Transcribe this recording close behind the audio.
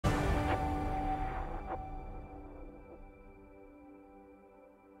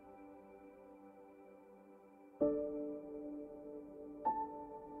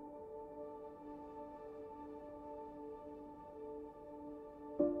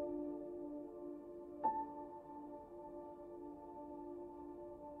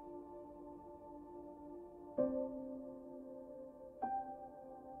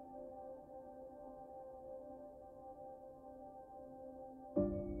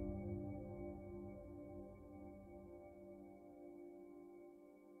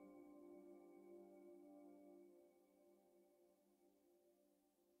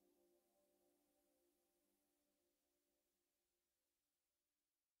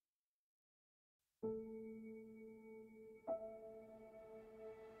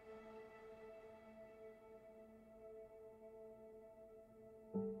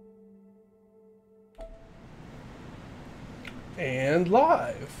And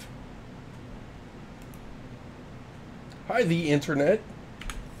live. Hi, the internet.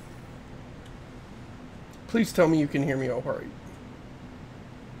 Please tell me you can hear me all right.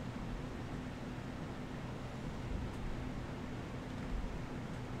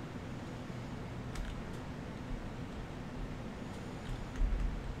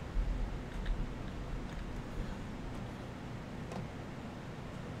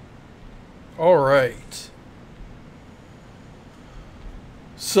 All right.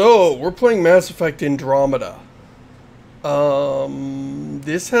 So, we're playing Mass Effect Andromeda.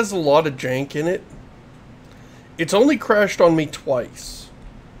 This has a lot of jank in it. It's only crashed on me twice.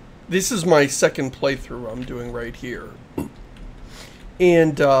 This is my second playthrough I'm doing right here.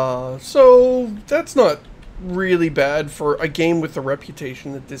 And, so, that's not really bad for a game with the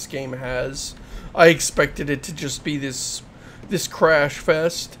reputation that this game has. I expected it to just be this crash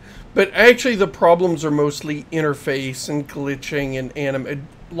fest. But actually the problems are mostly interface and glitching and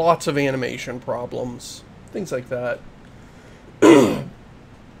lots of animation problems. Things like that.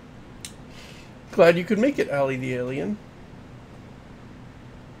 Glad you could make it, Allie the Alien.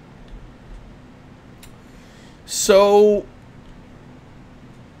 So,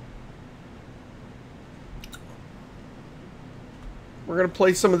 we're going to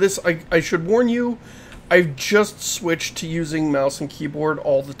play some of this. I should warn you, I've just switched to using mouse and keyboard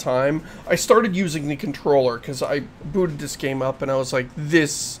all the time. I started using the controller because I booted this game up and I was like,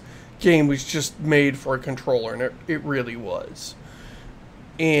 this game was just made for a controller, and it really was.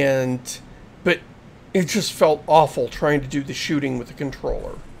 But it just felt awful trying to do the shooting with a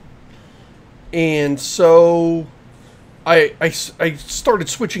controller. And so I started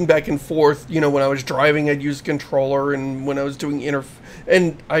switching back and forth. You know, when I was driving, I'd use a controller, and when I was doing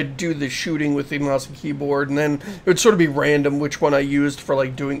and I'd do the shooting with the mouse and keyboard, and then it would sort of be random which one I used for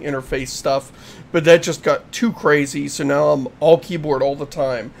like doing interface stuff. But that just got too crazy, so now I'm all keyboard all the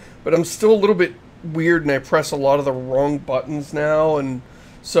time. But I'm still a little bit weird, and I press a lot of the wrong buttons now, and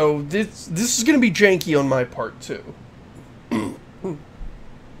so this is going to be janky on my part too.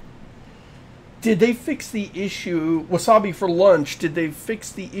 Did they fix the issue, Wasabi for lunch, did they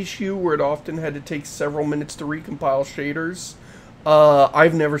fix the issue where it often had to take several minutes to recompile shaders?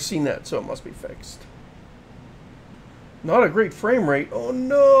 I've never seen that, so it must be fixed. Not a great frame rate. Oh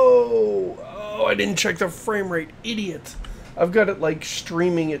no! Oh, I didn't check the frame rate. Idiot. I've got it like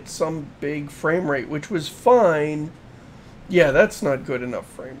streaming at some big frame rate, which was fine. Yeah, that's not good enough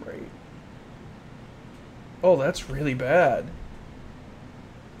frame rate. Oh, that's really bad.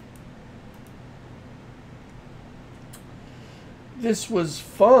 This was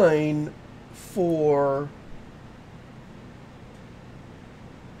fine for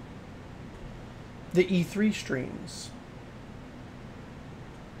the E3 streams.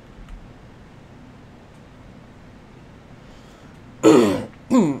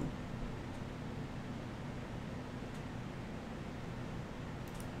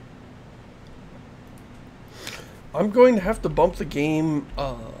 I'm going to have to bump the game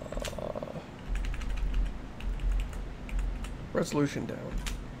resolution down.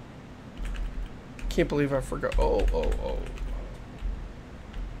 Can't believe I forgot. Oh.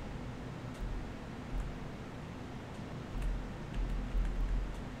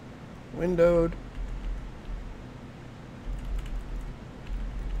 Windowed.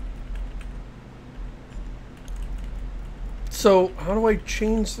 So, how do I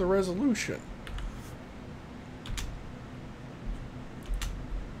change the resolution?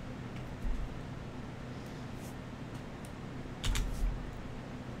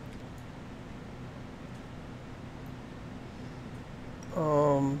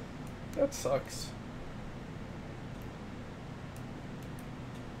 That sucks.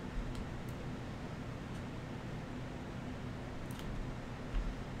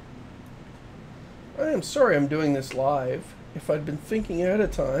 I am sorry I'm doing this live. If I'd been thinking ahead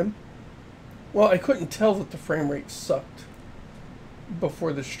of time... Well, I couldn't tell that the frame rate sucked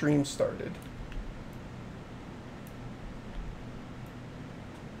before the stream started.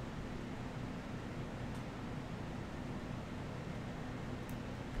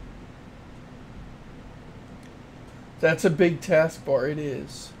 That's a big taskbar, it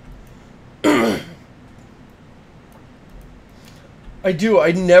is.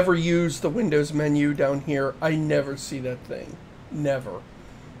 I never use the Windows menu down here. I never see that thing. Never.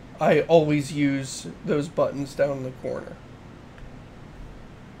 I always use those buttons down in the corner.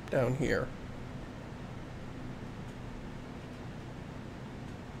 Down here.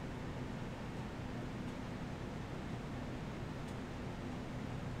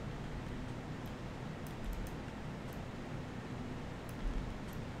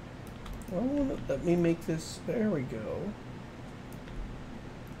 Well, let me make this, there we go.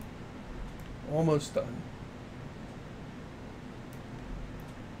 almost done.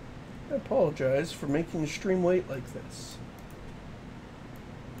 I apologize for making the stream wait like this.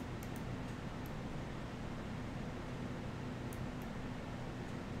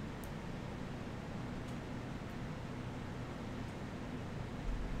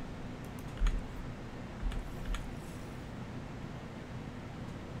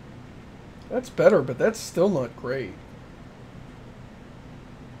 That's better, but that's still not great.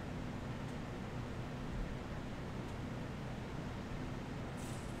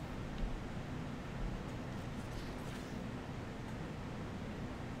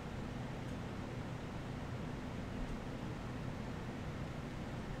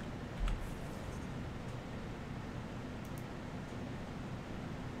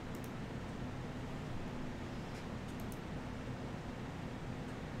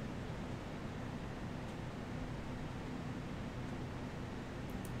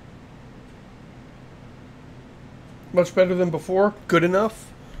 Much better than before? Good enough?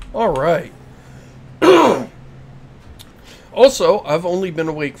 Alright. Also, I've only been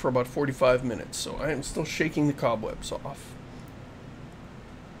awake for about 45 minutes, so I am still shaking the cobwebs off.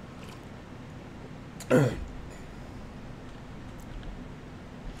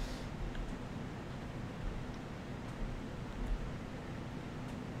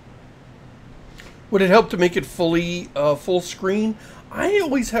 Would it help to make it fully full screen? I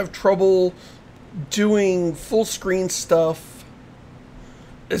always have trouble doing full screen stuff.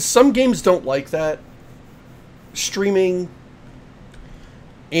 Some games don't like that. Streaming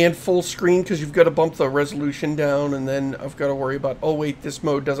and full screen, because you've got to bump the resolution down, and then I've got to worry about, oh wait, this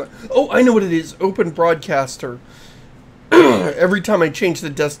mode doesn't... Oh, I know what it is. Open Broadcaster. Every time I change the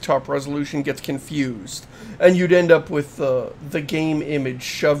desktop resolution gets confused, and you'd end up with the game image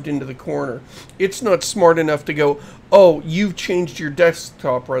shoved into the corner. It's not smart enough to go, oh, you've changed your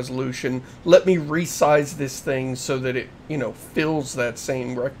desktop resolution, let me resize this thing so that it, you know, fills that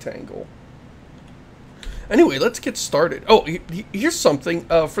same rectangle. Anyway, let's get started. Oh, here's something.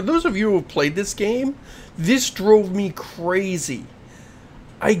 For those of you who have played this game, this drove me crazy.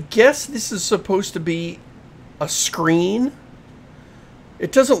 I guess this is supposed to be a screen.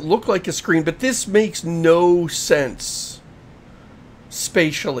 It doesn't look like a screen, but this makes no sense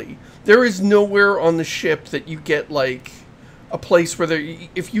spatially. There is nowhere on the ship that you get, like, a place where there...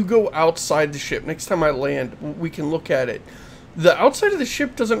 If you go outside the ship, next time I land, we can look at it. The outside of the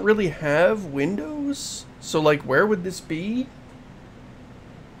ship doesn't really have windows. So, like, where would this be?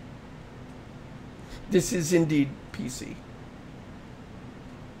 This is indeed PC.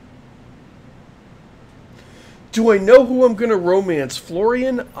 Do I know who I'm going to romance?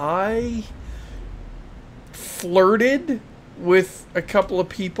 Florian, I flirted with a couple of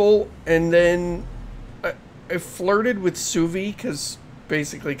people, and then I flirted with Suvi,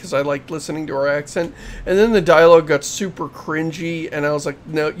 because I liked listening to her accent, and then the dialogue got super cringy, and I was like,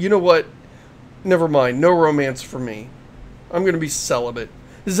 no, you know what? Never mind, no romance for me. I'm going to be celibate.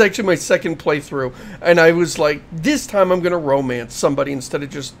 This is actually my second playthrough, and I was like, this time I'm going to romance somebody instead of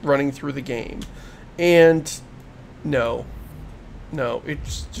just running through the game. And no,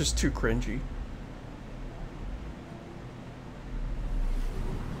 it's just too cringy.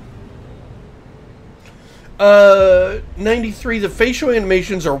 Uh, 93, the facial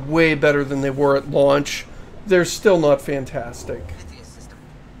animations are way better than they were at launch. They're still not fantastic.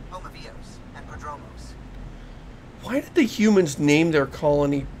 Why did the humans name their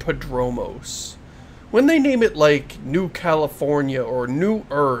colony Padromos? When they name it like New California or New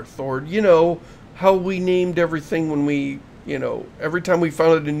Earth, or, you know, how we named everything when we, you know, every time we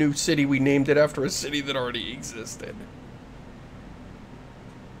founded a new city, we named it after a city that already existed.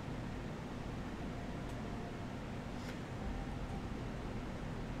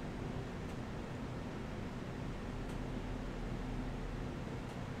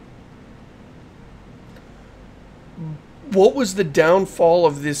 What was the downfall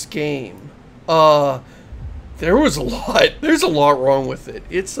of this game? There was a lot. There's a lot wrong with it.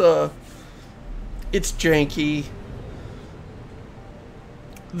 It's janky.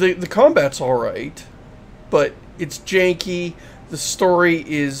 The combat's alright, but it's janky. The story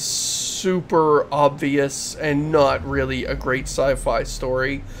is super obvious and not really a great sci-fi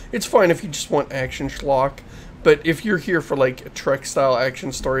story. It's fine if you just want action schlock, but if you're here for like a Trek-style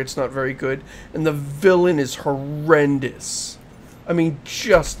action story, it's not very good. And the villain is horrendous. I mean,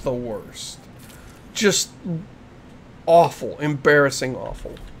 just the worst. Just awful. Embarrassing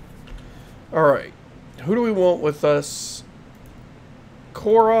awful. Alright. Who do we want with us?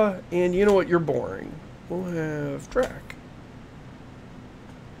 Cora, and you know what? You're boring. We'll have Drac.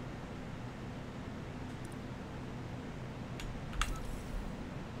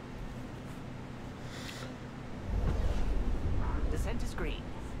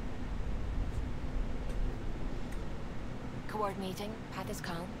 board meeting. Path is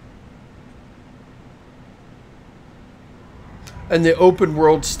calm. And the open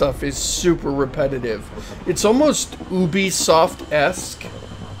world stuff is super repetitive. It's almost Ubisoft-esque.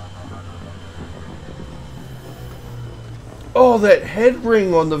 Oh, that head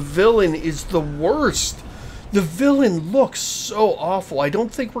ring on the villain is the worst. The villain looks so awful. I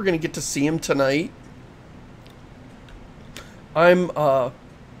don't think we're going to get to see him tonight. Oh,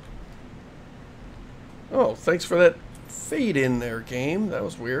 thanks for that fade in there, game. That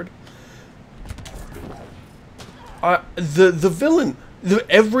was weird. The villain,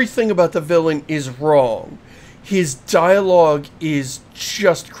 everything about the villain is wrong. His dialogue is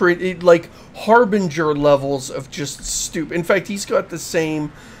just like Harbinger levels of just stupid. In fact, he's got the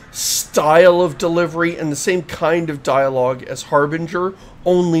same style of delivery and the same kind of dialogue as Harbinger,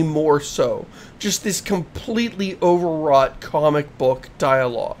 only more so. Just this completely overwrought comic book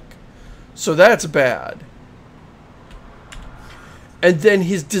dialogue. So that's bad. And then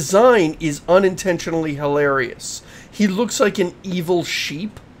his design is unintentionally hilarious. He looks like an evil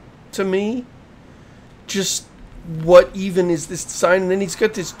sheep to me. Just what even is this design? And then he's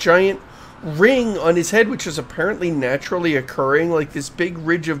got this giant ring on his head, which is apparently naturally occurring, like this big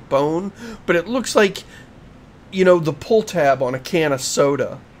ridge of bone. But it looks like, you know, the pull tab on a can of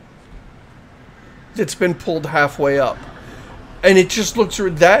soda that's been pulled halfway up. And it just looks,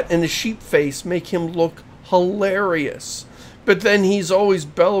 that and the sheep face make him look hilarious. But then he's always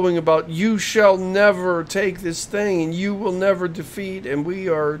bellowing about, you shall never take this thing, and you will never defeat, and we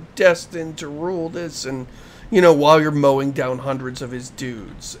are destined to rule this, and, you know, while you're mowing down hundreds of his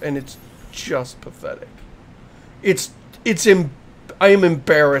dudes. And it's just pathetic. I am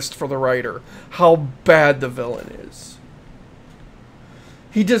embarrassed for the writer, how bad the villain is.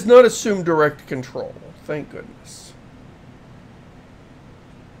 He does not assume direct control, thank goodness.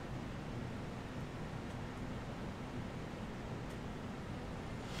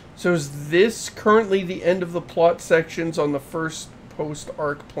 So is this currently the end of the plot sections on the first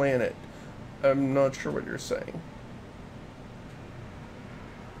post-arc planet? I'm not sure what you're saying.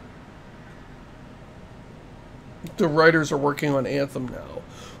 The writers are working on Anthem now.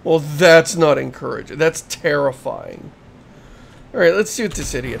 Well, that's not encouraging. That's terrifying. Alright, let's see what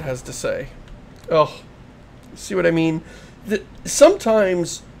this idiot has to say. Oh, see what I mean?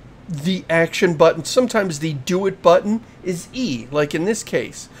 Sometimes the action button, sometimes the do it button is E, like in this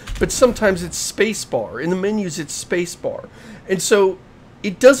case. But sometimes it's spacebar. In the menus, it's spacebar. And so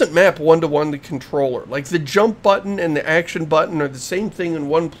it doesn't map one-to-one to controller. Like the jump button and the action button are the same thing in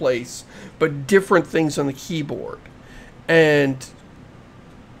one place, but different things on the keyboard. And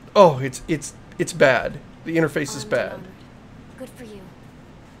oh, it's bad. The interface is bad. Good for you.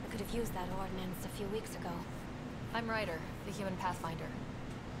 I could have used that ordnance a few weeks ago. I'm Ryder, the human pathfinder.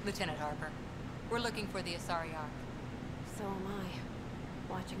 Lieutenant Harper. We're looking for the Asari Ark. So am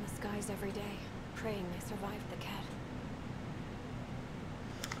I. Watching the skies every day, praying they survived the Ket.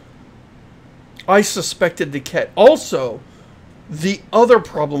 I suspected the Ket. Also, the other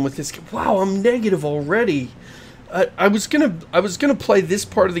problem with this... Wow, I'm negative already. I was gonna play this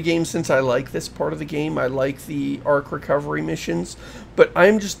part of the game since I like this part of the game. I like the Ark recovery missions, but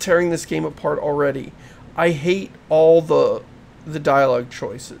I'm just tearing this game apart already. I hate all the dialogue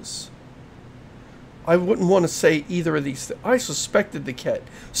choices. I wouldn't want to say either of these things. I suspected the Ket,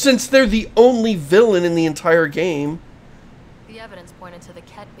 since they're the only villain in the entire game. The evidence pointed to the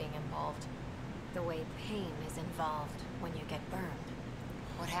Ket being involved. The way pain is involved when you get burned.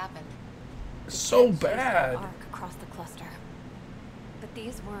 What happened? So bad. Ark across the cluster. But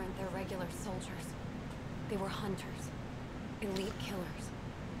these weren't their regular soldiers. They were hunters. Elite killers.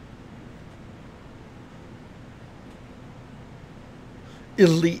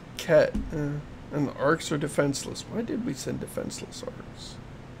 Elite Ket. And the Arks are defenseless. Why did we send defenseless Arks?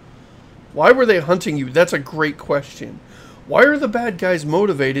 Why were they hunting you? That's a great question. Why are the bad guys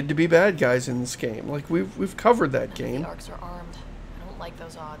motivated to be bad guys in this game? Like, we've covered that game. The Arks are armed. I don't like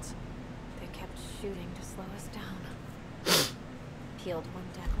those odds. They kept shooting to slow us down. Peeled one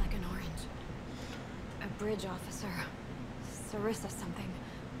deck like an orange. A bridge officer, Sarissa something,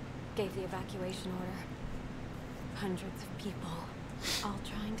 gave the evacuation order. Hundreds of people, all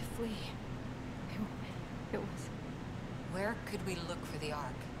trying to flee. It was... Where could we look for the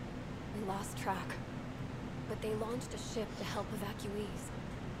Ark? We lost track. But they launched a ship to help evacuees.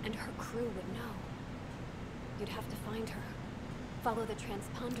 And her crew would know. You'd have to find her. Follow the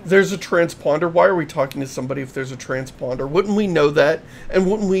transponder. There's a transponder? Why are we talking to somebody if there's a transponder? Wouldn't we know that?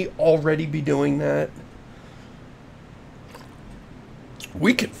 And wouldn't we already be doing that?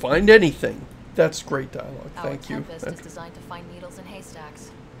 We can find anything. That's great dialogue. Thank you. Our Tempest is designed to find needles in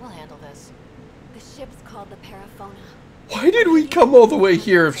haystacks. We'll handle this. The ship's called the Parafona. Why did we come all the way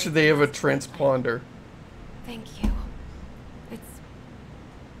here if they have a transponder? Thank you. It's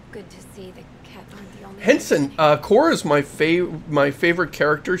good to see the cat aren't the only Henson, Cora's my favorite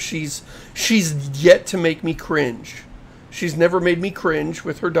character. She's yet to make me cringe. She's never made me cringe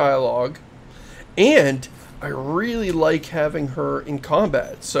with her dialogue. And I really like having her in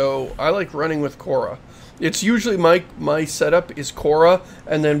combat. So I like running with Cora. It's usually my setup is Cora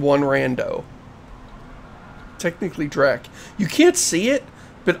and then one rando. Technically Drac. You can't see it,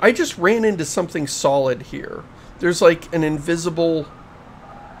 but I just ran into something solid here. There's like an invisible...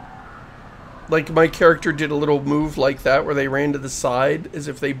 Like my character did a little move like that where they ran to the side as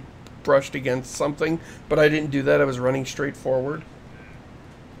if they brushed against something, but I didn't do that. I was running straight forward.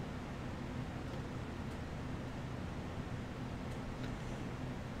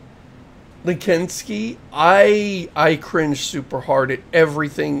 Linkensky, I cringe super hard at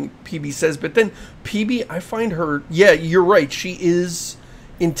everything PB says, but then PB, I find her, yeah, you're right, she is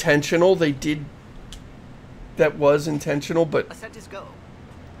intentional. That was intentional, but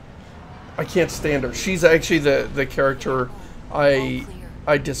I can't stand her. She's actually the character I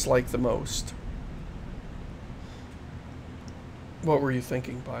dislike the most. What were you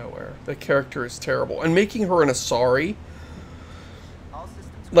thinking, BioWare? The character is terrible. And making her an Asari,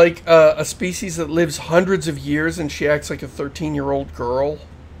 like a species that lives hundreds of years and she acts like a 13-year-old girl.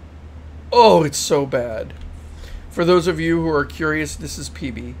 Oh, it's so bad. For those of you who are curious, this is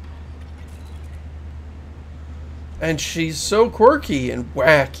PB. And she's so quirky and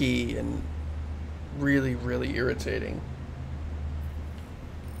wacky and really, really irritating.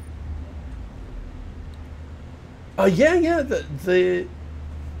 Yeah,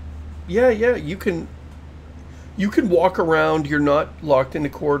 you can walk around. You're not locked into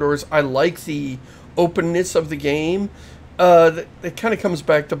corridors. I like the openness of the game. It kind of comes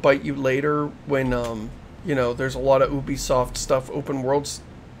back to bite you later when, you know, there's a lot of Ubisoft stuff, open world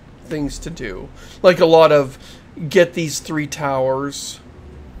things to do. Like a lot of get these 3 towers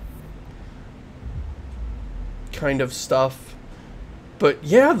kind of stuff. But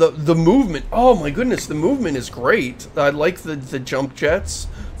yeah, the movement, oh my goodness, the movement is great. I like the jump jets.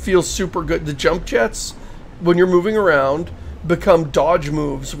 Feels super good. The jump jets, when you're moving around, become dodge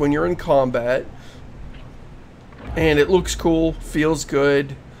moves when you're in combat. And it looks cool, feels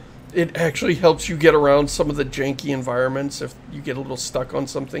good. It actually helps you get around some of the janky environments. If you get a little stuck on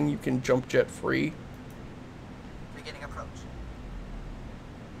something, you can jump jet free. Beginning approach.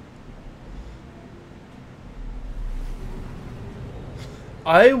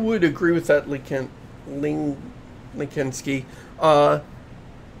 I would agree with that, Linkensky.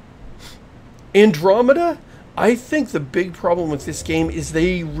 Andromeda, I think the big problem with this game is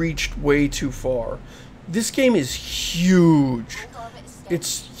they reached way too far. This game is huge.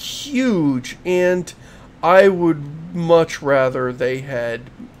 It's huge, and I would much rather they had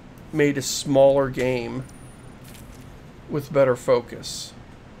made a smaller game with better focus.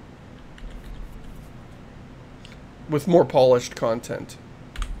 With more polished content.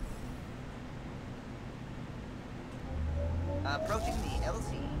 Approaching the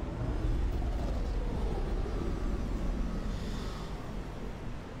LZ.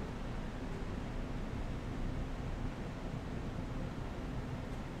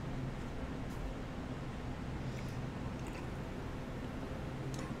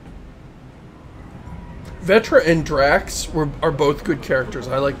 Vetra and Drax are both good characters.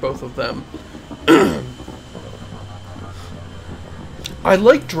 I like both of them. I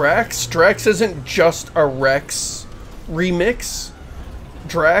like Drax. Drax isn't just a Rex remix.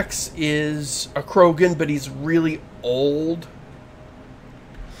 Drax is a Krogan, but he's really old.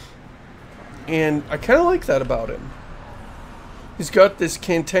 And I kind of like that about him. He's got this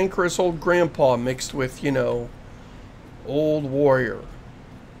cantankerous old grandpa mixed with, you know, old warrior.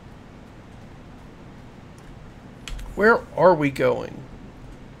 Where are we going?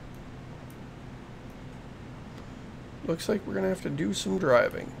 Looks like we're going to have to do some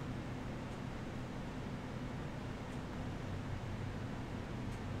driving.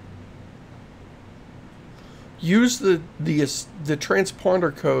 Use the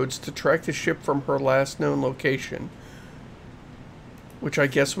transponder codes to track the ship from her last known location, which I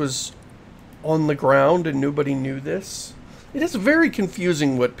guess was on the ground and nobody knew this. It is very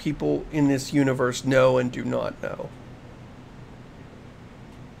confusing what people in this universe know and do not know.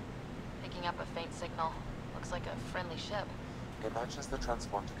 Picking up a faint signal. Looks like a friendly ship. It matches the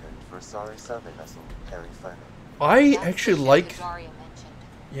transponder code for a sorry survey vessel, Harry Fono. I That's actually the ship like... Zarya mentioned.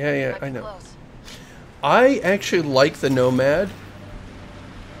 Yeah, Might I be know. close. I actually like the Nomad.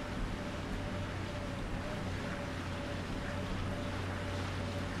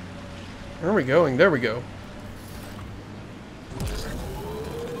 Where are we going? There we go.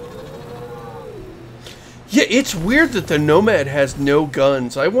 it's weird that the Nomad has no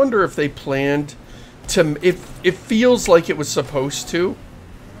guns. I wonder if they planned to... If it feels like it was supposed to.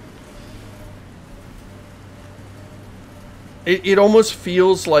 It almost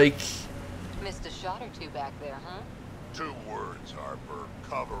feels like... Missed a shot or two back there, huh? 2 words, Harper.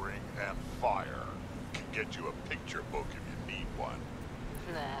 Covering and fire. Can get you a picture book if you need one.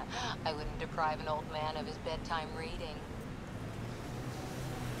 Nah, I wouldn't deprive an old man of his bedtime reading.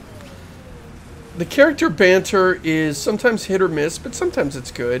 The character banter is sometimes hit or miss, but sometimes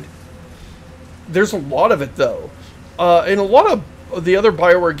it's good. There's a lot of it, though. In a lot of the other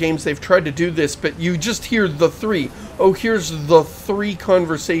BioWare games, they've tried to do this, but you just hear the 3. Oh, here's the 3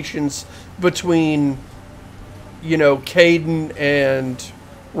 conversations between, you know, Caden and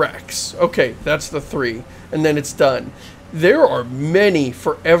Rex. Okay, that's the 3. And then it's done. There are many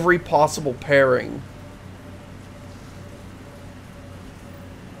for every possible pairing.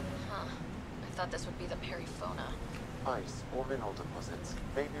 Huh. I thought this would be the periphona. Ice or mineral deposits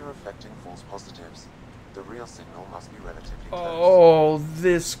may be reflecting false positives. The real signal must be relatively close. Oh,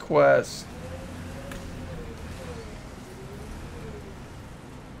 this quest.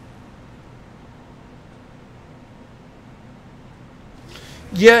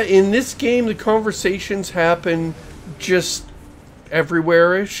 Yeah, in this game, the conversations happen just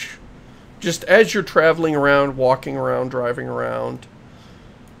everywhere-ish. Just as you're traveling around, walking around, driving around.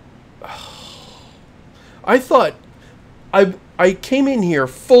 I thought... I came in here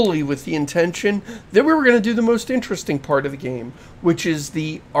fully with the intention that we were going to do the most interesting part of the game, which is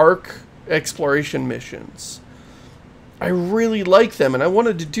the Ark exploration missions. I really like them, and I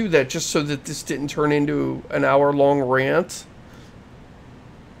wanted to do that just so that this didn't turn into an hour-long rant.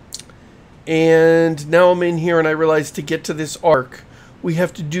 And now I'm in here and I realize to get to this Ark, we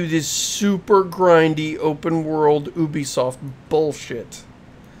have to do this super grindy open world Ubisoft bullshit.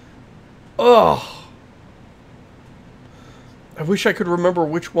 Ugh. I wish I could remember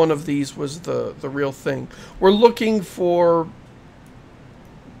which one of these was the real thing. We're looking for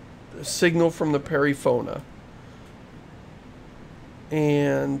a signal from the periphona.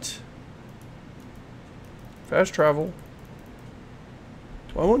 And fast travel.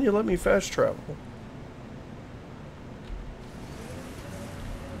 Why won't you let me fast travel?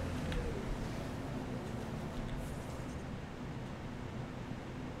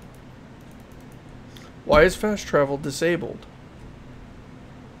 Why is fast travel disabled?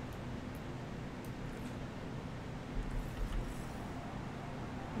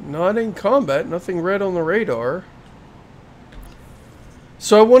 Not in combat, nothing red on the radar.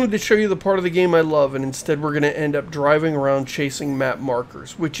 So I wanted to show you the part of the game I love, and instead we're going to end up driving around chasing map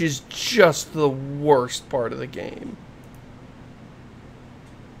markers, which is just the worst part of the game.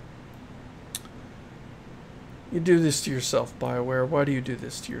 You do this to yourself, BioWare. Why do you do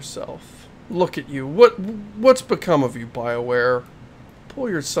this to yourself? Look at you. What's become of you, BioWare? Pull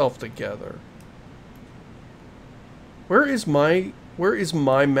yourself together. Where is my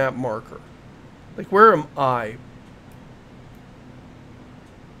map marker? Like, where am I?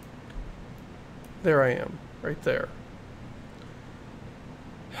 There I am, right there.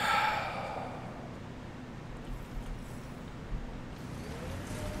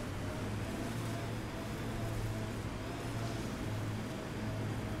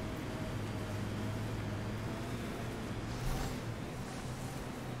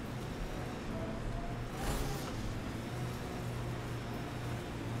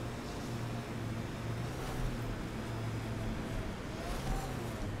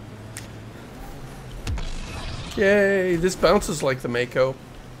 Yay, this bounces like the Mako.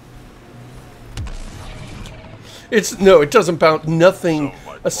 No, it doesn't bounce. Nothing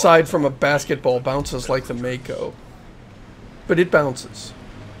aside from a basketball bounces like the Mako. But it bounces.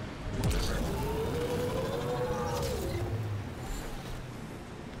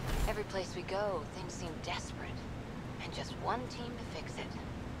 Every place we go, things seem desperate. And just one team to fix it.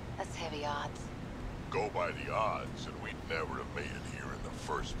 That's heavy odds. Go by the odds, and we'd never have made it here in the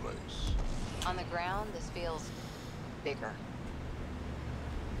first place. On the ground, this feels bigger.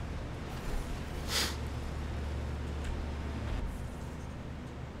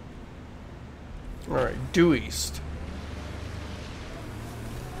 Alright, due east.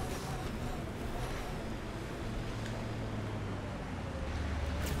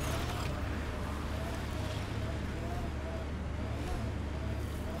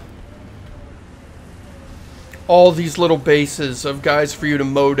 All these little bases of guys for you to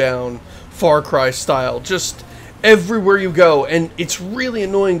mow down, Far Cry style, just everywhere you go. And it's really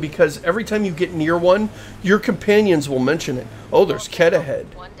annoying because every time you get near one, your companions will mention it. Oh, there's Ket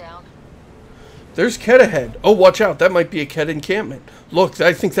ahead. One down. There's Ked ahead. Oh, watch out. That might be a Ked encampment. Look,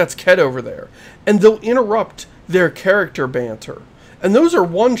 I think that's Ked over there. And they'll interrupt their character banter. And those are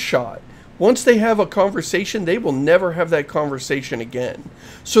one shot. Once they have a conversation, they will never have that conversation again.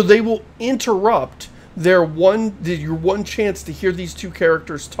 So they will interrupt your one chance to hear these two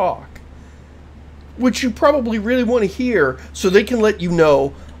characters talk. Which you probably really want to hear so they can let you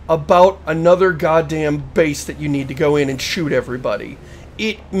know about another goddamn base that you need to go in and shoot everybody.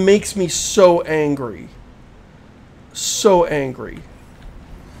 It makes me so angry. So angry.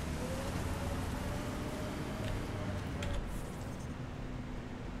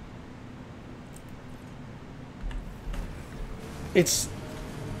 It's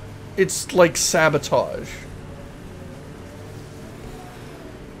like sabotage.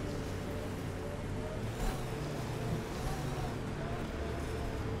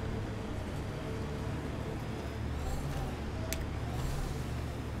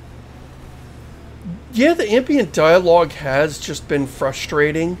 Yeah, the ambient dialogue has just been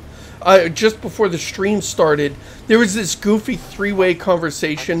frustrating. Just before the stream started, there was this goofy three-way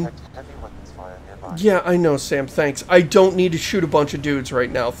conversation. Heavy weapons fire nearby. Yeah, I know, Sam, thanks. I don't need to shoot a bunch of dudes right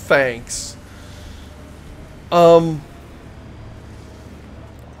now, thanks. I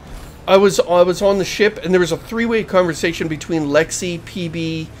was on the ship, and there was a three-way conversation between Lexi,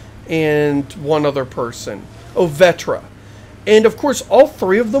 PB, and one other person. Oh, Vetra. And, of course, all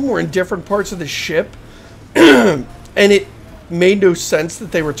three of them were in different parts of the ship. And it made no sense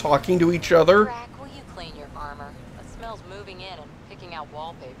that they were talking to each other. Rack, will you clean your armor? The smell's moving in and picking out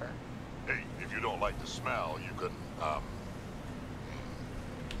wallpaper. Hey, if you don't like the smell, you can,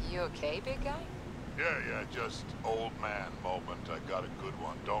 You okay, big guy? yeah, just old man moment. I got a good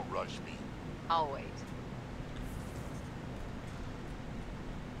one. Don't rush me. I'll wait.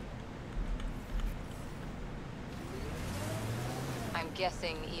 I'm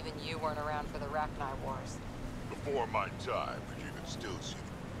guessing even you weren't around for the Rachni Wars. Before my time, but you can still see.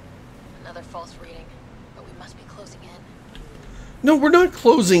 Another false reading, but we must be closing in. No, we're not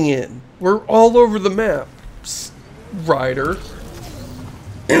closing in. We're all over the map, Ryder.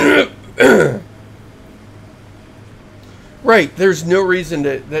 Right, there's no reason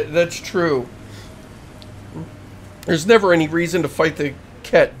to... That's true. There's never any reason to fight the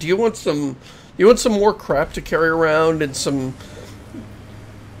Ket. Do you want some... You want some more crap to carry around and some...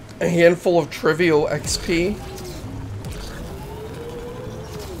 A handful of trivial XP?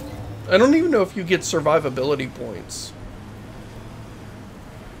 I don't even know if you get survivability points.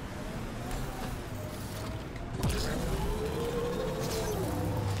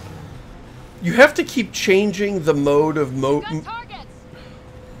 You have to keep changing the mode of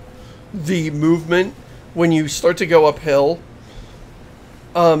the movement when you start to go uphill.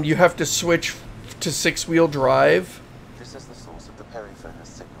 You have to switch to 6-wheel drive. This is the source of the peripheral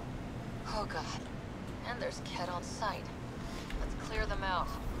signal. Oh god. And there's Ket on site. Let's clear them out.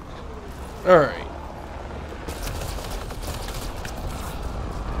 Alright.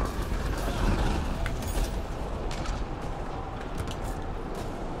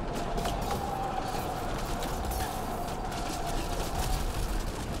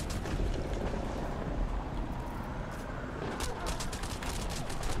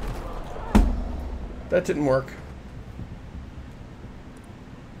 That didn't work.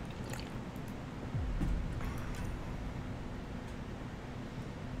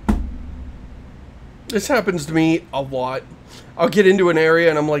 This happens to me a lot. I'll get into an area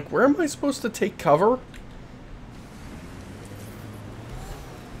and I'm like, where am I supposed to take cover?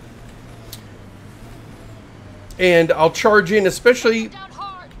 And I'll charge in, especially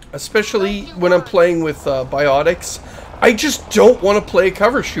when I'm playing with biotics. I just don't want to play a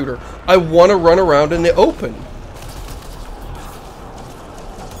cover shooter. I want to run around in the open.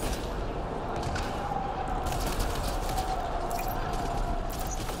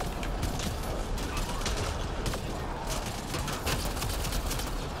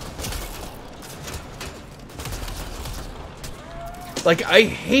 Like, I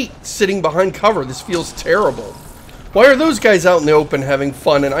hate sitting behind cover. This feels terrible. Why are those guys out in the open having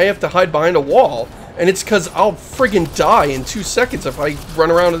fun and I have to hide behind a wall? And it's because I'll friggin' die in 2 seconds if I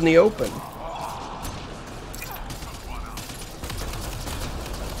run around in the open.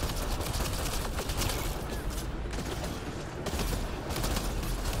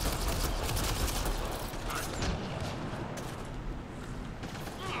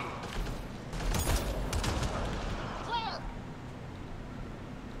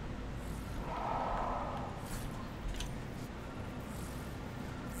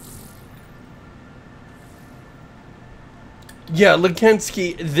 Yeah,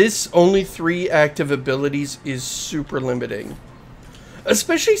 Lukensky, this only 3 active abilities is super limiting.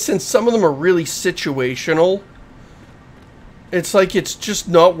 Especially since some of them are really situational. It's like it's just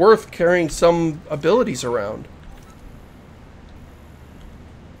not worth carrying some abilities around.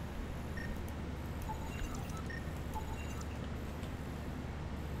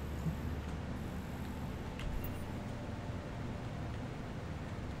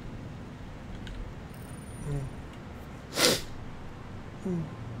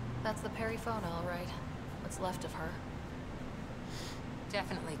 That's the Perifona, all right. What's left of her.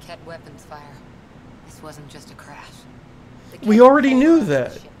 Definitely Ket weapons fire. This wasn't just a crash. We already knew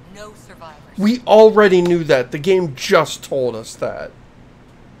that. No survivors. We already knew that. The game just told us that.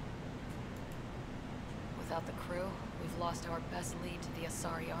 Without the crew, we've lost our best lead to the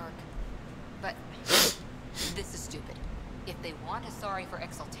Asari Ark. But this is stupid. If they want Asari for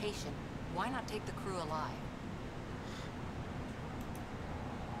exaltation, why not take the crew alive?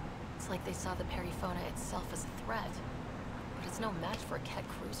 It's like they saw the Perifona itself as a threat. But it's no match for a Ket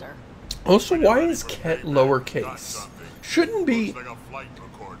cruiser. Also, why is Ket lowercase? Shouldn't be. Looks like a flight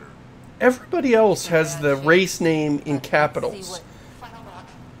recorder. Everybody else has the race name in capitals.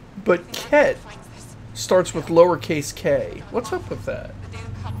 But Ket starts with lowercase k. What's up with that? The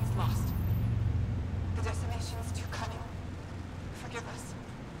damn copy's lost. The decimation is too cunning. Forgive us.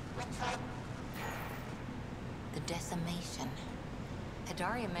 We tried. The decimation.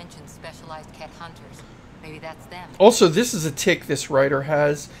 Hidaria mentioned specialized Ket hunters. Maybe that's them. Also, this is a tick this writer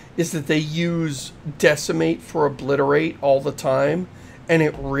has, is that they use decimate for obliterate all the time, and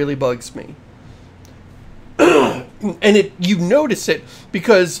it really bugs me. And you notice it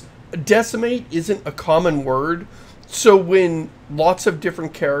because decimate isn't a common word, so when lots of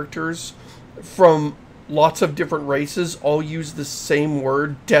different characters from lots of different races all use the same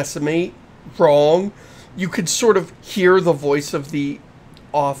word, decimate, wrong, you could sort of hear the voice of the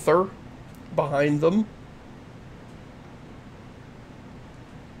author behind them.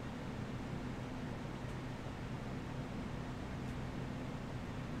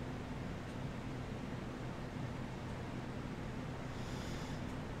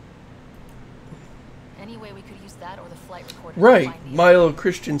 Anyway, we could use that or the flight recorder. Right, Milo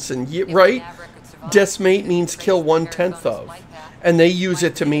Christensen. Right? Decimate means kill 1/10 of. And they use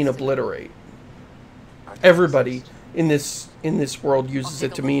it to mean obliterate. Everybody in this world uses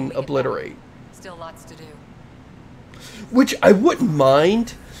it to mean obliterate. Still lots to do. Which I wouldn't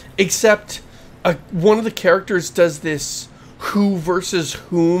mind, except one of the characters does this who versus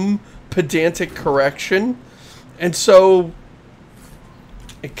whom pedantic correction. And so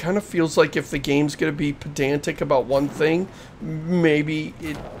it kind of feels like if the game's going to be pedantic about one thing, maybe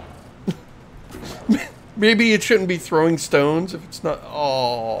it maybe it shouldn't be throwing stones if it's not.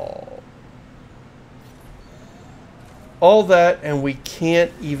 Oh. All that, and we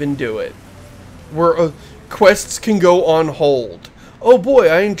can't even do it. Quests can go on hold. Oh boy,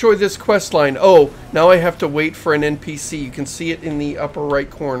 I enjoy this quest line. Oh, now I have to wait for an NPC. You can see it in the upper right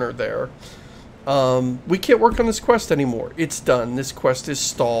corner there. We can't work on this quest anymore. It's done. This quest is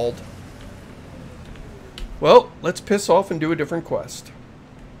stalled. Well, let's piss off and do a different quest.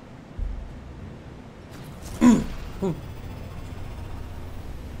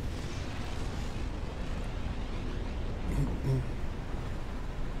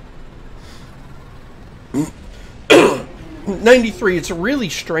 93, it's really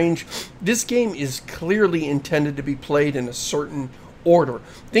strange. This game is clearly intended to be played in a certain order.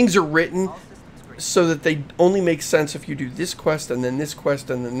 Things are written so that they only make sense if you do this quest and then this quest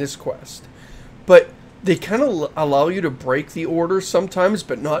and then this quest. But they kind of allow you to break the order sometimes,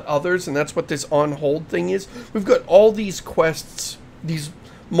 but not others, and that's what this on hold thing is. We've got all these quests, these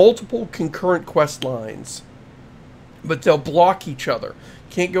multiple concurrent quest lines, but they'll block each other.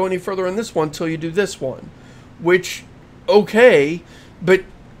 Can't go any further in this one until you do this one, which, okay, but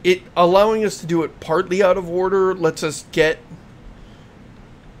it allowing us to do it partly out of order lets us get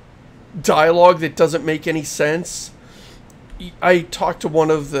dialogue that doesn't make any sense. I talked to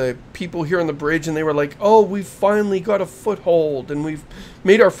one of the people here on the bridge, and they were like, oh, we've finally got a foothold, and we've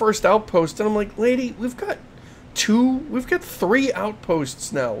made our first outpost. And I'm like, lady, we've got 3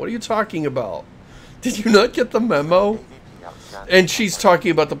 outposts now. What are you talking about? Did you not get the memo? And she's talking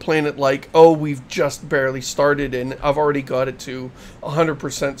about the planet like, oh, we've just barely started, and I've already got it to 100%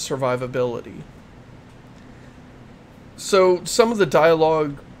 survivability. So some of the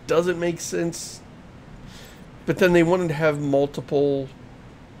dialogue doesn't make sense. But then they wanted to have multiple...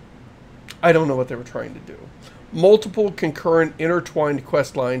 I don't know what they were trying to do. Multiple concurrent intertwined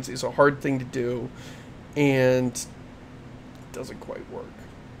quest lines is a hard thing to do. And it doesn't quite work.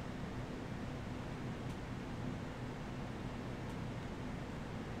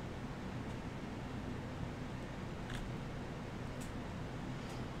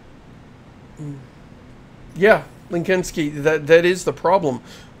 Yeah, Linkinski, that is the problem.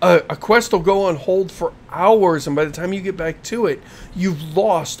 A quest will go on hold for hours, and by the time you get back to it, you've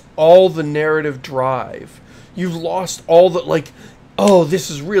lost all the narrative drive. You've lost all the, like, oh, this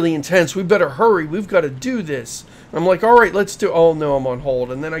is really intense. We better hurry. We've got to do this. I'm like, all right, let's do. Oh, no, I'm on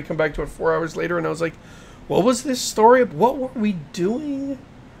hold. And then I come back to it 4 hours later, and I was like, what was this story? What were we doing?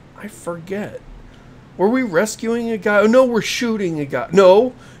 I forget. Were we rescuing a guy? Oh, no, we're shooting a guy.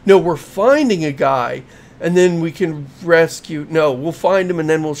 No, we're finding a guy. And then we can rescue. No, we'll find him and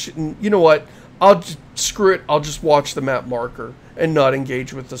then we'll you know what? I'll just screw it. I'll just watch the map marker and not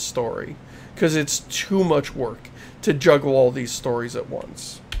engage with the story. Because it's too much work to juggle all these stories at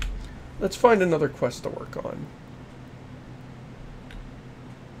once. Let's find another quest to work on.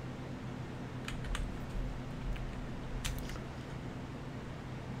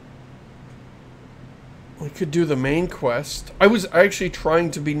 We could do the main quest. I was actually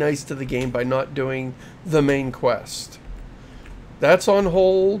trying to be nice to the game by not doing the main quest. That's on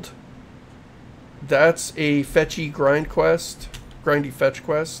hold. That's a fetchy grind quest. Grindy fetch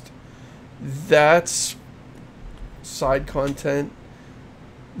quest. That's side content.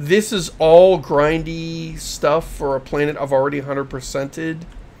 This is all grindy stuff for a planet I've already 100%ed.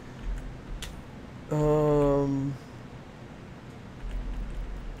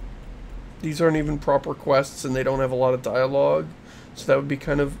 These aren't even proper quests, and they don't have a lot of dialogue, so that would be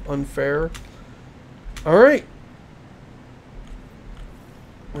kind of unfair. Alright.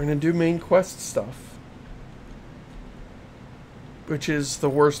 We're going to do main quest stuff, which is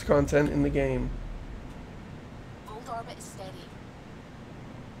the worst content in the game. Old orbit is steady.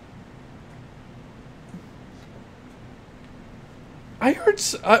 I heard...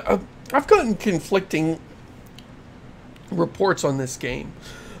 I've gotten conflicting reports on this game.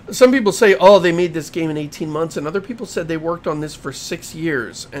 Some people say, oh, they made this game in 18 months, and other people said they worked on this for 6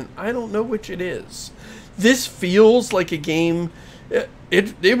 years, and I don't know which it is. This feels like a game...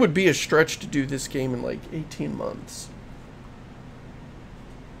 It would be a stretch to do this game in, like, 18 months.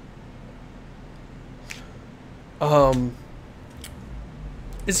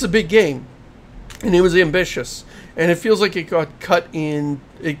 It's a big game, and it was ambitious, and it feels like it got caught in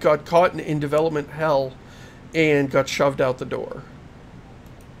development hell and got shoved out the door.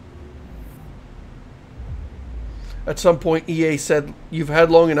 At some point, EA said, you've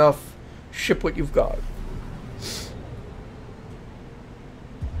had long enough, ship what you've got.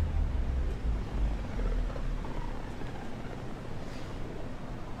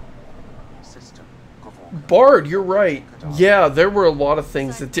 Bard, you're right. Yeah, there were a lot of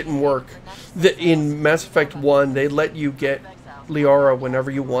things that didn't work. In Mass Effect 1, they let you get Liara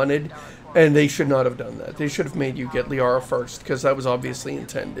whenever you wanted, and they should not have done that. They should have made you get Liara first, because that was obviously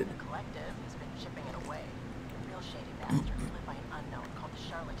intended.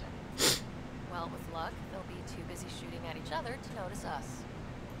 Well, with luck, they'll be too busy shooting at each other to notice us.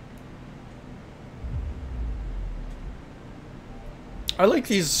 I like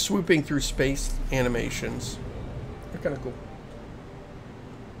these swooping through space animations. They're kind of cool.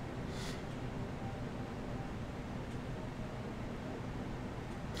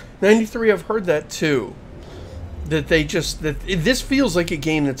 '93, I've heard that too. That this feels like a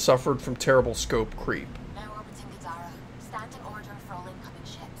game that suffered from terrible scope creep. Now orbiting Gadara. Standing order for all incoming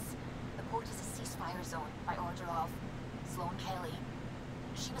ships. The port is a ceasefire zone by order of Sloane Kelly.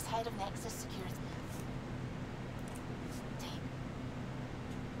 She was head of Nexus Security.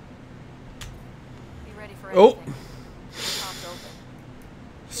 Be ready for anything.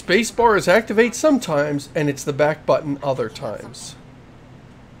 Spacebar is activate sometimes, and it's the back button other times.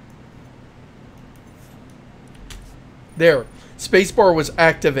 There. Spacebar was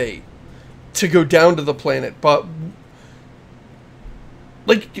activate to go down to the planet, but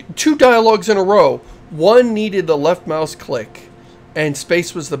like 2 dialogues in a row. One needed the left mouse click, and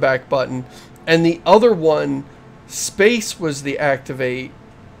space was the back button, and the other one, space was the activate,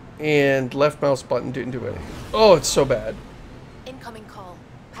 and left mouse button didn't do anything. Oh, it's so bad. Incoming call.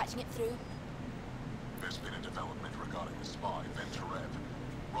 Patching it through. There's been a development regarding the spy, Venturev.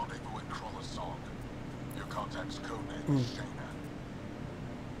 Rendezvous in Crawler's Song. Your contact's codename is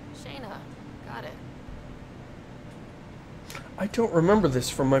Shayna. Shayna. Got it. I don't remember this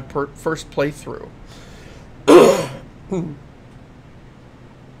from my first playthrough.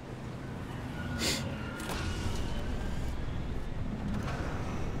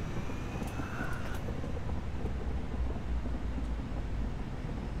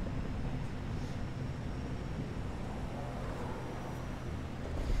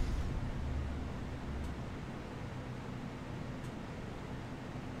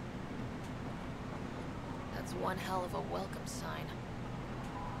 That's one hell of a welcome sign.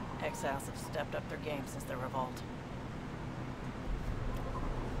 Exiles have stepped up their game since the revolt.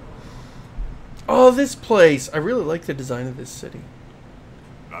 Oh, this place. I really like the design of this city.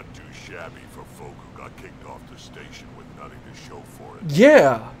 Not too shabby for folk who got kicked off the station with nothing to show for it.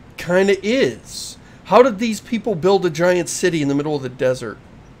 Yeah, kinda is. How did these people build a giant city in the middle of the desert?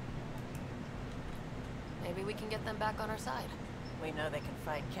 Maybe we can get them back on our side. We know they can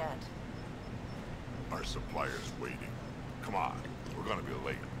fight Cat. Our supplier's waiting. Come on, we're gonna be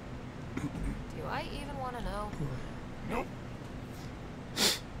late. Do I even want to know? Nope.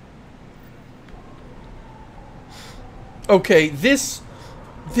 Okay, this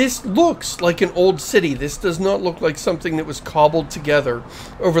looks like an old city. This does not look like something that was cobbled together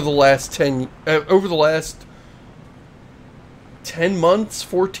over the last 10 months,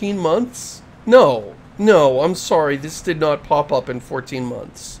 14 months? No, I'm sorry. This did not pop up in 14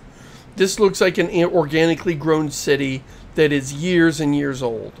 months. This looks like an organically grown city that is years and years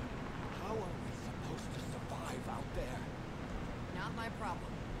old. How are we supposed to survive out there? Not my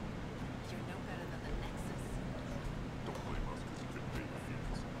problem. You're no better than the Nexus. Don't blame us for the big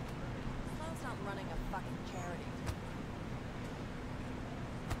feels. Sloan's not running a fucking charity.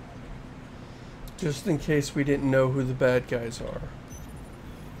 Just in case we didn't know who the bad guys are.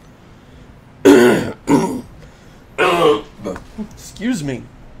 Excuse me.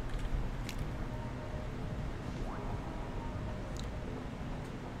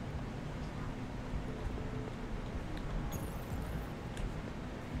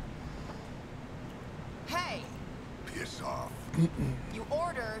 Hey! Piss off. You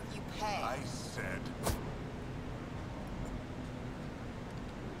order, you pay. I said.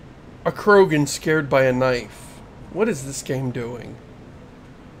 A Krogan scared by a knife. What is this game doing?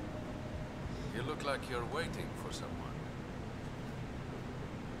 You look like you're waiting for someone.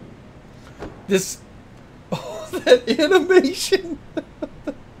 This... Oh, that animation!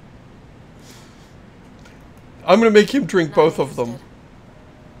 I'm gonna make him drink both of them.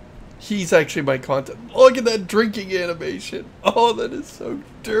 He's actually my content. Look at that drinking animation. Oh, that is so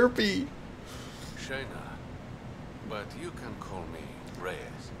derpy. Shayna, but you can call me Reyes.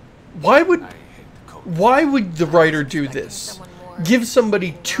 Why would... I hate the code. Why would the writer do this? Give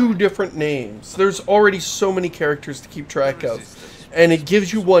somebody two different names. There's already so many characters to keep track of. And it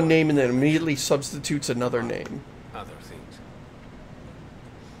gives you one name and then immediately substitutes another name. Other things.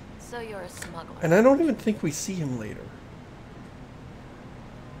 So you're a smuggler. And I don't even think we see him later.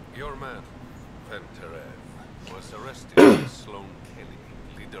 Your man, Venterev, was arrested by Sloan Kelly,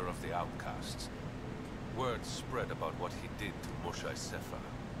 leader of the outcasts. Word spread about what he did to Moshe Sefer.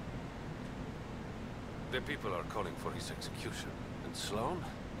 The people are calling for his execution. And Sloan?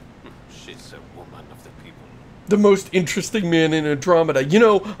 She's a woman of the people. The most interesting man in Andromeda. You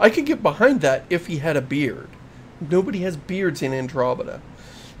know, I could get behind that if he had a beard. Nobody has beards in Andromeda.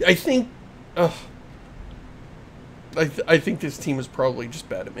 I think... I think this team is probably just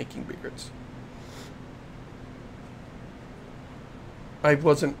bad at making beards. I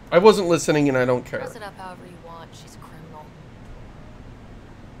wasn't listening and I don't care. Dress it up however you want. She's a criminal.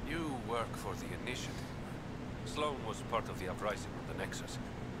 You work for the Initiative. Sloan was part of the uprising on the Nexus.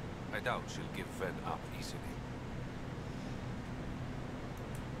 I doubt she'll give Ven up easily.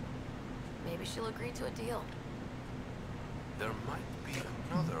 Maybe she'll agree to a deal. There might be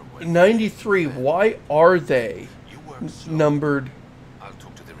another way. 93. Why are they numbered I'll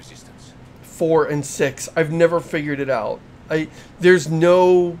talk to the Resistance. 4 and 6? I've never figured it out. There's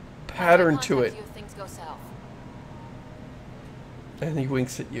no pattern to it. You if things go south. And he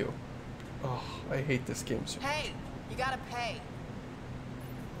winks at you. Oh, I hate this game so much. Hey! You gotta pay.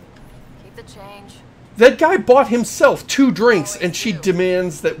 Keep the change. That guy bought himself 2 drinks and she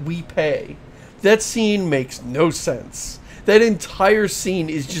demands that we pay. That scene makes no sense. That entire scene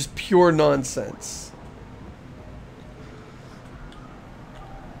is just pure nonsense.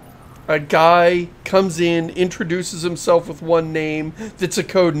 A guy comes in, introduces himself with one name that's a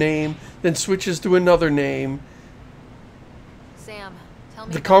code name, then switches to another name. Sam, tell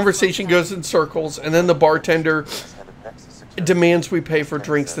me The conversation goes in circles, and then the bartender demands we pay for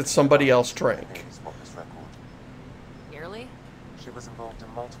drinks that somebody else drank. Yearly? She was involved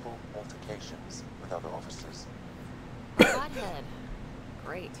in multiple altercations with other officers. Godhead.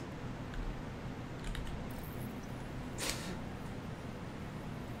 Great.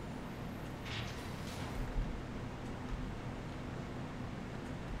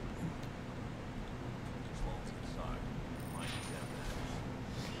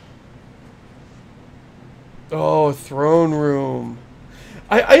 Oh, throne room.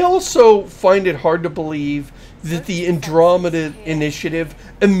 I also find it hard to believe that the Andromeda Initiative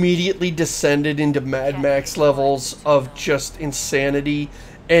immediately descended into Mad Max levels of just insanity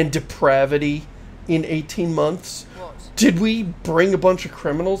and depravity in 18 months. What? Did we bring a bunch of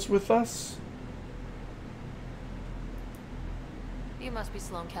criminals with us? You must be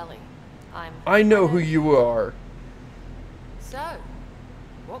Sloane Kelly. I know who you are. So,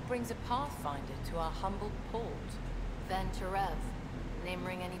 what brings a pathfinder to our humble port? Venturev. Name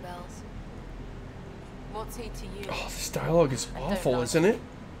ring any bells? What's he to you? Oh, this dialogue is I don't awful, know. isn't it?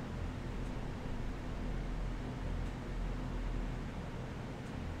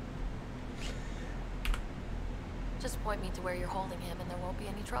 Just point me to where you're holding him and there won't be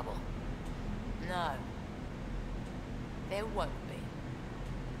any trouble. No. There won't be.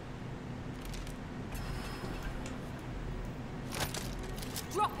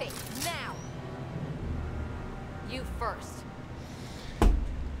 Drop it, now! You first.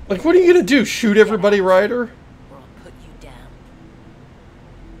 Like, what are you gonna do? Shoot everybody, Ryder? Or I'll put you down.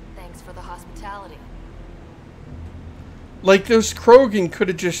 Thanks for the hospitality. Like, those Krogan could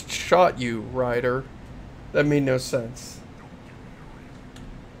have just shot you, Ryder. That made no sense.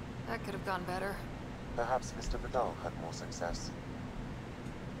 That could have gone better. Perhaps Mr. Vidal had more success.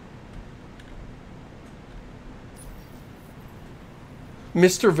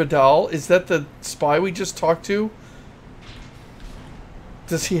 Mr. Vidal? Is that the spy we just talked to?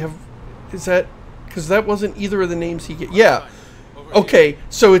 Does he have... Is that... Because that wasn't either of the names he gave. Yeah. Okay,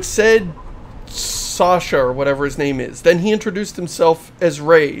 so it said Sasha or whatever his name is. Then he introduced himself as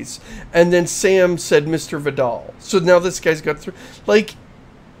Reyes. And then Sam said Mr. Vidal. So now this guy's got through... Like...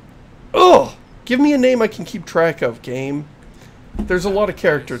 Ugh! Give me a name I can keep track of, game. There's a lot of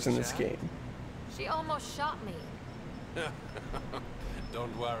characters in this game. She almost shot me.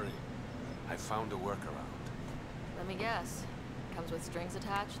 Don't worry. I found a workaround. Let me guess. Comes with strings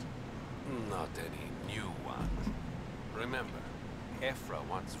attached? Not any new one. Remember, Ephra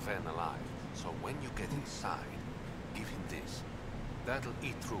wants Ven alive, so when you get inside, give him this. That'll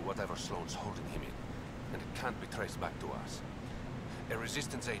eat through whatever Sloane's holding him in, and it can't be traced back to us. A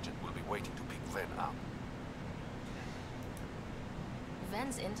resistance agent will be waiting to pick Ven up.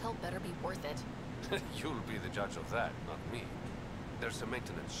 Ven's intel better be worth it. You'll be the judge of that, not me. There's a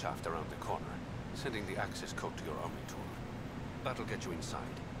maintenance shaft around the corner, sending the access code to your Omni tool. That'll get you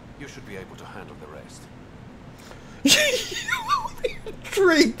inside. You should be able to handle the rest.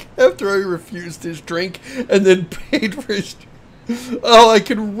 Drink after I refused his drink and then paid for his... Oh, I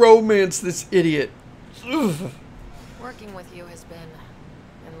can romance this idiot. Ugh. Working with you has been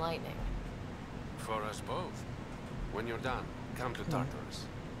enlightening. For us both. When you're done, come to Tartarus.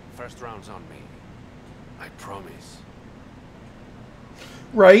 First round's on me. I promise.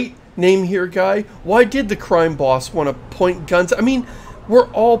 Right? Name here, guy. Why did the crime boss want to point guns? I mean, we're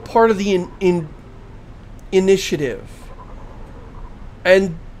all part of the initiative.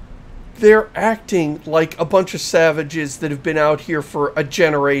 And they're acting like a bunch of savages that have been out here for a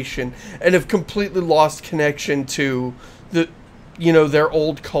generation and have completely lost connection to the, you know, their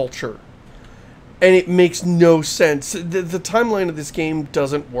old culture. And it makes no sense. The timeline of this game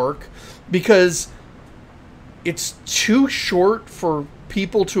doesn't work because it's too short for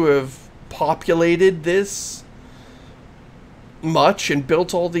people to have populated this much and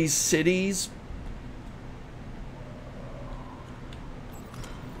built all these cities.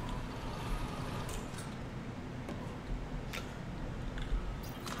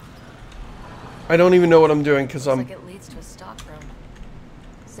 I don't even know what I'm doing because I'm... Looks like it leads to a stockroom.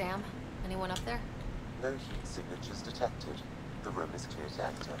 Sam, anyone up there? No heat signatures detected. The room is clear to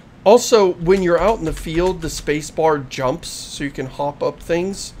enter. Also, when you're out in the field, the spacebar jumps so you can hop up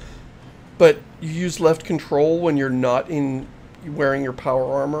things. But you use left control when you're not in wearing your power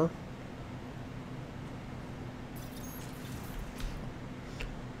armor.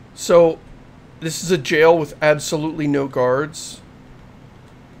 So, this is a jail with absolutely no guards.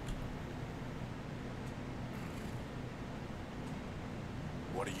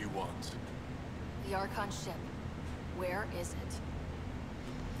 What do you want? The Archon ship. Where is it?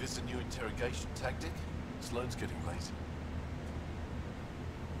 This a new interrogation tactic? Sloane's getting late.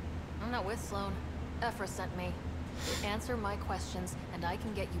 I'm not with Sloane. Ephra sent me. Answer my questions, and I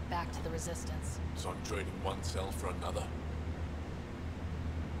can get you back to the Resistance. So I'm trading one cell for another.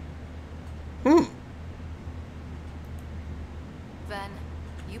 Ven,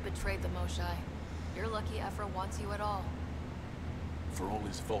 you betrayed the Moshae. You're lucky Ephra wants you at all. For all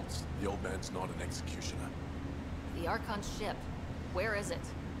his faults, the old man's not an executioner. The Archon ship. Where is it?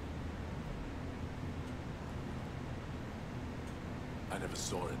 I never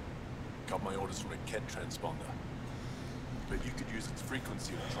saw it. Got my orders from a Ket transponder. But you could use its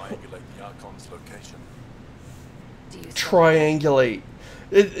frequency to triangulate the Archon's location. Do you Triangulate.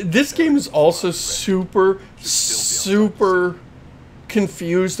 This game is also super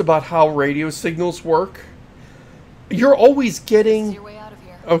confused about how radio signals work. You're always getting... Your way out of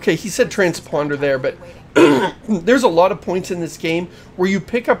here. Okay, he said transponder there, but there's a lot of points in this game where you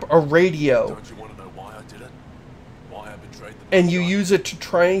pick up a radio Don't you want to know why I did it? Why I betrayed them? and you use it to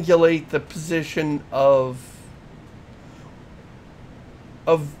triangulate the position of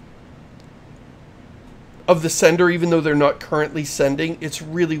the sender, even though they're not currently sending. It's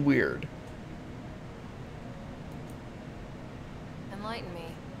really weird. Enlighten me.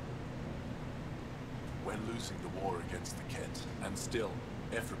 We're losing the war against the Kett, and still,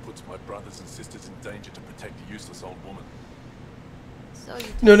 Ephra puts my brothers and sisters in danger to protect a useless old woman. So you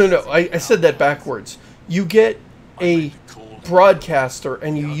No. I said that backwards. You get a broadcaster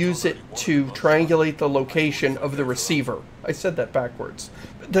and you use it to triangulate the location of the receiver. I said that backwards.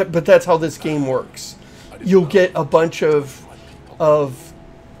 But that's how this game works. You'll get a bunch of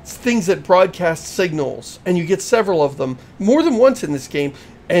things that broadcast signals, and you get several of them, more than once in this game,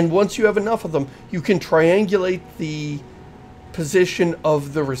 and once you have enough of them, you can triangulate the position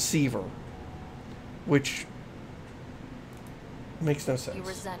of the receiver, which makes no sense. You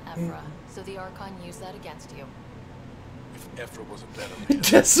resent Ephra, so the Archon used that against you. If Ephra was a better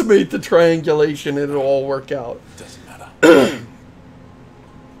leader, Decimate the triangulation, it'll all work out. doesn't matter.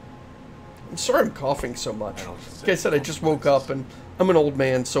 I'm sorry I'm coughing so much. Like I said, I just woke up, and I'm an old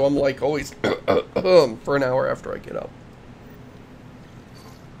man, so I'm like always for an hour after I get up.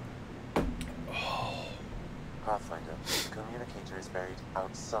 Pathfinder, the communicator is buried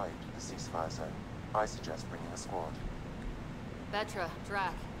outside the ceasefire zone. I suggest bringing a squad. Vetra,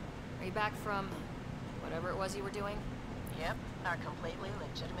 Drac, are you back from whatever it was you were doing? Yep, our completely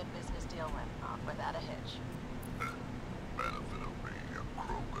legitimate business deal went off without a hitch. Benefit of being a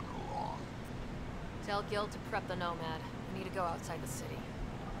croaking along. Tell Gil to prep the Nomad. I need to go outside the city.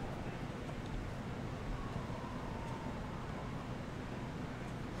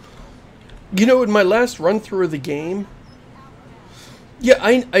 You know, in my last run through of the game, yeah,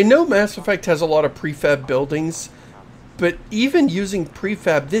 I know Mass Effect has a lot of prefab buildings, but even using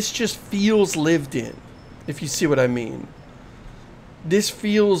prefab, this just feels lived in, if you see what I mean. This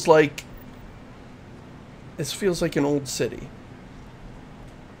feels like an old city.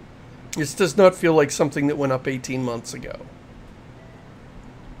 This does not feel like something that went up 18 months ago.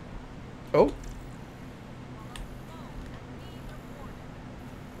 Oh.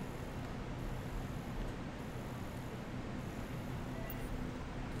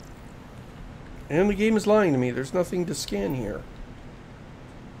 And the game is lying to me. There's nothing to scan here.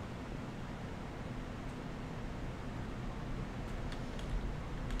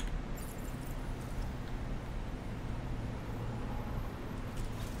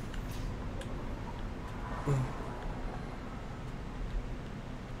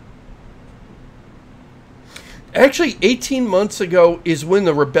 Actually, 18 months ago is when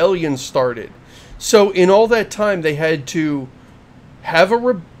the rebellion started. So in all that time, they had to have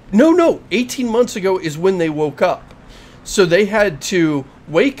a... No, 18 months ago is when they woke up. So they had to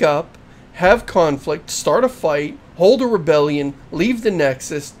wake up, have conflict, start a fight, hold a rebellion, leave the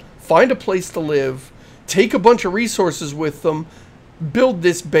Nexus, find a place to live, take a bunch of resources with them, build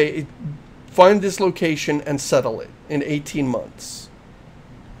this base, find this location, and settle it in 18 months.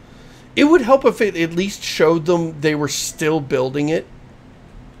 It would help if it at least showed them they were still building it.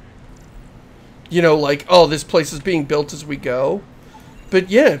 You know, like, oh, this place is being built as we go. But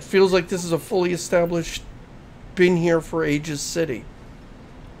yeah, it feels like this is a fully established, been here for ages city.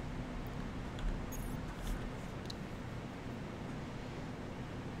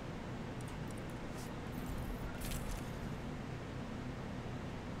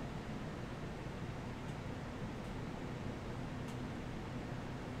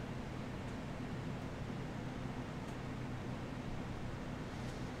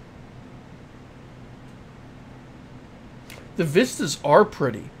 The vistas are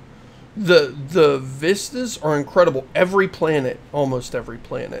pretty. The vistas are incredible. Every planet, almost every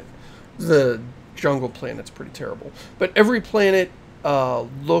planet. The jungle planet's pretty terrible. But every planet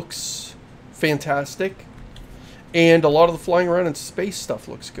looks fantastic. And a lot of the flying around in space stuff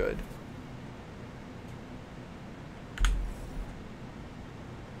looks good.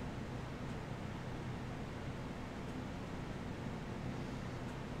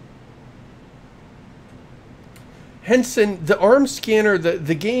 Henson, the arm scanner,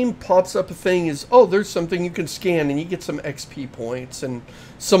 the game pops up a thing is, oh, there's something you can scan, and you get some XP points and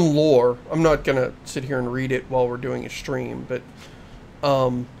some lore. I'm not going to sit here and read it while we're doing a stream, but,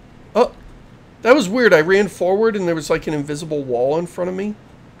 oh, that was weird. I ran forward, and there was, like, an invisible wall in front of me.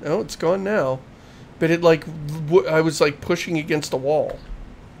 Oh, it's gone now. But it, like, I was, like, pushing against a wall.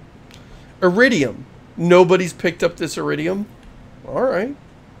 Iridium. Nobody's picked up this iridium. All right.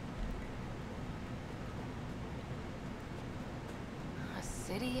 A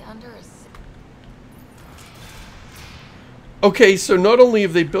city under a city. Okay, so not only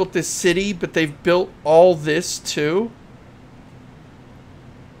have they built this city, but they've built all this too.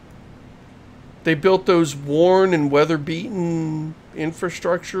 They built those worn and weather-beaten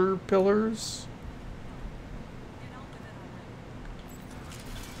infrastructure pillars.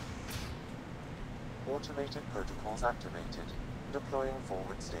 Automated protocols activated. Deploying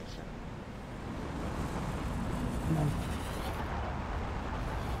forward station.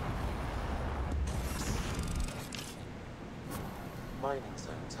 Mining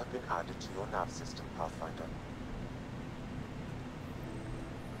zones have been added to your nav system, Pathfinder.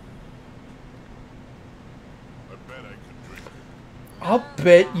 I bet I could drink it. I'll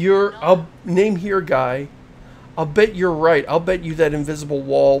bet you're... I'll name here, guy. I'll bet you're right. I'll bet you that invisible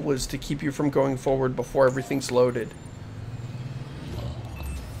wall was to keep you from going forward before everything's loaded.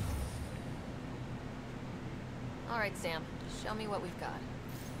 Alright, Sam. Show me what we've got.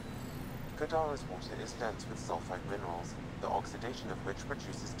 Kadara's water is dense with sulfide minerals, the oxidation of which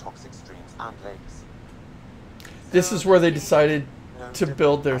produces toxic streams and lakes. This is where they decided No to different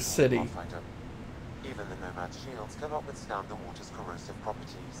build their from city. Pathfinder. Even the Nomad shields cannot withstand the water's corrosive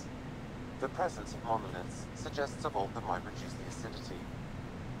properties. The presence of monoliths suggests a vault that might reduce the acidity.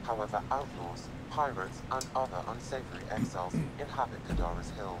 However, outlaws, pirates, and other unsavory exiles inhabit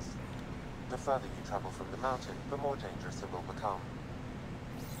Kadara's hills. The further you travel from the mountain, the more dangerous it will become.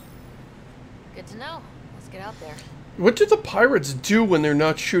 Good to know. Let's get out there. What do the pirates do when they're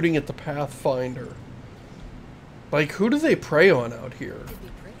not shooting at the Pathfinder? Like, who do they prey on out here? It'd be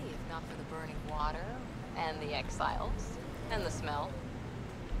pretty if not for the burning water, and the exiles, and the smell.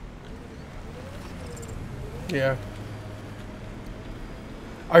 Yeah.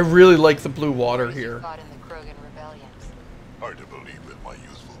 I really like the blue water here. Fought in the Krogan rebellions. Hard to believe with my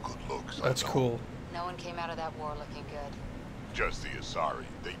youthful good looks. That's I know. cool. No one came out of that war looking good. Just the Asari,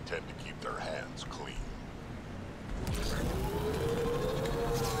 they tend to keep their hands clean.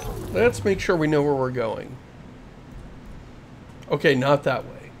 Let's make sure we know where we're going. Okay, not that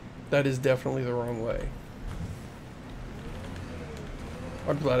way. That is definitely the wrong way.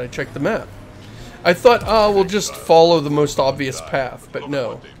 I'm glad I checked the map. I thought, we'll just follow the most obvious path, but Look at no.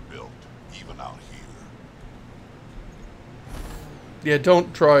 what they've built, even out here. Yeah,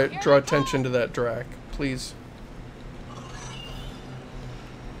 don't draw attention to that, Drac, please.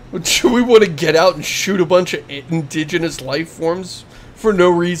 Should we want to get out and shoot a bunch of indigenous life forms for no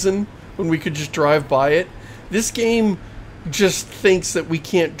reason when we could just drive by it? This game just thinks that we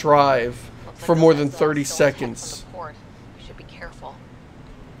can't drive for more than 30 seconds. We should be careful.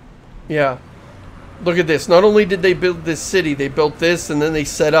 Yeah. Look at this. Not only did they build this city, they built this, and then they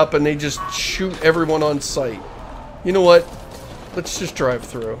set up and they just shoot everyone on sight. You know what? Let's just drive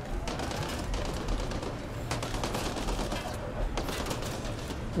through.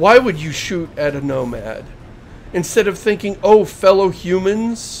 Why would you shoot at a nomad? Instead of thinking, oh, fellow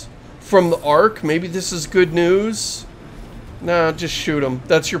humans from the Ark, maybe this is good news? Nah, just shoot them.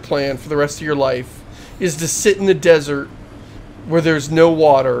 That's your plan for the rest of your life, is to sit in the desert where there's no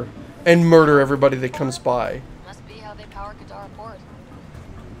water and murder everybody that comes by. Must be how they power Kadara Port.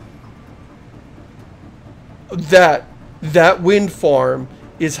 That wind farm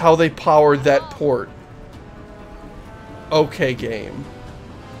is how they powered that port. Okay, game.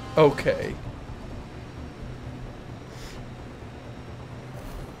 Okay.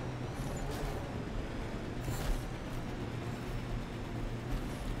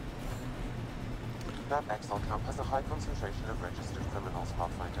 That exile camp has a high concentration of registered criminals,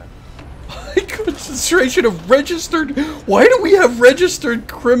 Pathfinder. High concentration of registered... Why do we have registered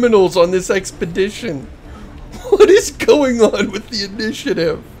criminals on this expedition? What is going on with the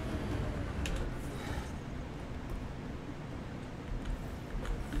initiative?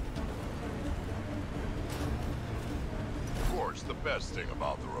 Of course, the best thing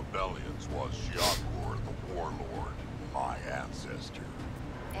about the rebellions was Shiakur, the warlord, my ancestor.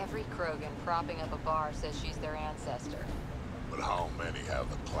 Every Krogan propping up a bar says she's their ancestor. But how many have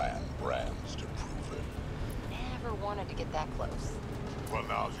the clan brands to prove it? Never wanted to get that close. Well,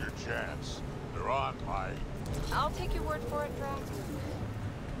 now's your chance. They're on my... I'll take your word for it, Drac.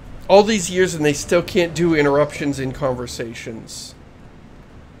 All these years and they still can't do interruptions in conversations.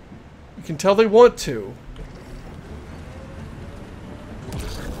 You can tell they want to.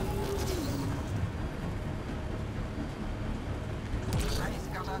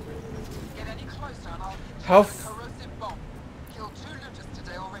 Get any closer and I'll hit How you with a corrosive bomb. Killed 2 looters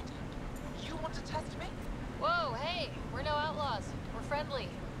today already. You want to test me? Whoa, hey, we're no outlaws. We're friendly.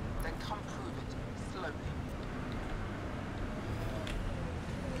 Then come prove it slowly.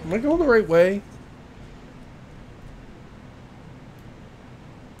 Am I going the right way?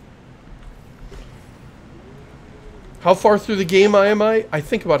 How far through the game am I? I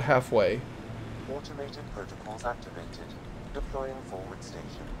think about halfway. Automated protocols activated. Deploying forward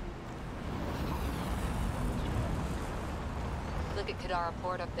station. Look at Kadara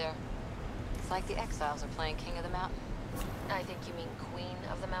Port up there. It's like the exiles are playing King of the Mountain. I think you mean Queen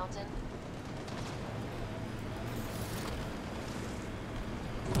of the Mountain.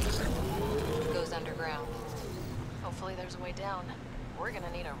 Goes underground. Hopefully there's a way down. We're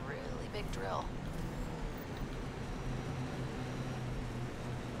gonna need a really big drill.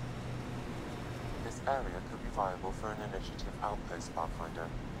 This area could be viable for an initiative outpost, Pathfinder.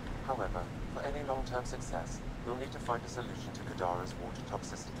 However, for any long-term success, we'll need to find a solution to Kadara's water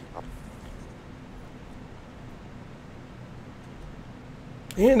toxicity problem.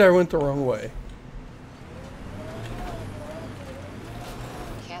 And I went the wrong way.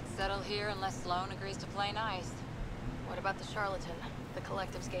 Can't settle here unless Sloan agrees to play nice. What about the charlatan? The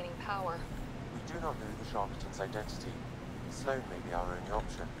collective's gaining power. We do not know the charlatan's identity. Sloan may be our only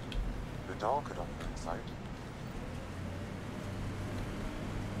option. Kadar could offer insight.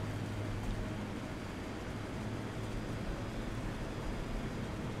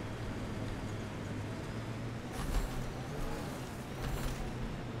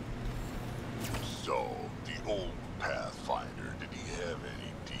 So, the old Pathfinder, did he have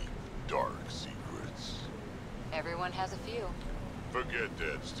any deep, dark secrets? Everyone has a few. Forget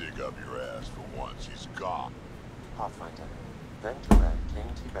that stick up your ass for once, he's gone. Pathfinder. Venture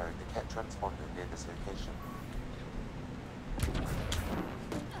KT buried the Ket transponder near this location.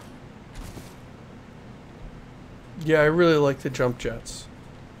 Yeah, I really like the jump jets.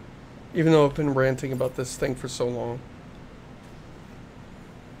 Even though I've been ranting about this thing for so long.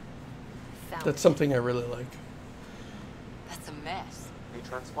 That's something I really like. That's a mess. The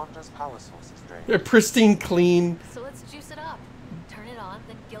transponder's power source is drained. A pristine, clean So let's juice it up. Turn it on,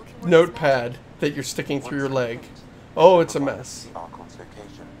 then Gil can work his notepad magic. that you're sticking through your Once leg. complete, Oh, it's a provide mess. The Archon's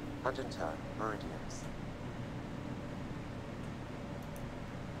location, and in turn, meridians.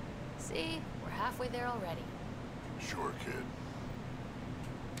 See? We're halfway there already. Sure, kid.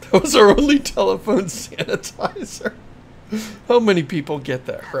 That was our only telephone sanitizer. How many people get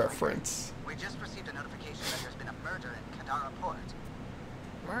that reference? We just received a notification that there's been a murder in Kadara Port.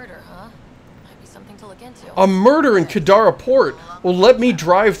 Murder, huh? Might be something to look into. A murder in Kadara Port. Well, let me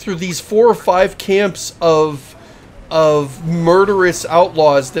drive through these 4 or 5 camps of murderous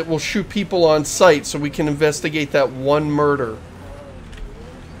outlaws that will shoot people on sight so we can investigate that one murder.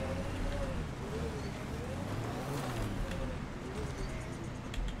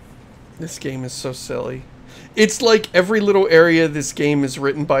 This game is so silly. It's like every little area of this game is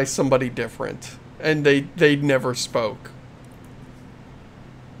written by somebody different, and they never spoke.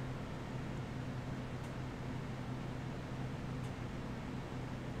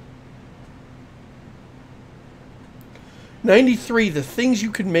 '93, the things you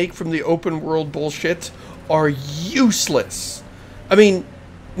can make from the open world bullshit are useless. I mean,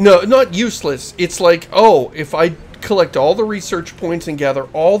 no, not useless. It's like, oh, if I collect all the research points and gather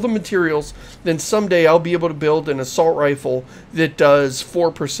all the materials, then someday I'll be able to build an assault rifle that does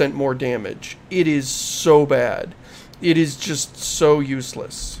 4% more damage. It is so bad. It is just so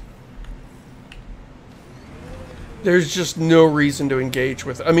useless. There's just no reason to engage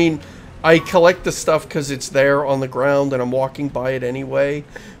with it. I mean, I collect the stuff because it's there on the ground and I'm walking by it anyway.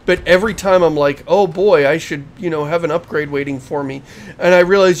 But every time I'm like, oh boy, I should, you know, have an upgrade waiting for me. And I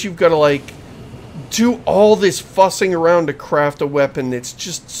realize you've got to, like, do all this fussing around to craft a weapon that's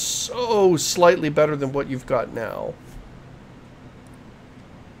just so slightly better than what you've got now.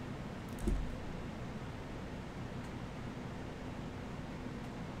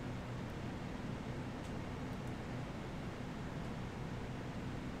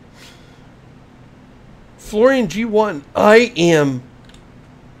 Florian G1,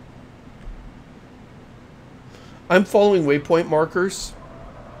 I'm following waypoint markers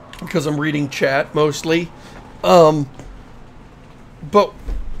because I'm reading chat mostly. But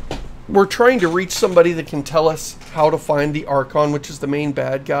we're trying to reach somebody that can tell us how to find the Archon, which is the main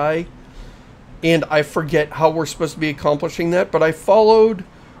bad guy. And I forget how we're supposed to be accomplishing that, but I followed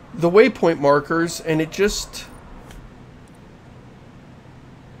the waypoint markers and it just...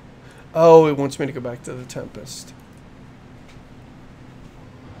 Oh, it wants me to go back to the Tempest.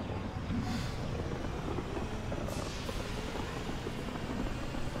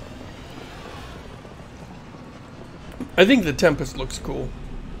 I think the Tempest looks cool.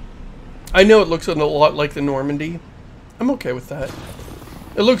 I know it looks a lot like the Normandy. I'm okay with that.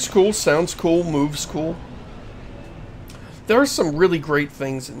 It looks cool, sounds cool, moves cool. there are some really great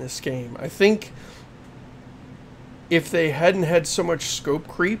things in this game. I think if they hadn't had so much scope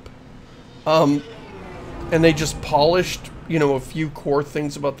creep, and they just polished, you know, a few core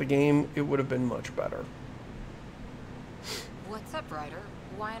things about the game, it would have been much better. What's up, Ryder?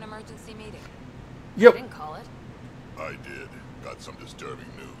 Why an emergency meeting? Yep. I didn't call it. I did. Got some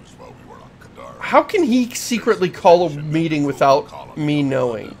disturbing news while we were on Kadar. How can he secretly call a meeting without me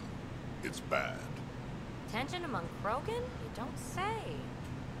knowing? It's bad. Tension among Krogan? You don't say.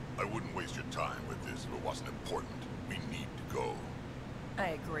 I wouldn't waste your time with this if it wasn't important. We need to go.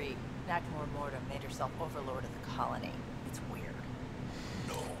 I agree. Nakmor Mortem made herself overlord of the colony. It's weird.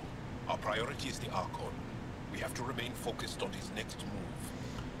 No. Our priority is the Archon. We have to remain focused on his next move.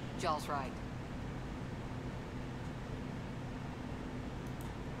 Jaw's right.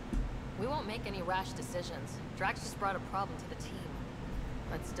 We won't make any rash decisions. Drax just brought a problem to the team.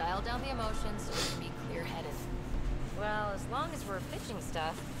 Let's dial down the emotions so we can be clear-headed. Well, as long as we're pitching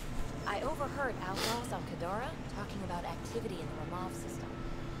stuff, I overheard outlaws on Kadara talking about activity in the Ramav system.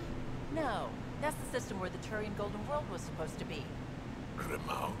 No, that's the system where the Turian Golden World was supposed to be.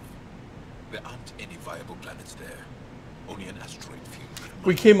 Remav. There aren't any viable planets there. Only an asteroid field.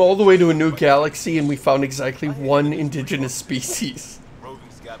 We came all the way to a new galaxy and we found exactly one indigenous species. Roving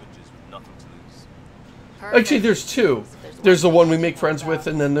scavengers with nothing to lose. Actually, there's two. There's the one we make friends with,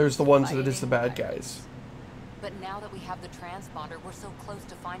 and then there's the ones that is the bad guys. But now that we have the transponder, we're so close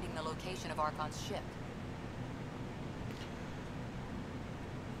to finding the location of Archon's ship.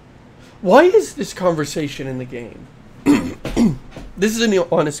 Why is this conversation in the game? This is an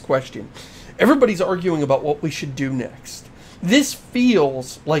honest question. Everybody's arguing about what we should do next. This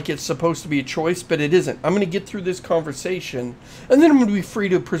feels like it's supposed to be a choice, but it isn't. I'm going to get through this conversation, and then I'm going to be free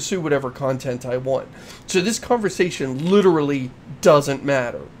to pursue whatever content I want. So this conversation literally doesn't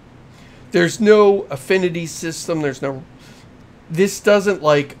matter. There's no affinity system. There's no... This doesn't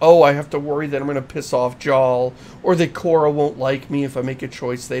like, oh, I have to worry that I'm going to piss off Jal, or that Cora won't like me if I make a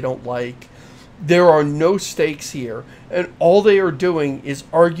choice they don't like. There are no stakes here, and all they are doing is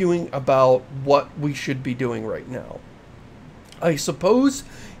arguing about what we should be doing right now. I suppose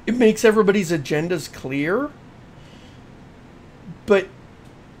it makes everybody's agendas clear, but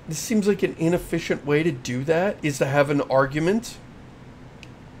this seems like an inefficient way to do that, is to have an argument.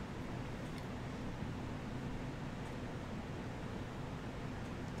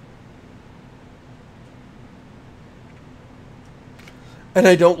 And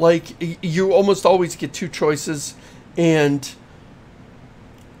I don't like, you almost always get two choices, and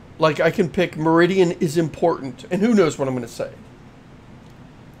like I can pick Meridian is important, and who knows what I'm going to say.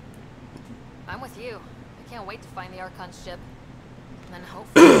 I'm with you. I can't wait to find the Archon's ship. And then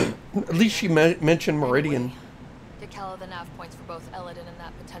hopefully... At least she mentioned Meridian. Anyway, get Kala the nav points for both Eladin and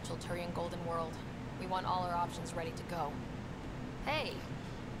that potential Turian Golden World. We want all our options ready to go. Hey,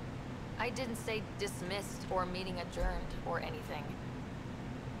 I didn't say dismissed or meeting adjourned or anything.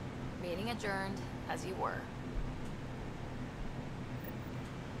 Meeting adjourned, as you were.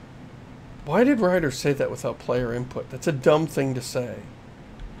 Why did Ryder say that without player input? That's a dumb thing to say.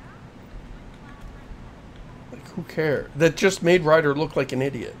 Like, who cares? That just made Ryder look like an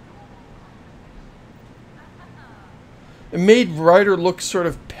idiot. It made Ryder look sort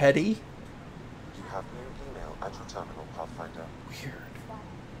of petty. You have new email at your terminal, Pathfinder. Weird.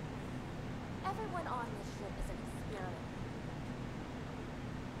 Everyone on this ship is an experiment.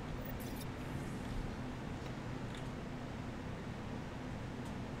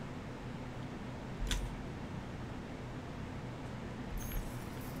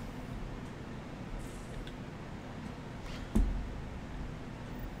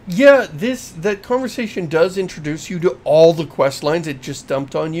 Yeah, that conversation does introduce you to all the quest lines it just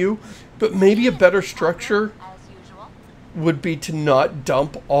dumped on you, but maybe a better structure would be to not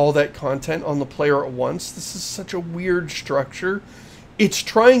dump all that content on the player at once. This is such a weird structure. It's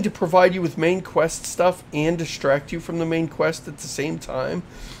trying to provide you with main quest stuff and distract you from the main quest at the same time,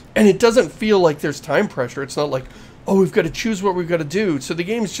 and it doesn't feel like there's time pressure. It's not like, oh, we've got to choose what we've got to do. So the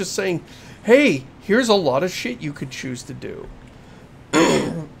game's just saying, hey, here's a lot of shit you could choose to do.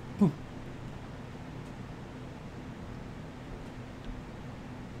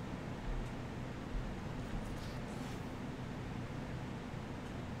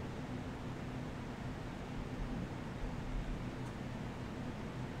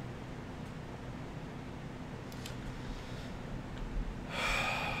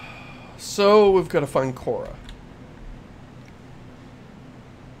 So we've got to find Cora.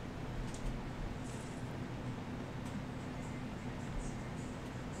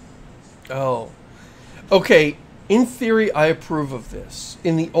 Oh. Okay, in theory, I approve of this.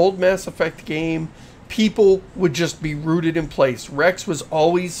 In the old Mass Effect game, people would just be rooted in place. Rex was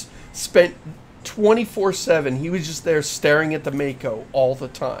always spent 24/7. He was just there staring at the Mako all the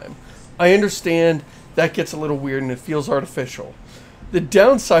time. I understand that gets a little weird and it feels artificial. The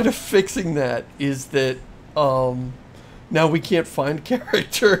downside of fixing that is that now we can't find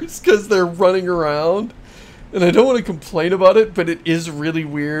characters because they're running around. And I don't want to complain about it, but it is really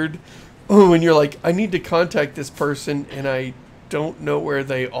weird when you're like, I need to contact this person and I don't know where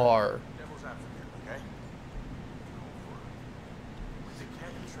they are. Devil's advocate, okay? With the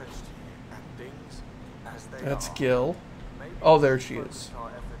cat entrenched here and things as they That's are, Gil. maybe Oh, there we she focus is. our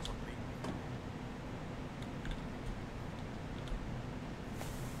efforts on people.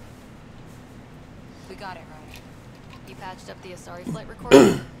 We got it right. You patched up the Asari flight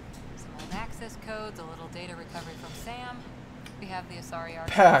recording? Some old access codes, a little data recovery from Sam. We have the Asari archive.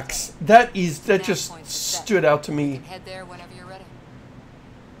 PAX. That just stood out to me. Head there whenever you're ready.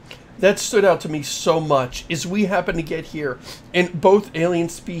 That stood out to me so much. Is we happen to get here, and both alien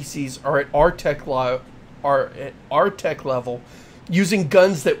species are at our tech level, using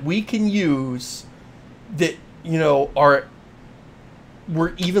guns that we can use, that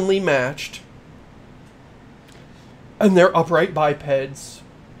we're evenly matched, and they're upright bipeds.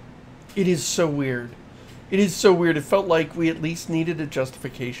 It is so weird. It is so weird. It felt like we at least needed a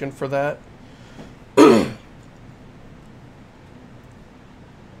justification for that.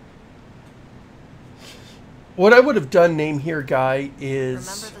 What I would have done, name here, guy, is...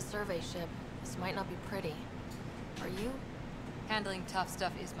 Remember the survey ship. This might not be pretty. Are you? Handling tough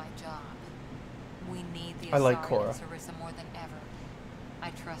stuff is my job. We need the I like Asari Cora. and Sarissa more than ever.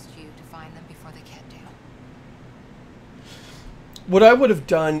 I trust you to find them before they get down. What I would have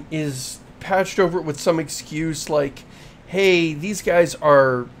done is patched over it with some excuse like, hey, these guys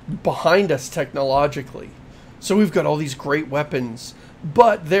are behind us technologically. So we've got all these great weapons,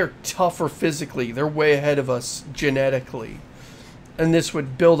 but they're tougher physically. They're way ahead of us genetically. And this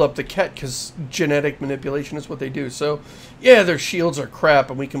would build up the Ket because genetic manipulation is what they do. So, yeah, their shields are crap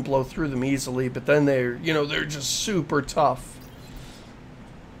and we can blow through them easily, but then they're just super tough.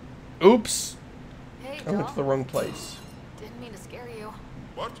 Oops. Hey, I went to the wrong place. Didn't mean to scare you.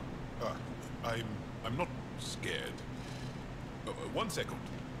 What? I'm not scared. One second.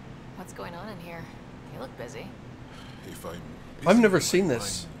 What's going on in here? You look busy. If I'm I've never busy, seen my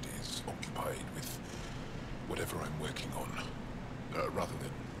this. mind is occupied with whatever I'm working on, rather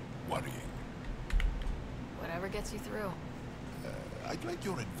than worrying. Whatever gets you through. I'd like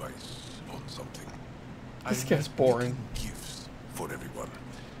your advice on something. This I'm guy's boring. making gifts for everyone.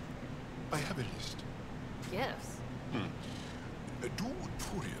 I have a list. Gifts? Do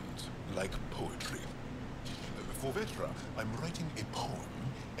Turians like poetry? For Vetra, I'm writing a poem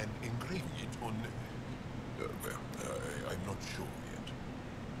and engraving it on... I'm not sure yet.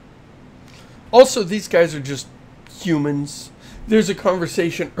 Also, these guys are just humans. There's a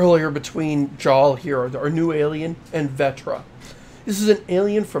conversation earlier between Jal here, our new alien, and Vetra. This is an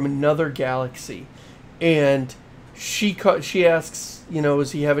alien from another galaxy. And she asks,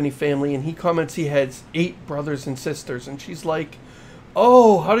 does he have any family? And he comments he has 8 brothers and sisters. And she's like,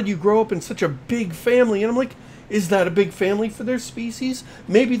 oh, how did you grow up in such a big family? And I'm like, is that a big family for their species?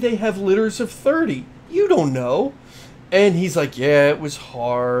 Maybe they have litters of 30. You don't know. And he's like, yeah, it was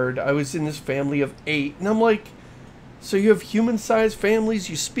hard. I was in this family of 8. And I'm like, so you have human-sized families,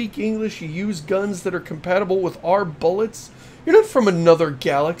 you speak English, you use guns that are compatible with our bullets? You're not from another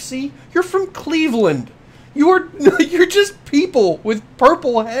galaxy. You're from Cleveland. You're just people with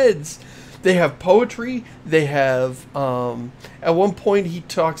purple heads. They have poetry. They have, at one point he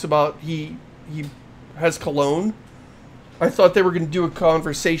talks about, he has cologne. I thought they were going to do a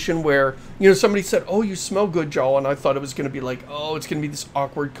conversation where, somebody said, oh, you smell good, Jal. And I thought it was going to be like, oh, it's going to be this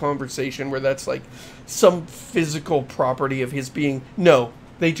awkward conversation where that's like some physical property of his being. No,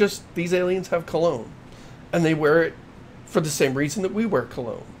 these aliens have cologne. And they wear it for the same reason that we wear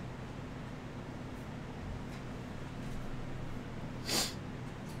cologne.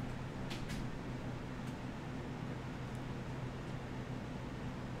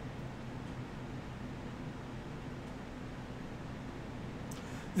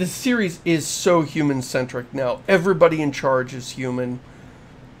 This series is so human-centric now. Everybody in charge is human.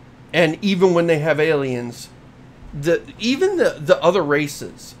 And even when they have aliens, even the other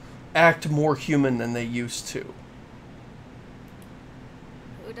races act more human than they used to.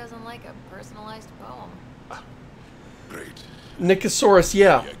 Who doesn't like a personalized poem? Great. Nicosaurus,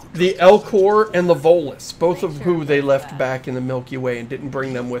 yeah. The Elcor and the Volus, both of who they left back in the Milky Way and didn't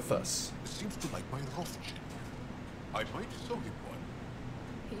bring them with us. Seems to like my Rothschild. I might sew him one.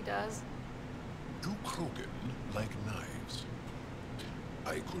 He does. Do Krogan like knives?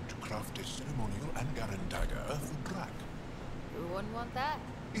 I could craft a ceremonial Angaran dagger for Drac. Who wouldn't want that?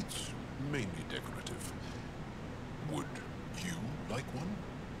 It's mainly decorative. Would you like one?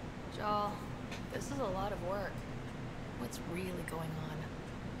 Joel, this is a lot of work. What's really going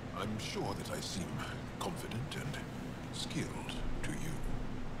on? I'm sure that I seem confident and skilled to you,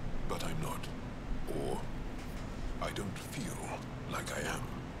 but I'm not. Or I don't feel like I am.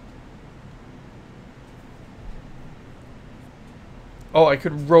 Oh, I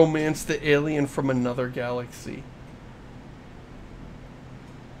could romance the alien from another galaxy.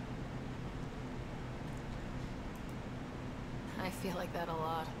 I feel like that a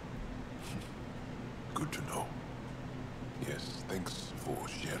lot. Good to know. Yes, thanks for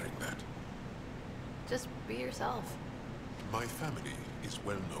sharing that. Just be yourself. My family is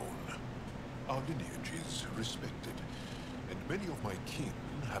well known. Our lineage is respected, and many of my kin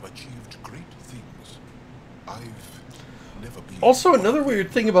have achieved great things. I've never been... Also, another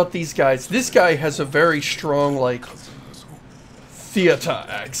weird thing about these guys, this guy has a very strong, like, theater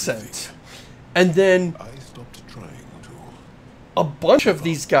accent. And then I stopped trying to... a bunch of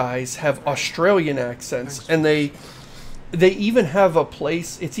these guys have Australian accents, and they even have a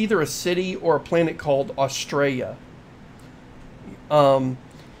place, it's either a city or a planet called Australia.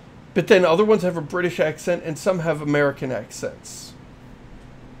 But then other ones have a British accent, and some have American accents.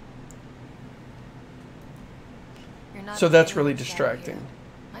 You're not So that's the really only one distracting. here.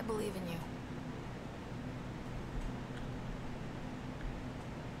 I believe in you.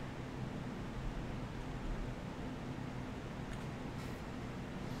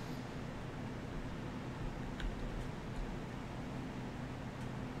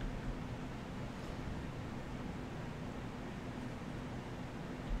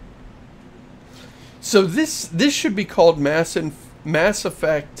 So this should be called Mass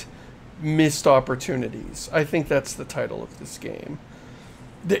Effect Missed Opportunities. I think that's the title of this game.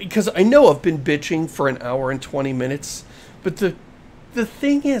 Because I know I've been bitching for an hour and 20 minutes, but the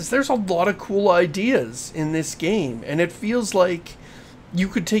thing is, there's a lot of cool ideas in this game, and it feels like you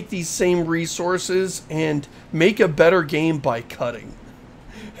could take these same resources and make a better game by cutting.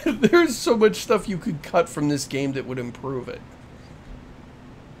 There's so much stuff you could cut from this game that would improve it.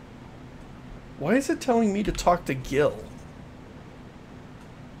 Why is it telling me to talk to Gil?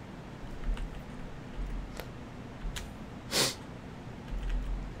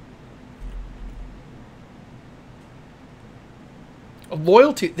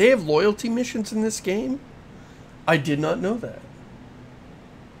 Loyalty. They have loyalty missions in this game? I did not know that.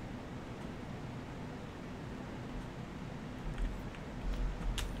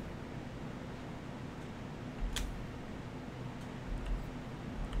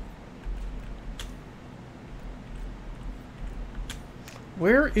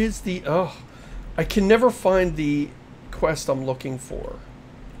 Where is the... Oh, I can never find the quest I'm looking for.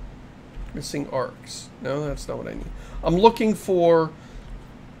 Missing arcs. No, that's not what I need. I'm looking for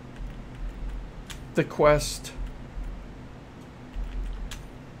the quest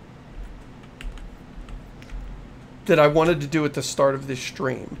that I wanted to do at the start of this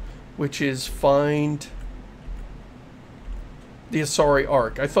stream, which is find the Asari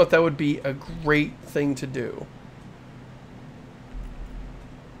Arc. I thought that would be a great thing to do.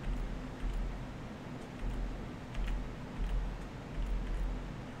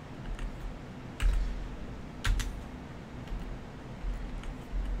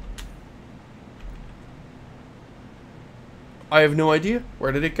 I have no idea.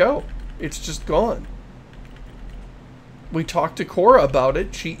 Where did it go? It's just gone. We talked to Cora about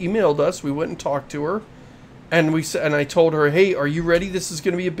it. She emailed us. We went and talked to her. And I told her, hey, are you ready? This is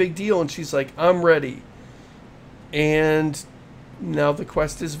going to be a big deal. And she's like, I'm ready. And now the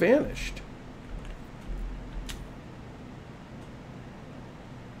quest has vanished.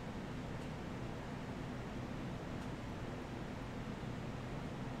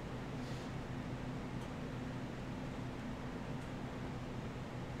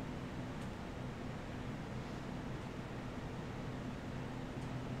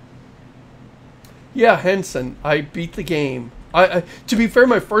 Yeah, Henson, I beat the game. To be fair,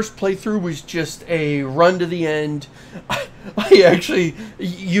 my first playthrough was just a run to the end. I actually,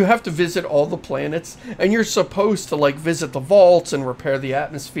 you have to visit all the planets, and you're supposed to like visit the vaults and repair the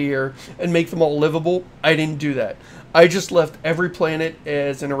atmosphere and make them all livable. I didn't do that. I just left every planet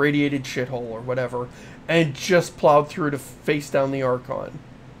as an irradiated shithole or whatever, and just plowed through to face down the Archon.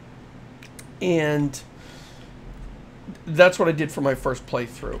 And that's what I did for my first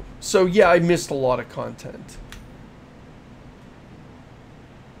playthrough. So yeah, I missed a lot of content.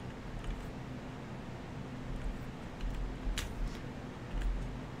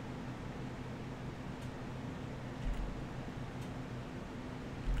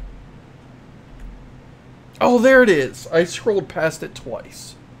 Oh, there it is. I scrolled past it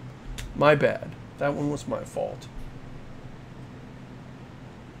twice. My bad. That one was my fault.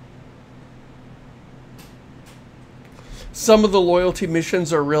 Some of the loyalty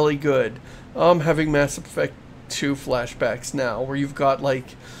missions are really good. I'm having Mass Effect 2 flashbacks now, where you've got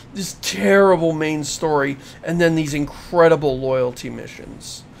like this terrible main story and then these incredible loyalty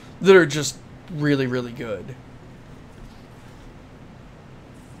missions that are just really, really good.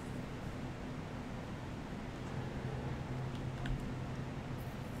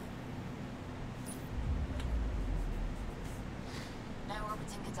 Now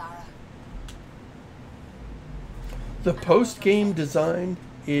orbiting Kadara. The post-game design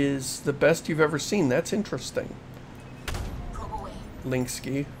is the best you've ever seen. That's interesting. Probe away.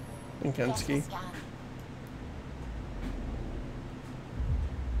 Linkensky. Scan.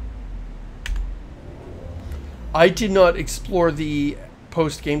 I did not explore the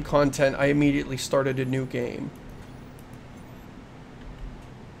post-game content. I immediately started a new game.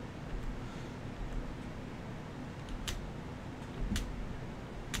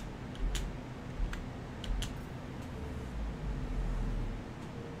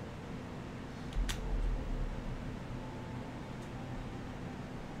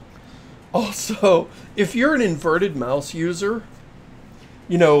 Also, if you're an inverted mouse user,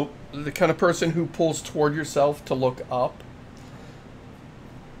 you know, the kind of person who pulls toward yourself to look up,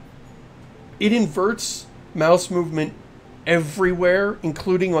 it inverts mouse movement everywhere,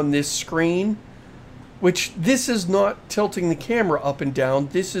 including on this screen, which this is not tilting the camera up and down.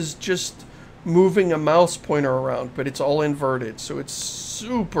 This is just moving a mouse pointer around, but it's all inverted, so it's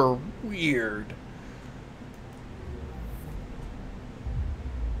super weird.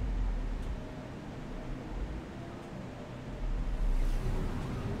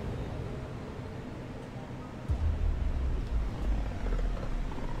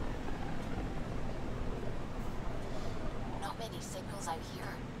 Signals out here.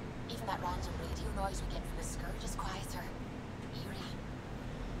 Even that random radio noise we get from the Scourge is quieter. Eerie.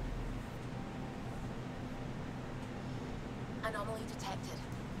 Anomaly detected.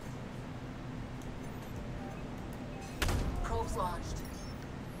 Probes launched.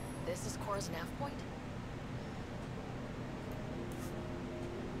 This is Cora's nav point?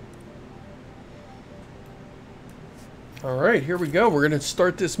 Alright, here we go. We're going to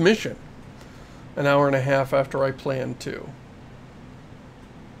start this mission. An hour and a half after I planned to.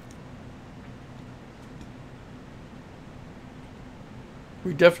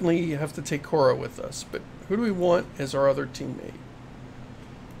 We definitely have to take Cora with us, but who do we want as our other teammate?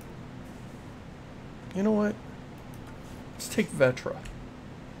 You know what? Let's take Vetra.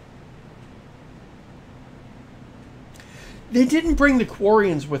 They didn't bring the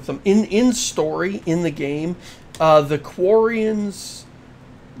Quarians with them. In story, in the game, the Quarians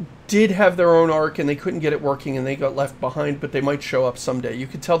did have their own arc and they couldn't get it working and they got left behind, but they might show up someday. You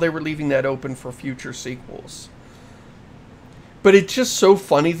could tell they were leaving that open for future sequels. But it's just so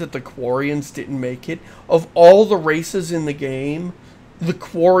funny that the Quarians didn't make it. Of all the races in the game, the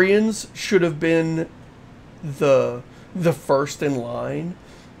Quarians should have been the first in line.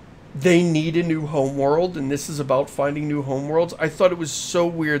 They need a new homeworld, and this is about finding new homeworlds. I thought it was so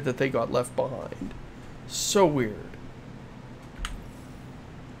weird that they got left behind. So weird.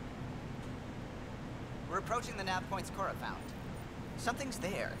 We're approaching the nav points Cora found. Something's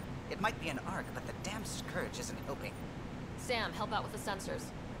there. It might be an arc, but the damn Scourge isn't helping. Sam, help out with the sensors.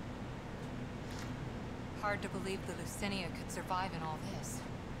 Hard to believe the Lucinia could survive in all this.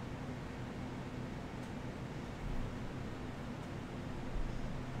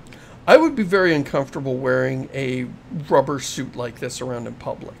 I would be very uncomfortable wearing a rubber suit like this around in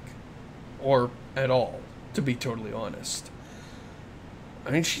public. Or at all, to be totally honest. I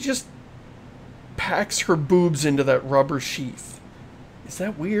mean, she just packs her boobs into that rubber sheath. Is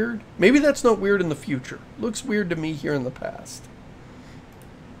that weird? Maybe that's not weird in the future. Looks weird to me here in the past.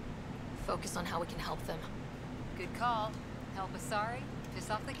 Focus on how we can help them. Good call. Help Asari, piss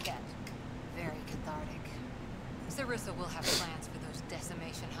off the cat. Very cathartic. Sarissa will have plans for those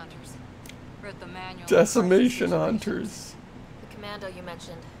decimation hunters. Wrote the manual. Decimation hunters. The commando you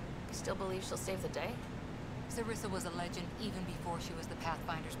mentioned, you still believe she'll save the day? Sarissa was a legend even before she was the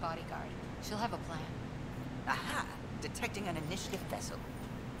Pathfinder's bodyguard. She'll have a plan. Aha! Detecting an initiative vessel.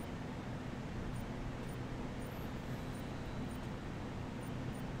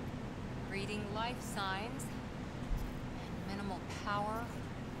 Reading life signs. And minimal power.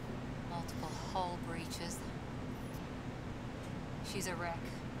 Multiple hull breaches. She's a wreck.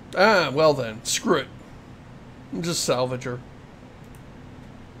 Ah, well then. Screw it. Just salvage her.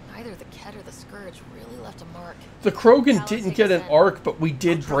 Either the Ket or the Scourge really left a mark. The Krogan didn't get an arc, but we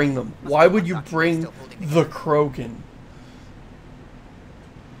did bring them. Why would you bring the Krogan?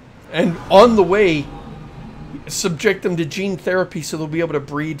 And on the way, subject them to gene therapy so they'll be able to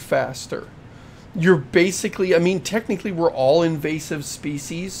breed faster. You're basically, I mean, technically we're all invasive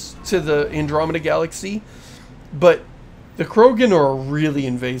species to the Andromeda Galaxy, but the Krogan are a really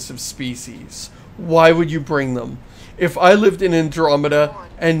invasive species. Why would you bring them? If I lived in Andromeda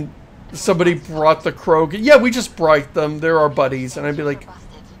and somebody brought the Krogan, yeah, we just brought them, they're our buddies, and I'd be like,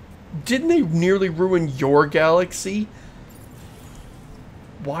 didn't they nearly ruin your galaxy?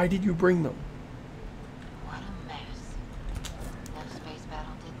 Why did you bring them? What a mess. No space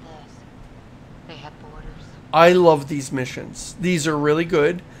battle did this. They had borders. I love these missions. These are really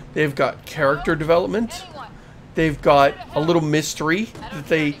good. They've got character development. They've got a little mystery that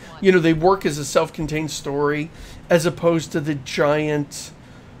they, you know, they work as a self-contained story as opposed to the giant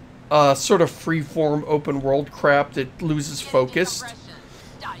sort of freeform open world crap that loses focus.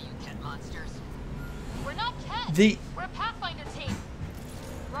 The We're a Pathfinder team.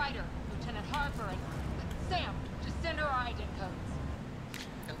 Ryder, Lieutenant Harper, and Sam. Just send her our ident codes.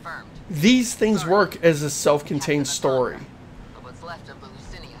 Confirmed. These things work as a self-contained story. But what's left of the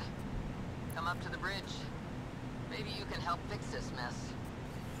Lucinia? Come up to the bridge. Maybe you can help fix this mess.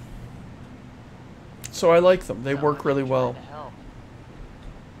 So I like them. They work really well.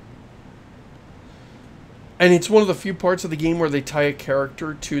 And it's one of the few parts of the game where they tie a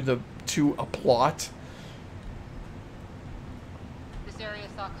character to a plot. This area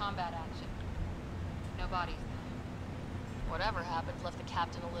saw combat action. No bodies. Whatever happened left the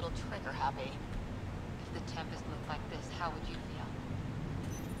captain a little trigger happy. If the Tempest looked like this, how would you feel?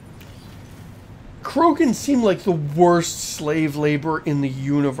 Krogan seem like the worst slave labor in the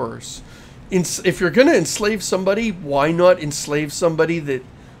universe. If you're going to enslave somebody, why not enslave somebody that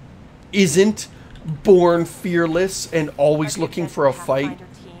isn't born fearless and always looking for a fight?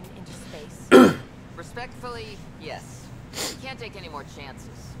 Respectfully, yes. We can't take any more chances.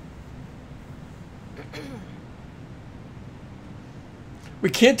 We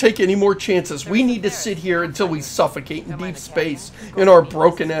can't take any more chances. We need to sit here until we suffocate in deep space in our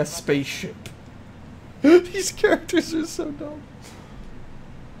broken-ass spaceship. These characters are so dumb.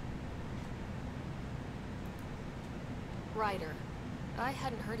 Ryder, I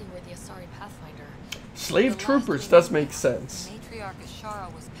hadn't heard you were the Asari Pathfinder. Slave troopers does make sense. Matriarch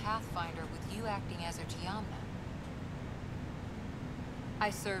Ashara was Pathfinder with you acting as her Tiamna. I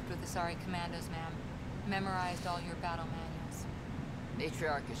served with Asari commandos, ma'am. Memorized all your battle manuals.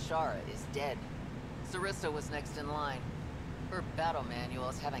 Matriarch Ashara is dead. Sarissa was next in line. Her battle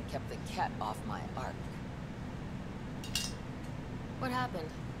manuals haven't kept the Ket off my arc. What happened?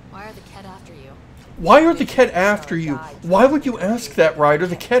 Why are the Ket after you? Why are the Ket after you? Why would you ask that, Ryder?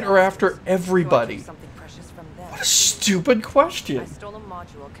 The Ket are after everybody. What a stupid question. I stole a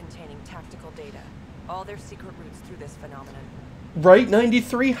module containing tactical data. All their secret routes through this phenomenon. Right,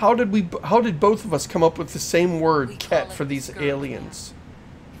 93? How did both of us come up with the same word, Ket, for these aliens?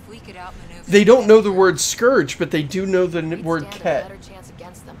 They don't know the word Scourge, but they do know the word Ket.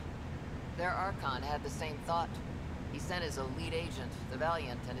 Their Archon had the same thought. He sent his elite agent, the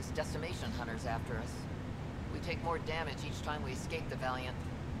Valiant, and his decimation hunters after us. We take more damage each time we escape the Valiant.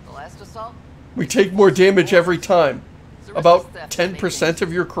 The last assault? We take more damage every time. About 10%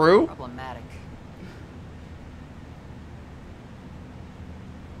 of your crew? Problematic.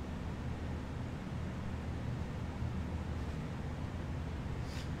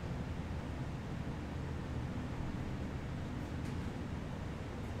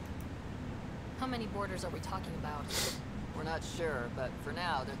 How many borders are we talking about? We're not sure, but for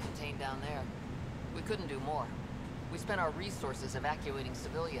now, they're contained down there. We couldn't do more. We spent our resources evacuating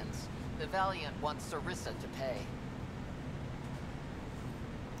civilians. The Valiant wants Sarissa to pay.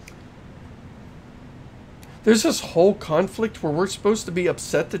 There's this whole conflict where we're supposed to be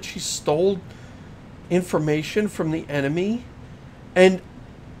upset that she stole information from the enemy, and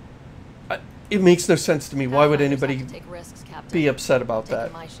it makes no sense to me. Why would anybody be upset about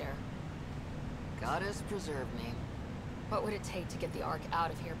that? Goddess preserve me. What would it take to get the Ark out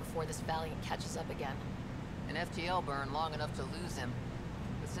of here before this Valiant catches up again? An FTL burn long enough to lose him.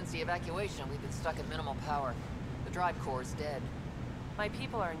 But since the evacuation, we've been stuck at minimal power. The drive core is dead. My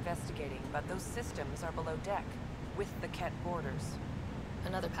people are investigating, but those systems are below deck, with the Ket borders.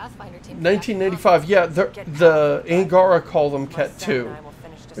 Another Pathfinder team. 1985, yeah, the Angara call them Ket too.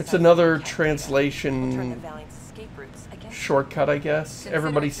 It's another translation shortcut, I guess.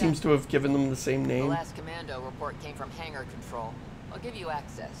 Everybody seems to have given them the same The name. last commando report came from hangar control. I'll give you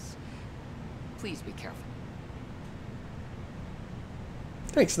access. Please be careful.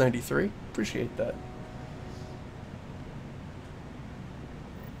 Thanks, 93. Appreciate that.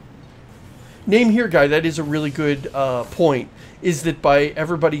 Name here, guy. That is a really good point. Is that by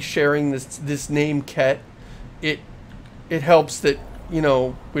everybody sharing this name Ket, it helps that, you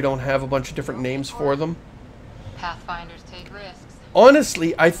know, we don't have a bunch of different names for them. Pathfinders take risks.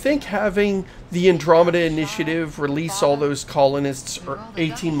 Honestly, I think having the Andromeda Initiative release all those colonists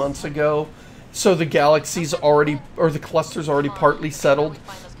 18 months ago, so the galaxy's already, or the cluster's already partly settled,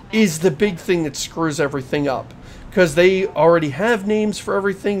 is the big thing that screws everything up. Because they already have names for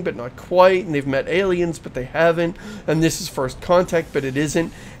everything, but not quite, and they've met aliens, but they haven't, and this is First Contact, but it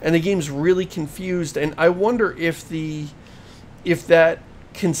isn't, and the game's really confused, and I wonder if that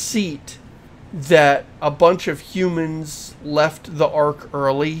conceit that a bunch of humans left the Ark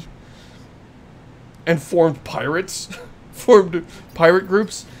early and formed pirates, formed pirate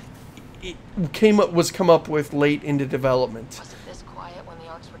groups, it was come up with late into development. Was it this quiet when the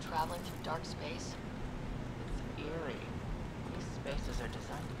Arks were traveling through dark space? It's eerie. These spaces are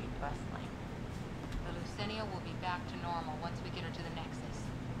designed to be bustling. The Lucinia will be back to normal once we get her to the Nexus.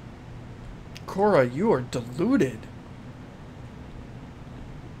 Cora, you are deluded.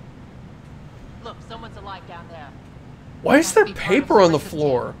 Look, someone's alive down there. Why is there paper on the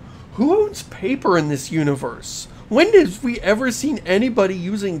floor? Who owns paper in this universe? When have we ever seen anybody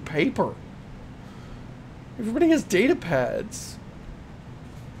using paper? Everybody has data pads.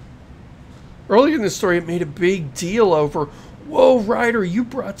 Earlier in the story, it made a big deal over, whoa, Ryder, you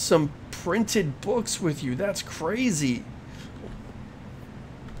brought some printed books with you. That's crazy.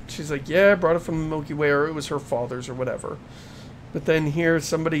 She's like, yeah, I brought it from the Milky Way, or it was her father's, or whatever. But then here,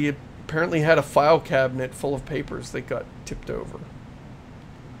 somebody apparently had a file cabinet full of papers that got tipped over.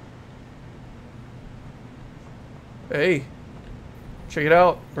 Hey, check it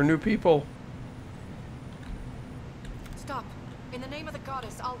out. We're new people. Stop. In the name of the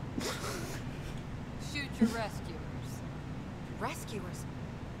goddess, I'll... Shoot your rescuers. Rescuers?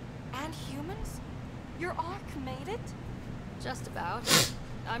 And humans? Your Ark made it? Just about.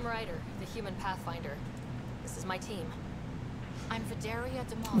 I'm Ryder, the human pathfinder. This is my team. I'm Vidaria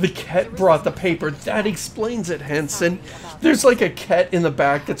Demol. The Ket brought the paper. That explains it, Henson. There's like a Ket in the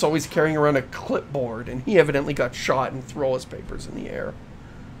back that's always carrying around a clipboard, and he evidently got shot and threw all his papers in the air.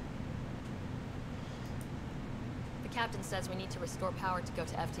 The captain says we need to restore power to go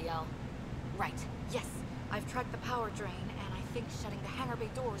to FTL. Right. Yes. I've tracked the power drain, and I think shutting the hangar bay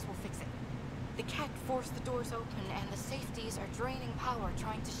doors will fix it. The Ket forced the doors open, and the safeties are draining power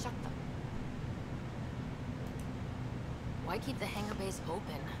trying to shut them. Why keep the hangar bays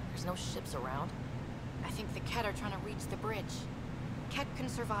open? There's no ships around. I think the Ket are trying to reach the bridge. Ket can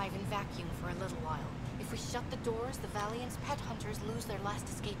survive in vacuum for a little while. If we shut the doors, the Valiant's pet hunters lose their last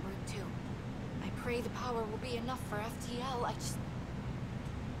escape route too. I pray the power will be enough for FTL. I just...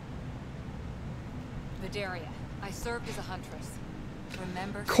 Vidaria, I served as a huntress.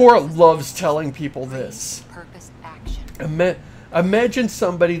 Remember, Cora loves telling people this. Purpose, action. Imagine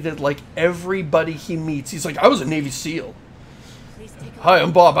somebody that, like, everybody he meets, he's like, I was a Navy SEAL. Hi,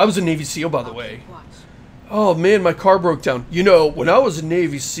 I'm Bob. I was a Navy SEAL, by the way. Oh man, my car broke down. You know, when I was a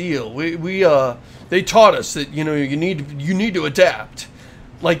Navy SEAL, they taught us that, you know, you need to adapt.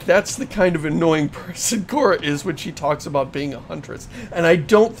 Like, that's the kind of annoying person Cora is when she talks about being a huntress. And I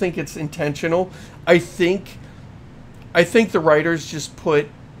don't think it's intentional. I think the writers just put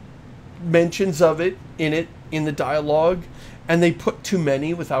mentions of it in the dialogue, and they put too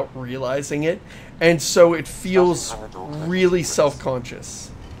many without realizing it, and so it feels really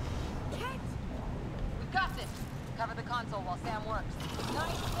self-conscious. We've got this. Cover the console while Sam works.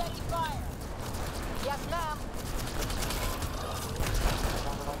 Nice steady fire. Yes, ma'am.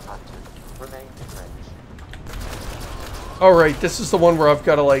 Alright, this is the one where I've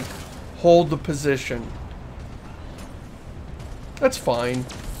got to, like, hold the position. That's fine.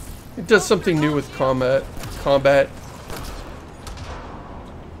 It does something new with combat.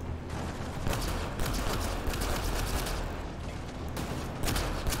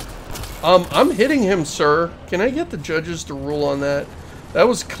 I'm hitting him, sir. Can I get the judges to rule on that? That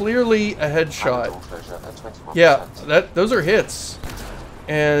was clearly a headshot. Yeah, those are hits.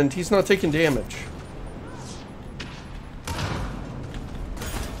 And he's not taking damage.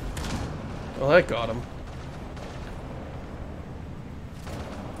 Well, that got him.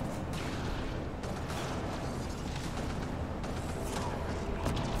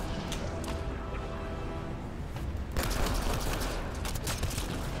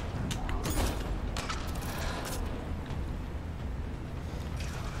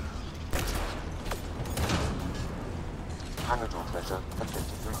 Hangar pressure at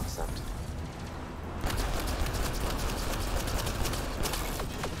 53%.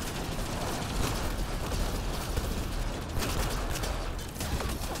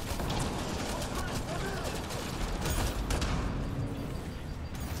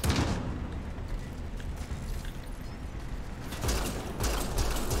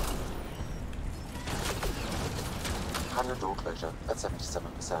 Hangar door closure at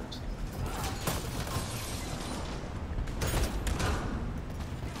 77%.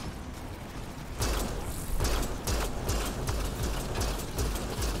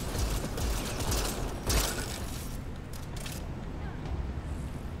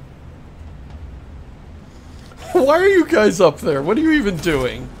 Why are you guys up there? What are you even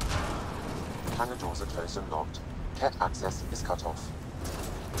doing? Hangar doors are closed and locked. Cat access is cut off.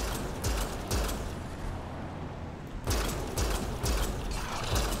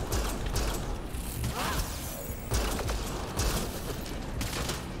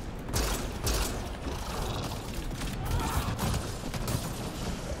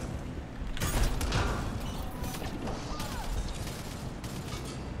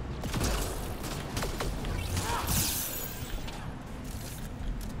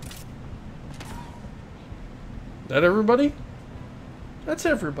 That everybody? That's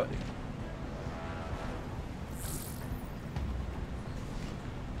everybody.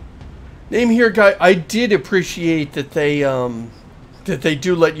 Name here, guy. I did appreciate that they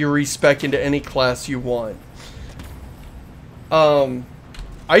do let you respec into any class you want.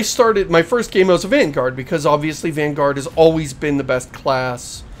 I started my first game as a Vanguard because obviously Vanguard has always been the best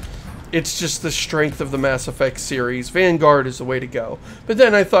class. It's just the strength of the Mass Effect series. Vanguard is the way to go. But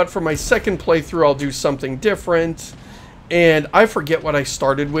then I thought for my second playthrough I'll do something different. And I forget what I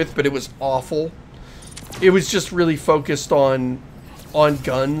started with, but it was awful. It was just really focused on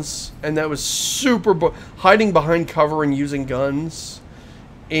guns. And that was super... hiding behind cover and using guns.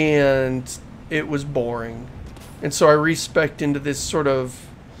 And it was boring. And so I respec'd into this sort of...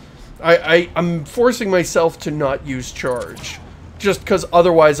 I'm forcing myself to not use charge. Just because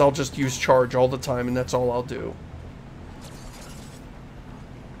otherwise I'll just use charge all the time and that's all I'll do.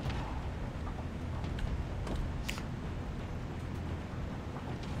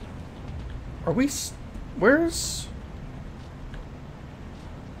 Are we... Where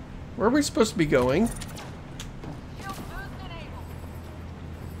are we supposed to be going?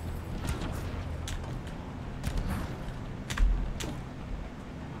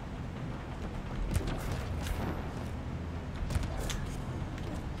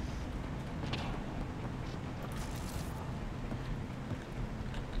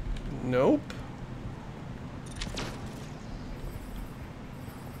 Nope.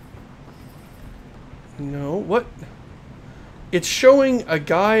 No, what? It's showing a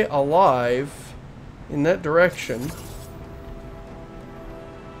guy alive in that direction.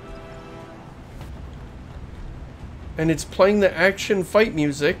 And it's playing the action fight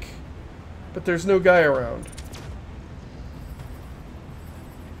music, but there's no guy around.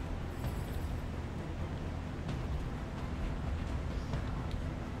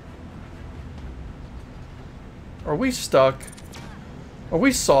 Are we stuck? Are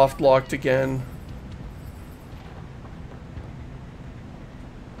we soft locked again?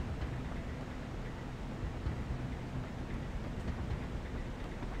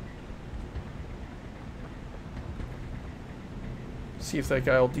 See if that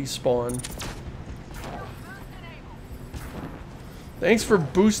guy will despawn. Thanks for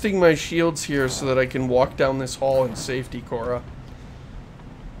boosting my shields here so that I can walk down this hall in safety, Cora.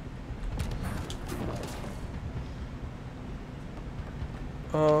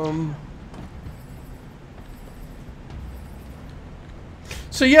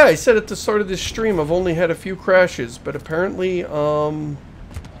 So yeah, I said at the start of this stream I've only had a few crashes, but apparently, the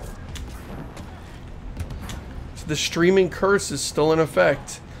streaming curse is still in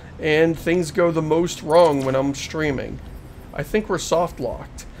effect, and things go the most wrong when I'm streaming. I think we're soft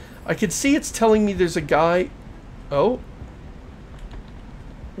locked. I can see it's telling me there's a guy... Oh.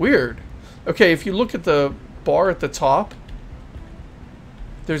 Weird. Okay, if you look at the bar at the top,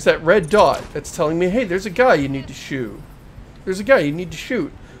 there's that red dot that's telling me, hey, there's a guy you need to shoot. There's a guy you need to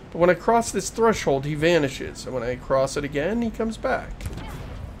shoot. But when I cross this threshold, he vanishes. And when I cross it again, he comes back.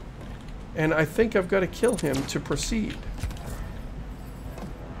 And I think I've got to kill him to proceed.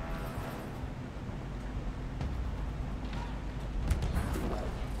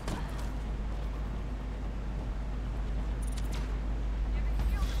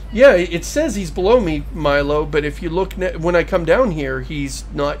 Yeah, it says he's below me, Milo, but if you look, when I come down here, he's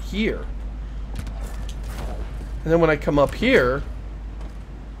not here. And then when I come up here,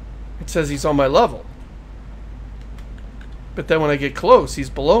 it says he's on my level. But then when I get close,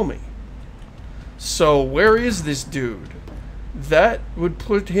 he's below me. So where is this dude? That would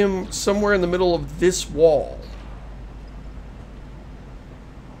put him somewhere in the middle of this wall.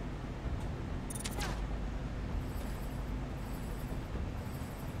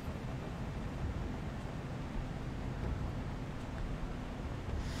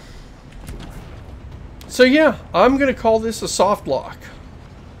 So yeah, I'm gonna call this a soft lock.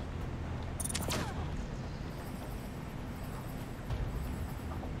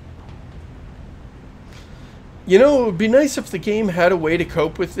 You know, it would be nice if the game had a way to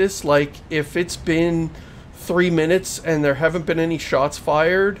cope with this, like if it's been 3 minutes and there haven't been any shots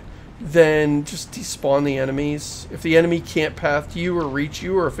fired, then just despawn the enemies. If the enemy can't path to you or reach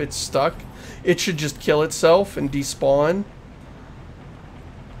you, or if it's stuck, it should just kill itself and despawn.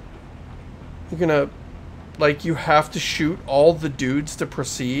 You're gonna, like, you have to shoot all the dudes to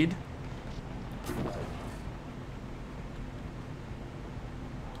proceed.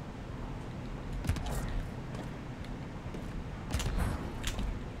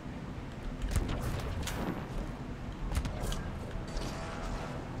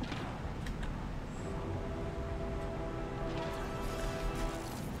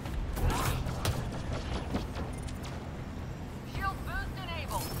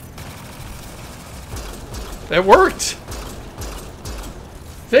 That worked!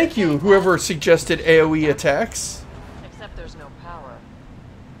 Thank you, whoever suggested AoE attacks. Except there's no power.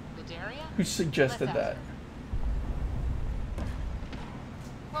 Vidaria? Who suggested that?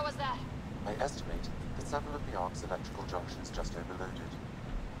 What was that? I estimate that several of the Ark's electrical junctions just overloaded.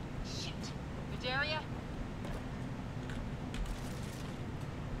 Shit. Vidaria?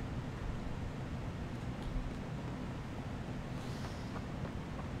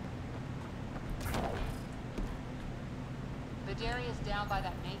 Vidaria's down by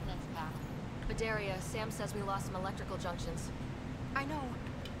that maintenance path. Vidaria, Sam says we lost some electrical junctions. I know.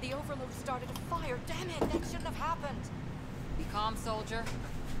 The overload started a fire. Damn it, that shouldn't have happened. Be calm, soldier.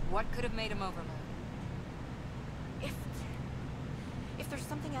 What could have made him overload? If there's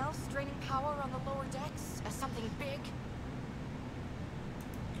something else draining power on the lower decks, something big.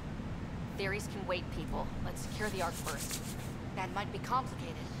 Theories can wait, people. Let's secure the Ark first. That might be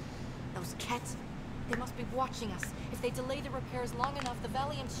complicated. Those Kets, they must be watching us. If they delay the repairs long enough, the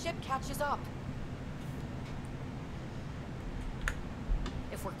Valiant ship catches up.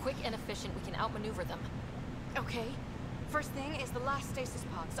 If we're quick and efficient, we can outmaneuver them. Okay. First thing is the last stasis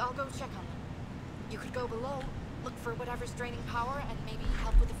pods. I'll go check on them. You could go below, look for whatever's draining power, and maybe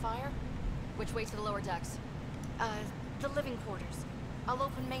help with the fire. Which way to the lower decks? The living quarters. I'll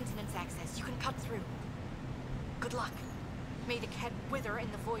open maintenance access. You can cut through. Good luck. May the Ket wither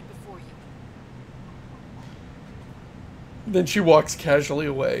in the void before you. Then she walks casually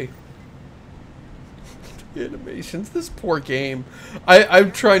away. The animations. This poor game.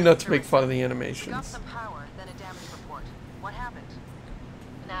 I'm trying not to make fun of the Got animations. some power, then a damage report. What happened?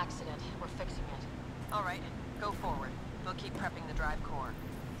 An accident. We're fixing it. All right, go forward. We'll keep prepping the drive core.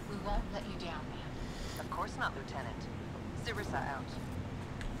 We won't let you down, man. Of course not, Lieutenant. Sarissa out.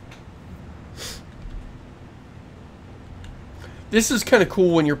 This is kind of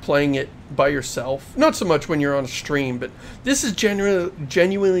cool when you're playing it by yourself. Not so much when you're on a stream, but this is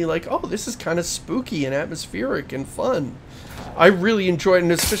genuinely like, oh, this is kind of spooky and atmospheric and fun. I really enjoyed it,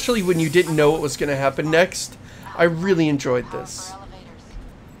 and especially when you didn't know what was going to happen next. I really enjoyed this.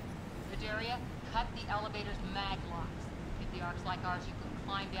 Vidaria, cut the elevator's mag locks. If the Ark's like ours, you can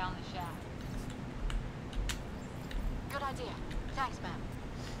climb down the shaft. Good idea. Thanks, ma'am.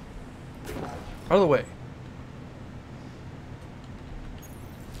 Out of the way.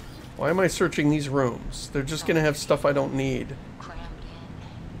 Why am I searching these rooms? They're just going to have stuff I don't need. Crammed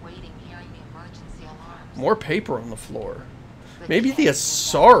in, waiting, hearing the emergency alarms. More paper on the floor. Maybe the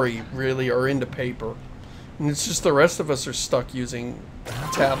Asari really are into paper. And it's just the rest of us are stuck using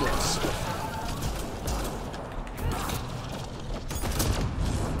tablets. Really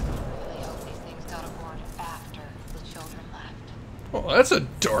hope these things got aboard after the children left. Oh, that's a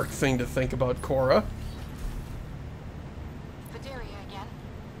dark thing to think about, Cora. Vidaria again.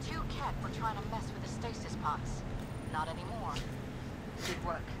 2 Ket were trying to mess with the stasis pods. Not anymore. Good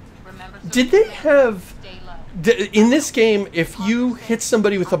work. Remember, Did they have... stay low. In this game, if you hit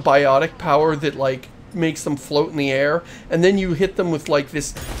somebody with a biotic power that, like, makes them float in the air, and then you hit them with, like,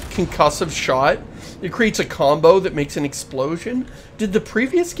 this concussive shot, it creates a combo that makes an explosion. Did the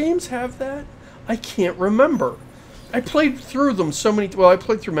previous games have that? I can't remember. I played through them so many... Well, I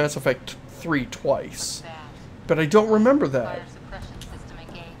played through Mass Effect 3 twice. But I don't remember that. Fire suppression system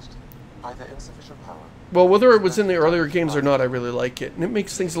engaged. Either insufficient power. Well, whether it was in the earlier games or not, I really like it. And it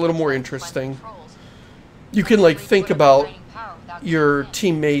makes things a little more interesting. You can, like, think about your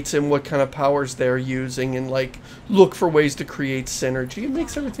teammates and what kind of powers they're using and, like, look for ways to create synergy. It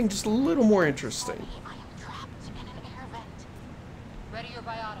makes everything just a little more interesting. I am trapped in an air vent. Ready your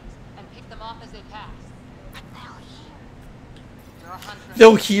biotics and pick them off as they pass. But they'll hear. You're a hunter.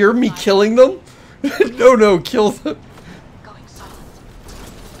 They'll hear me killing them? No, kill them. Going silent.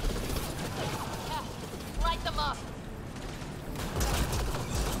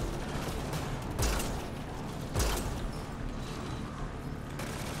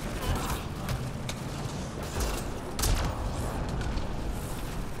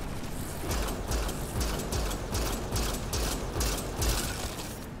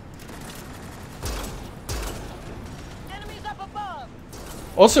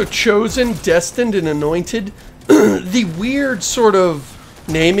 Also, chosen, destined, and anointed. The weird sort of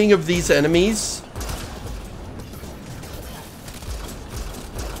naming of these enemies.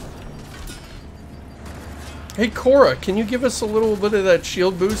 Hey, Cora, can you give us a little bit of that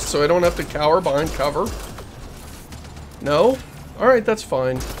shield boost so I don't have to cower behind cover? No? Alright, that's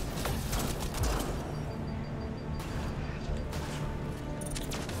fine.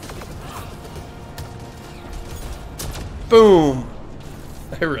 Boom!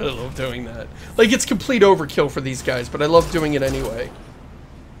 I really love doing that. Like, it's complete overkill for these guys, but I love doing it anyway.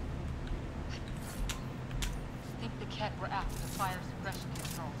 I think the Ket were after the fire suppression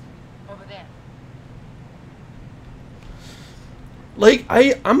controls. Over there. Like,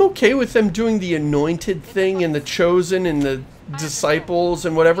 I'm okay with them doing the anointed thing and the chosen and the disciples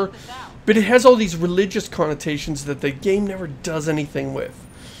and whatever, but it has all these religious connotations that the game never does anything with.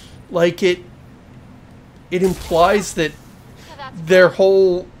 Like, it implies that their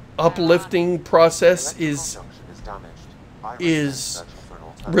whole uplifting process is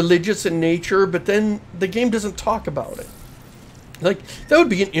religious in nature, but then the game doesn't talk about it. Like, that would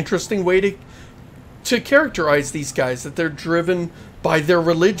be an interesting way to characterize these guys, that they're driven by their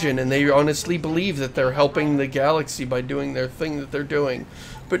religion and they honestly believe that they're helping the galaxy by doing their thing that they're doing.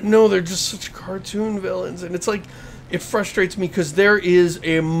 But no, they're just such cartoon villains, and it's like, it frustrates me because there is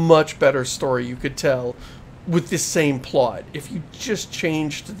a much better story you could tell with this same plot if you just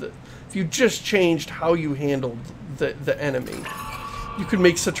changed how you handled the enemy. You could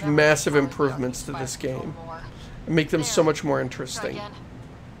make such massive improvements to this game and make them so much more interesting.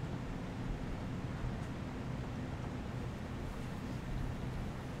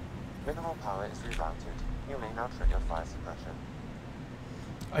 Minimal power is rerouted. You may now trigger fire suppression.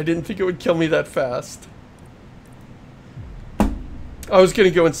 I didn't think it would kill me that fast. I was going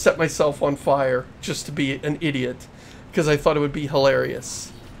to go and set myself on fire just to be an idiot because I thought it would be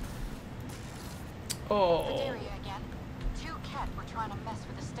hilarious. Oh. Again. 2 Ket were trying to mess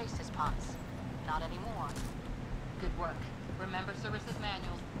with the stasis pods. Not anymore. Good work. Remember Sarissa's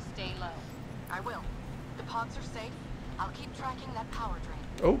manual. Stay low. I will. The pods are safe. I'll keep tracking that power drain.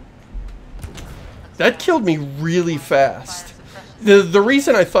 Oh. That killed me really fast. The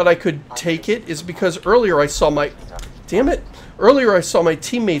reason I thought I could take it is because earlier I saw my... Damn it. Earlier I saw my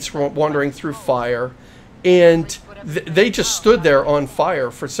teammates wandering through fire, and they just stood there on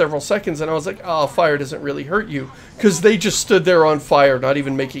fire for several seconds, and I was like, oh, fire doesn't really hurt you, because they just stood there on fire, not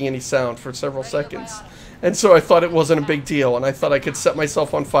even making any sound for several seconds. And so I thought it wasn't a big deal, and I thought I could set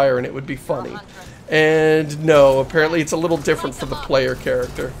myself on fire and it would be funny. And no, apparently it's a little different for the player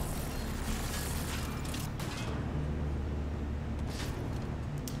character.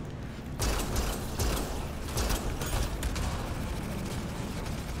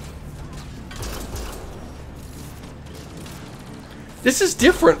 This is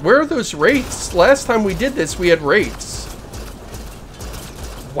different. Where are those rates? Last time we did this, we had rates.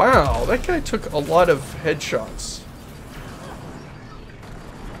 Wow, that guy took a lot of headshots.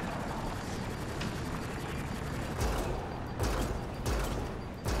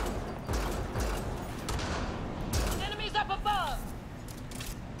 Enemies up above!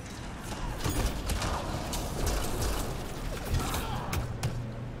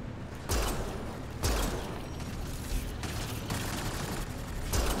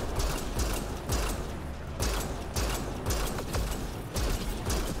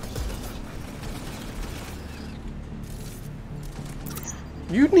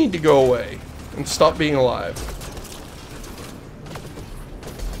 You need to go away and stop being alive.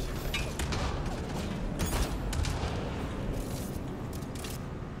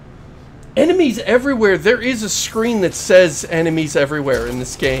 Enemies everywhere. There is a screen that says enemies everywhere in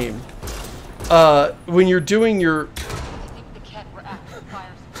this game. When you're doing your...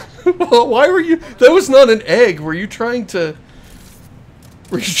 Well, why were you... That was not an egg. Were you trying to...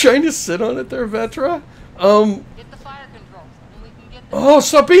 Were you trying to sit on it there, Vetra? Oh,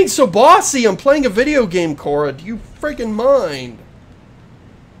 stop being so bossy! I'm playing a video game, Cora. Do you friggin' mind?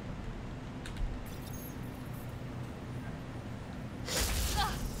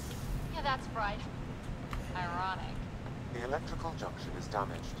 Yeah, that's right. Ironic. The electrical junction is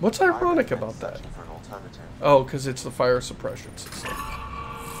damaged. What's ironic about that? For an alternative. Oh, because it's the fire suppression system.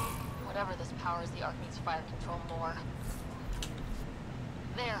 Whatever this powers, the Ark needs fire control more.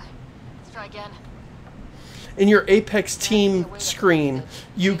 There. Let's try again. In your Apex team screen,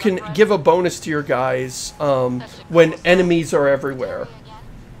 you can give a bonus to your guys when enemies are everywhere.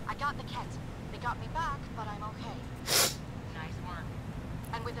 I got the Ket. They got me back, but I'm okay. Nice work.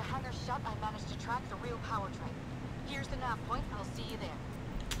 And with the hangar shut, I managed to track the real power train. Here's the nav point. I'll see you there.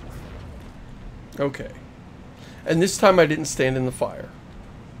 Okay. And this time I didn't stand in the fire.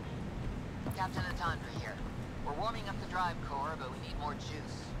 Captain Atandra here. We're warming up the drive core, but we need more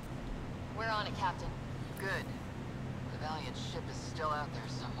juice. We're on it, Captain. Good. The Valiant ship is still out there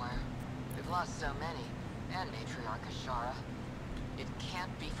somewhere. We've lost so many, and Matriarch Ashara. It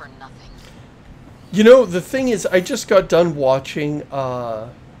can't be for nothing. You know, the thing is, I just got done watching,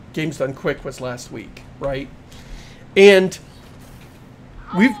 Games Done Quick was last week, right? And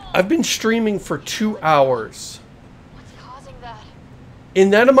I've been streaming for 2 hours. What's causing that?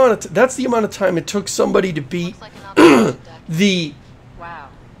 In that amount of that's the amount of time it took somebody to beat the Wow,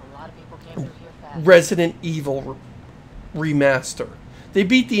 a lot of people came through here fast. Resident Evil remaster. They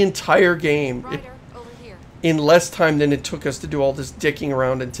beat the entire game in less time than it took us to do all this dicking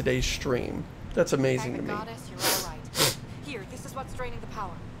around in today's stream. That's amazing to me. Goddess, you're all right. Here, this is what's draining the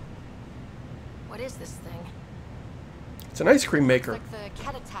power. What is this thing? It's an ice cream maker. It's like the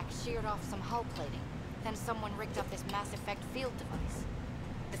cat attack sheared off some hull plating. Then someone rigged up this Mass Effect field device.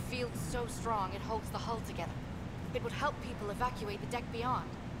 The field's so strong it holds the hull together. It would help people evacuate the deck beyond.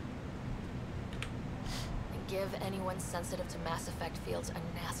 And give anyone sensitive to Mass Effect fields a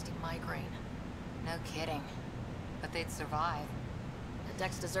nasty migraine. No kidding. But they'd survive. The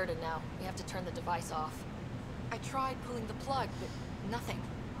deck's deserted now. We have to turn the device off. I tried pulling the plug, but nothing.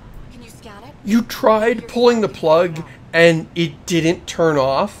 Can you scan it? You tried pulling the plug and it didn't turn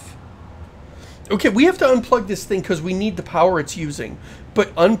off? Okay, we have to unplug this thing because we need the power it's using.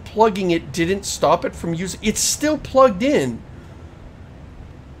 But unplugging it didn't stop it from using... It's still plugged in.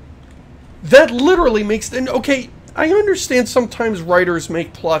 That literally makes... And okay, I understand sometimes writers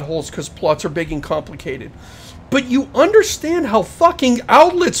make plot holes because plots are big and complicated. But you understand how fucking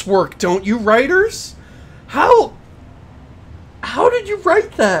outlets work, don't you, writers? How did you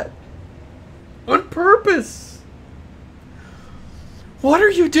write that? On purpose. What are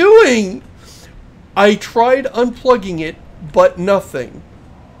you doing? I tried unplugging it, but nothing.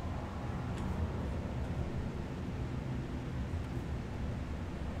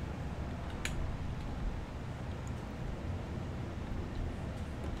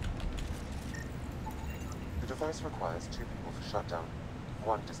 The device requires 2 people for shutdown.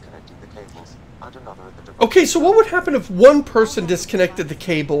 One disconnecting the cables, and another at the device. Okay, so what would happen if one person disconnected the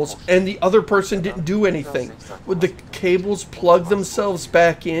cables and the other person didn't do anything? Would the cables plug themselves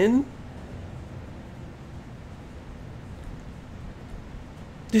back in?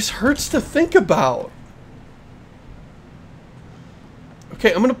 This hurts to think about.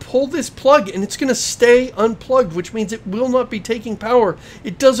 Okay, I'm going to pull this plug and it's going to stay unplugged, which means it will not be taking power.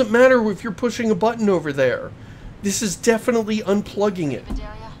 It doesn't matter if you're pushing a button over there. This is definitely unplugging it.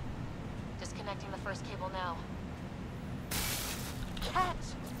 Vidalia, disconnecting the first cable now. Cat!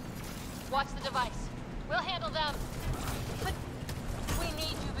 Watch the device. We'll handle them. But we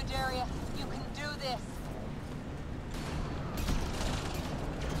need you, Vidalia. You can do this.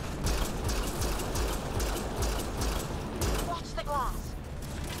 Watch the glass.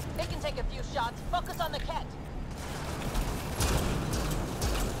 They can take a few shots. Focus on the cat.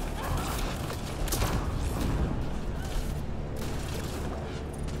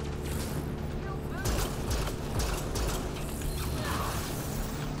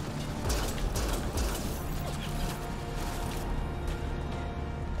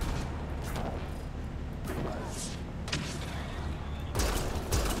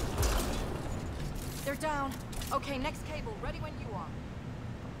 They're down. Okay, next cable. Ready when you are.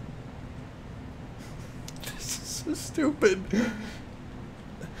 This is so stupid.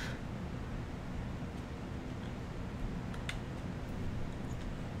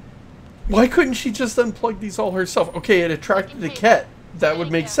 Why couldn't she just unplug these all herself? Okay, it attracted the cat. That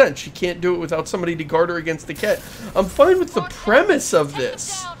would make sense. She can't do it without somebody to guard her against the cat. I'm fine with the premise of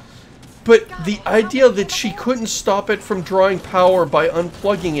this. But the idea that she couldn't stop it from drawing power by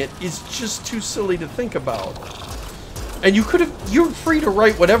unplugging it is just too silly to think about. And you're free to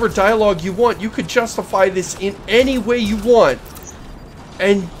write whatever dialogue you want. You could justify this in any way you want.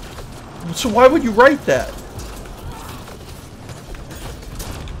 And so why would you write that?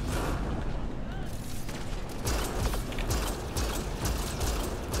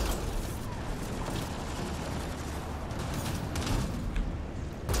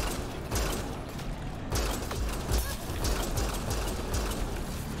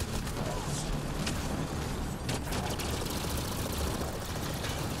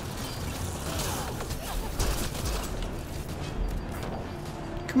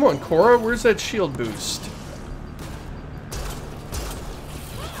 Come on, Cora, where's that shield boost?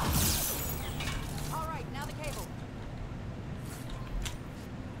 Alright, now the cable.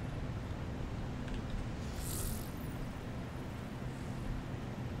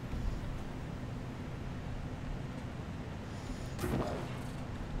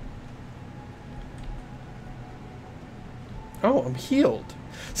 Oh, I'm healed.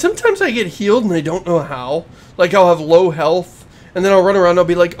 Sometimes I get healed and I don't know how. Like, I'll have low health, and then I'll run around and I'll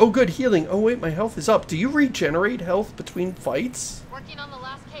be like, oh, good, healing. Oh, wait, my health is up. Do you regenerate health between fights? Working on the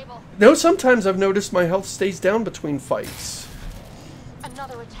last cable. No, sometimes I've noticed my health stays down between fights.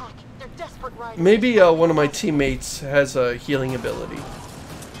 Another attack. They're desperate riders. Maybe one of my teammates has a healing ability.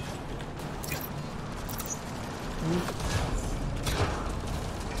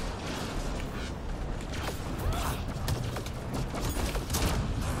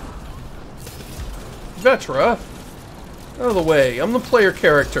 Vetra, out of the way. I'm the player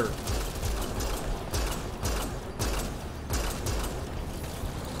character.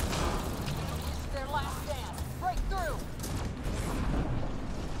 Their last dance. Break through.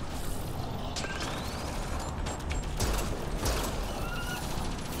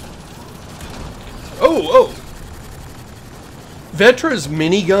 Oh! Vetra's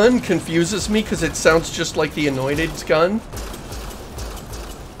minigun confuses me because it sounds just like the Anointed's gun.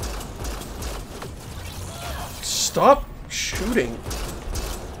 Stop shooting.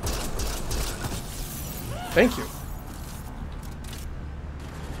 Thank you.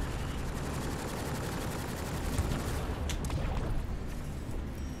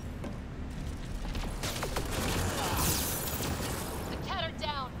 The cat are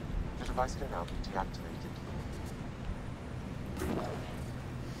down. The device can now be deactivated.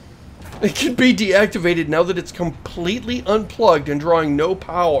 It can be deactivated now that it's completely unplugged and drawing no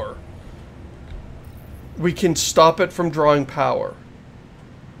power. We can stop it from drawing power.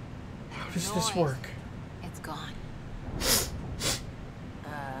 How does this work? It's gone. That's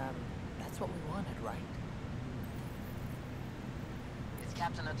what we wanted, right? It's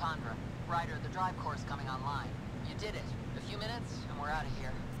Captain Atandra. Ryder, the drive core is coming online. You did it. A few minutes, and we're out of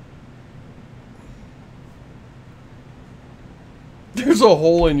here. There's a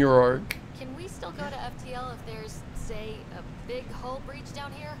hole in your arc. Can we still go to FTL if there's, say, a big hull breach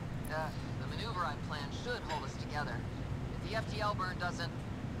down here? The maneuver I planned should hold us together. If the FTL bird doesn't,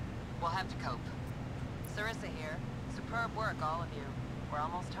 we'll have to cope. Sarissa here. Superb work, all of you. We're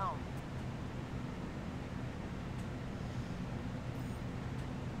almost home.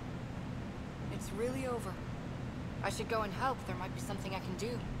 It's really over. I should go and help. There might be something I can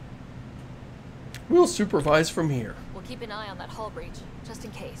do. We'll supervise from here. We'll keep an eye on that hull breach, just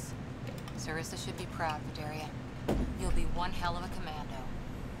in case. Sarissa should be proud, Vidaria. You'll be one hell of a commando.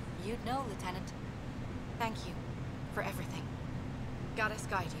 You'd know, Lieutenant. Thank you for everything. Goddess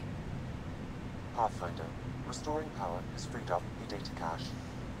guide you. Pathfinder. Restoring power has freed up a data cache.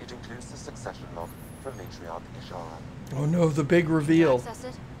 It includes the succession log from Matriarch Ishara. Oh no, the big reveal. Access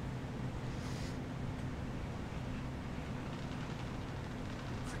it?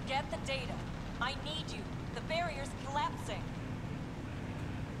 Forget the data. I need you. The barrier's collapsing.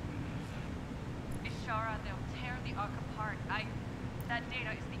 Ishara, they'll tear the Ark apart. That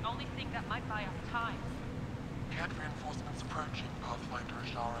data is the only thing that might buy us time. Cat reinforcements approaching, Pathfinder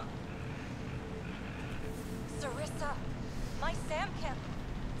Ishara. Sarissa, my Samcam.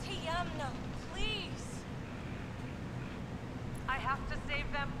 Tiamna, please. I have to save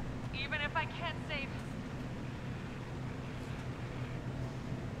them, even if I can't save.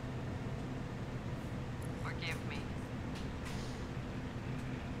 Forgive me.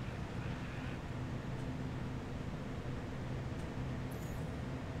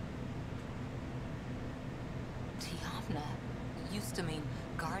 Tiamna used to mean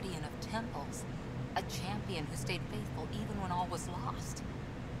guardian of temples. A champion who stayed faithful even when all was lost.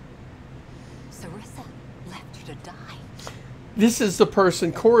 Sarissa left her to die. This is the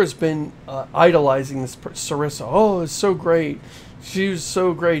person Cora's been idolizing. This Sarissa. Oh, it's so great. She was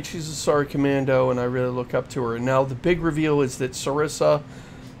so great. She's a Star Commando, and I really look up to her. And now the big reveal is that Sarissa,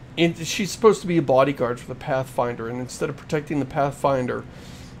 she's supposed to be a bodyguard for the Pathfinder, and instead of protecting the Pathfinder,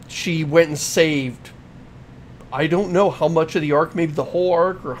 she went and saved, I don't know how much of the Ark, maybe the whole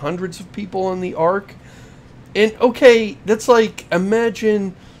Ark, or hundreds of people on the Ark. And, okay, that's like,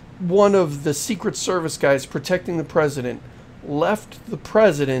 imagine one of the Secret Service guys protecting the President left the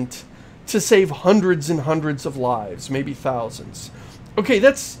President to save hundreds and hundreds of lives, maybe thousands. Okay,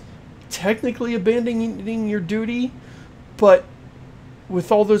 that's technically abandoning your duty, but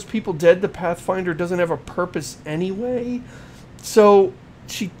with all those people dead, the Pathfinder doesn't have a purpose anyway. So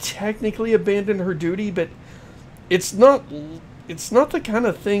she technically abandoned her duty, but it's not the kind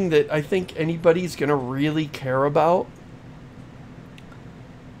of thing that I think anybody's gonna really care about.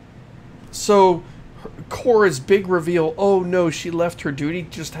 So Cora's big reveal, oh no, she left her duty,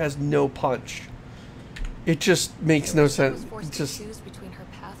 just has no punch. It just makes no sense. She was forced to choose between her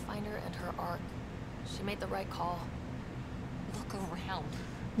Pathfinder and her Ark. She made the right call. Look around.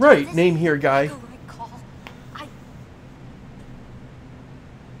 Right, name here, guy. Right call.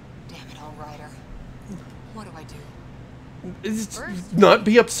 not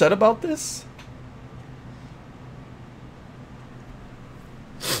be upset about this?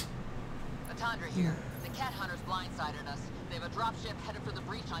 Atandra here. The cat hunters blindsided us. They have a dropship headed for the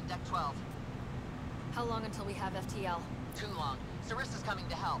breach on deck 12. How long until we have FTL? Too long. Sarissa's coming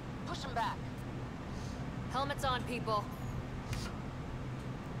to help. Push him back. Helmets on, people.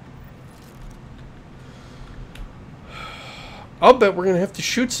 I'll bet we're gonna have to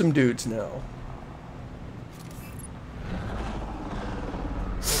shoot some dudes now.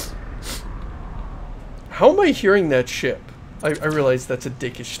 How am I hearing that ship? I realize that's a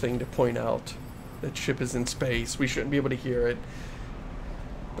dickish thing to point out. That ship is in space. We shouldn't be able to hear it.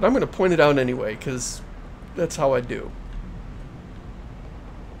 But I'm gonna point it out anyway, because that's how I do.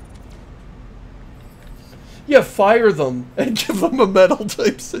 Yeah, fire them and give them a medal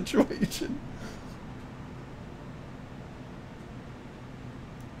type situation.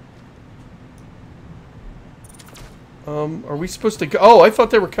 Are we supposed to go? Oh, I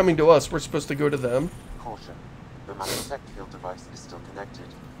thought they were coming to us. We're supposed to go to them. Caution. The magnetic field device is still connected.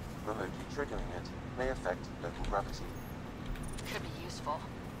 Remotely triggering it may affect local gravity. Could be useful.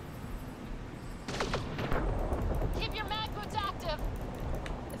 Keep your mag boots active!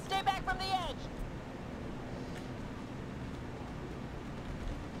 And stay back from the edge!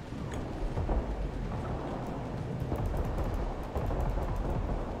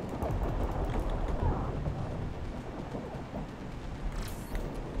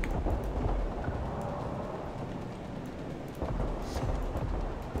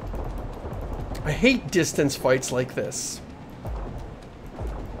 I hate distance fights like this.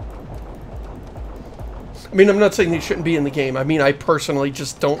 I mean, I'm not saying they shouldn't be in the game. I mean, I personally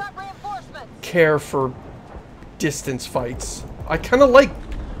just don't care for distance fights. I kind of like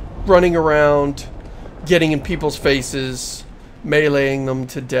running around, getting in people's faces, meleeing them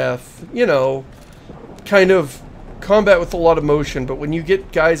to death. You know, kind of combat with a lot of motion. But when you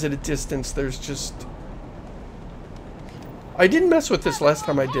get guys at a distance, there's just... I didn't mess with this last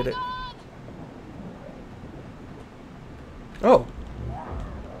time I did it. Oh.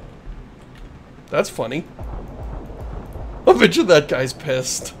 That's funny. I bet you that guy's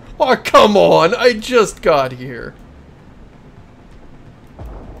pissed. Oh, come on. I just got here.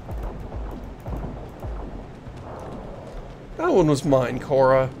 That one was mine,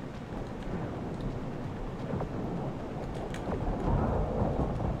 Cora.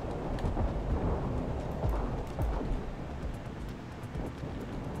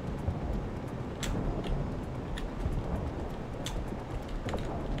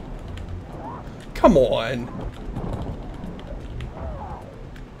 Come on.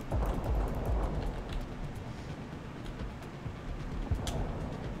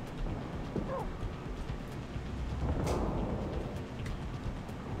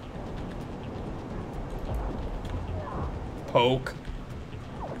 Poke.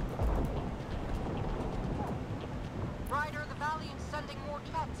 Ryder, the Valiant's sending more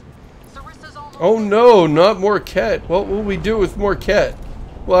Ket. Sarissa's almost... Oh no, not more Ket. What will we do with more Ket?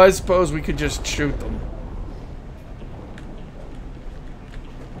 Well, I suppose we could just shoot them.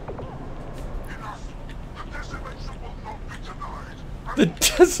 The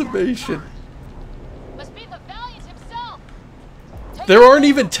decimation. Must be the Valiant himself. There aren't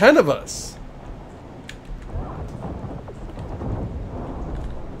even 10 of us.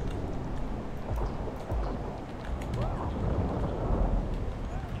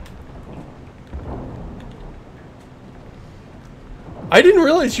 I didn't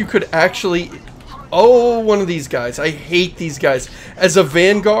realize you could actually... Oh, one of these guys. I hate these guys. As a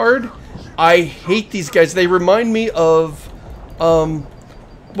Vanguard, I hate these guys. They remind me of...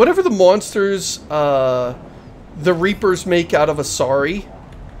 whatever the monsters the Reapers make out of Asari.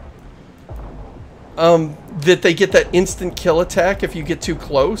 That they get that instant kill attack if you get too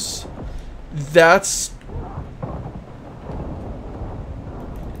close. That's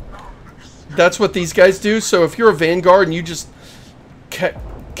what these guys do. So if you're a Vanguard and you just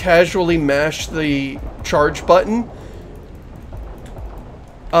casually mash the charge button,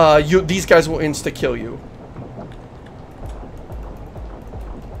 these guys will insta-kill you.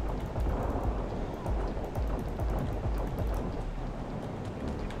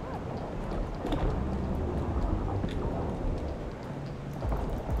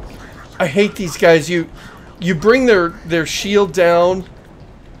 I hate these guys. You bring their shield down,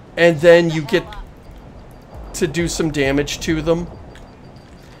 and then you get to do some damage to them.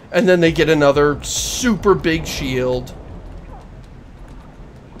 And then they get another super big shield.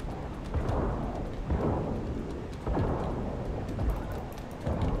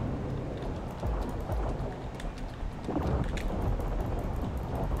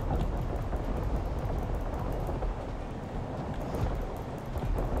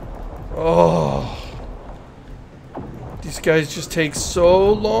 Oh. These guys just take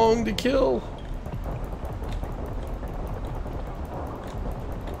so long to kill.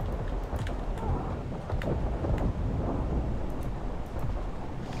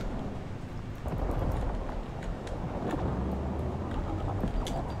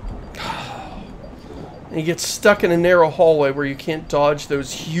 And you get stuck in a narrow hallway where you can't dodge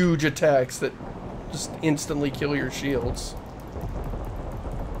those huge attacks that just instantly kill your shields.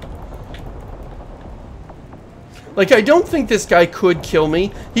 Like, I don't think this guy could kill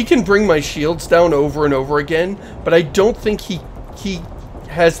me. He can bring my shields down over and over again, but I don't think he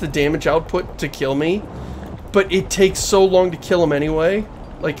has the damage output to kill me. But it takes so long to kill him anyway.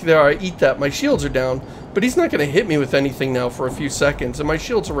 Like, there, I eat that. My shields are down. But he's not going to hit me with anything now for a few seconds, and my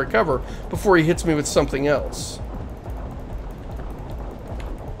shields will recover before he hits me with something else.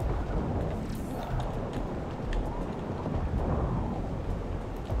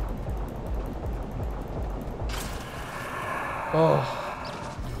 Oh.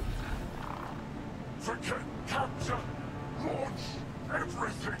 Forget capture. Launch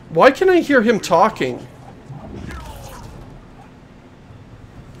everything. Why can I hear him talking?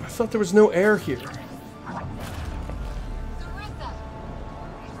 I thought there was no air here.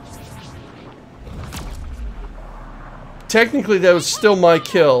 Technically, that was still my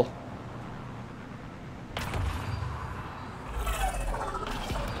kill.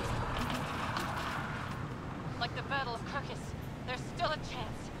 Like the Battle of Kirkus, there's still a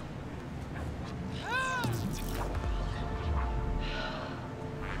chance.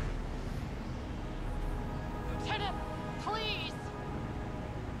 Lieutenant, please.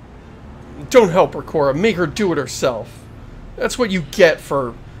 Don't help her, Cora. Make her do it herself. That's what you get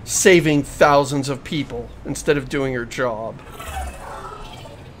for saving thousands of people instead of doing her job.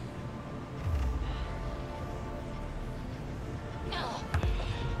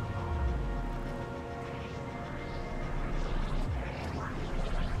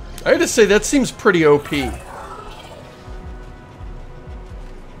 I had to say, that seems pretty OP.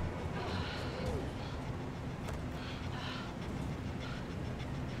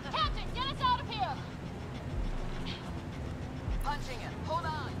 Captain, get us out of here! Punching it. Hold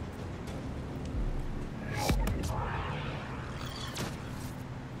on.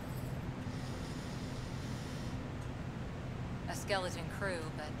 A skeleton crew,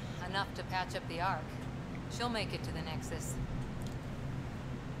 but enough to patch up the Ark. She'll make it to the Nexus.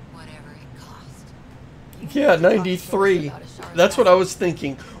 Whatever it cost. Yeah, 93. That's what I was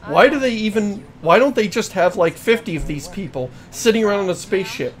thinking. Why don't they just have like 50 of these people sitting around on a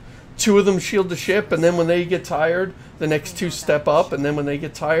spaceship? 2 of them shield the ship, and then when they get tired, the next 2 step up, and then when they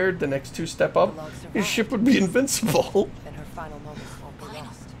get tired, the next 2 step up. His ship would be invincible. Then her final moments won't be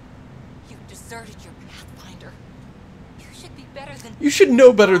lost. You deserted your Pathfinder. You should be better than... You should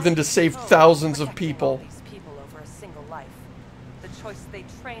know better than to save thousands of people. These people over a single life. The choice they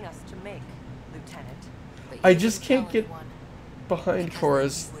train us to make, Lieutenant. I just can't get behind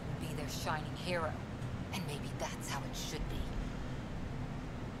Cora's. You wouldn't be their shining hero. And maybe that's how it should be.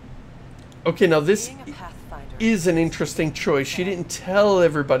 Okay, now this is an interesting choice. She didn't tell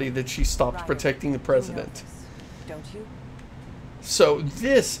everybody that she stopped protecting the president. Don't you? So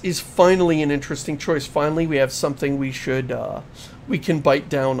this is finally an interesting choice. Finally, we have something we can bite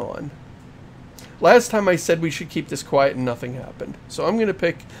down on. Last time I said we should keep this quiet and nothing happened. So I'm going to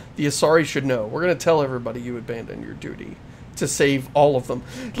pick the Asari should know. We're going to tell everybody you abandoned your duty to save all of them.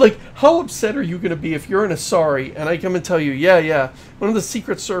 Like, how upset are you going to be if you're an Asari and I come and tell you, yeah, one of the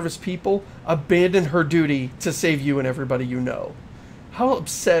Secret Service people abandoned her duty to save you and everybody you know? How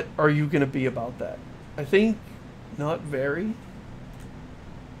upset are you going to be about that? I think not very.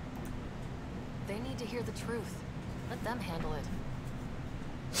 They need to hear the truth. Let them handle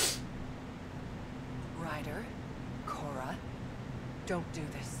it. Ryder, Cora, don't do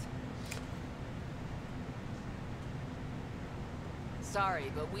this.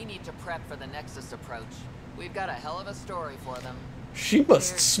 Sorry, but we need to prep for the Nexus approach. We've got a hell of a story for them. She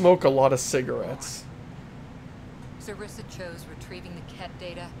must smoke a lot of cigarettes. Sarissa chose retrieving the Ket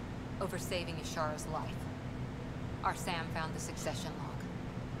data over saving Ishara's life. Our Sam found the succession log.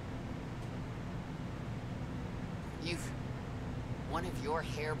 One of your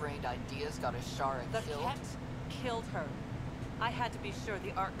harebrained ideas got Ishara The killed? Ket killed her. I had to be sure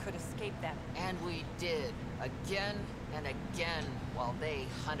the Ark could escape them. And we did. Again and again while they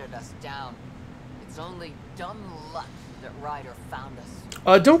hunted us down. It's only dumb luck that Ryder found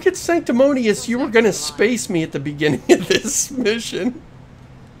us. Don't get sanctimonious. You were going to space me at the beginning of this mission.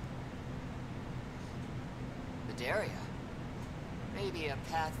 Bedaria. Maybe a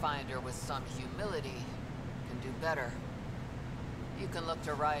Pathfinder with some humility can do better. You can look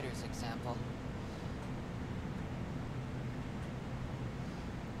to Ryder's example.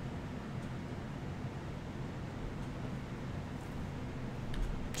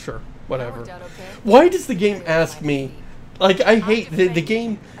 Sure, whatever. Why does the game ask me? Like, I hate the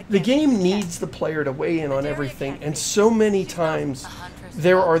game. The game needs the player to weigh in on everything, and so many times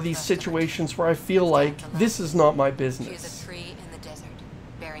there are these situations where I feel like this is not my business.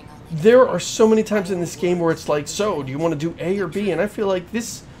 There are so many times in this game where it's like, so do you want to do A or B? And I feel like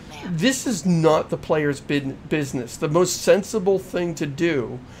this is not the player's business. The most sensible thing to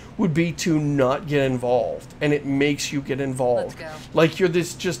do would be to not get involved, and it makes you get involved. Like you're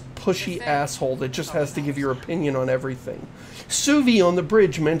this just pushy asshole that just has to give your opinion on everything. Suvi on the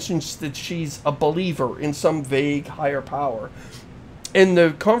bridge mentions that she's a believer in some vague higher power, and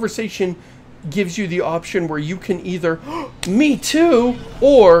the conversation gives you the option where you can either me too,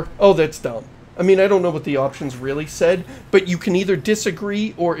 or oh, that's dumb. I mean, I don't know what the options really said, but you can either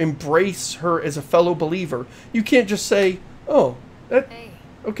disagree or embrace her as a fellow believer. You can't just say, oh, that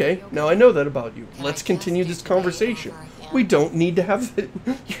okay, now I know that about you. Let's continue this conversation. We don't need to have it.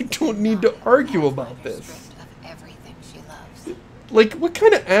 You don't need to argue about this. Like, what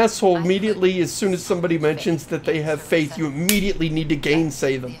kind of asshole immediately, as soon as somebody mentions that they have faith, you immediately need to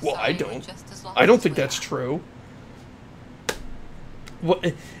gainsay them? Well, I don't. I don't think that's true.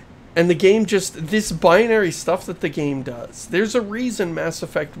 What? And the game just, this binary stuff that the game does. There's a reason Mass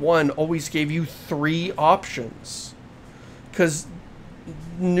Effect 1 always gave you 3 options. Because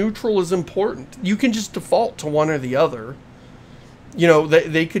neutral is important. You can just default to one or the other. You know,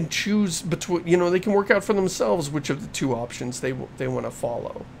 they can choose between, you know, they can work out for themselves which of the 2 options they want to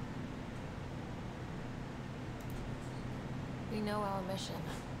follow. We know our mission.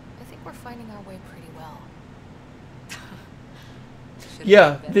 I think we're finding our way pretty well.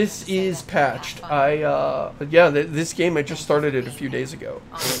 Yeah, this is patched. Yeah, this game, I just started it a few days ago.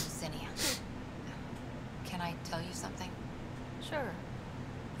 Can I tell you something? Sure.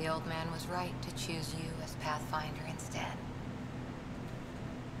 The old man was right to choose you as Pathfinder instead.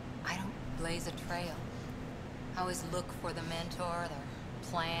 I don't blaze a trail. I always look for the mentor, their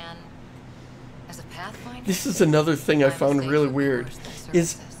plan. As a Pathfinder, This is another thing I found really weird,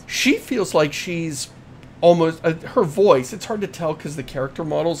 is she feels like she's almost, her voice, it's hard to tell because the character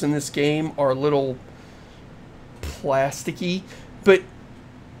models in this game are a little plasticky, but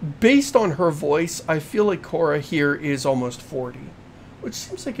based on her voice, I feel like Cora here is almost 40, which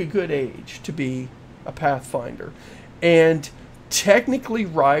seems like a good age to be a Pathfinder. And technically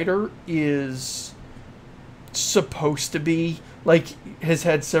Ryder is supposed to be, like, has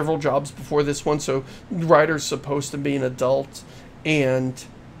had several jobs before this one, so Ryder's supposed to be an adult and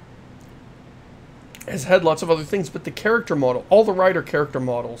has had lots of other things, but the character model, all the Ryder character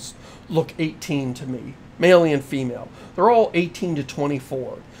models look 18 to me, male and female. They're all 18 to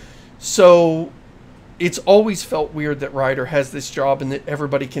 24. So it's always felt weird that Ryder has this job and that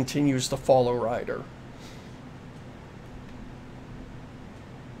everybody continues to follow Ryder.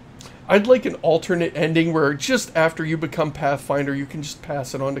 I'd like an alternate ending where just after you become Pathfinder, you can just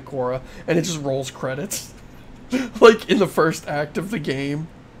pass it on to Cora and it just rolls credits. Like in the first act of the game.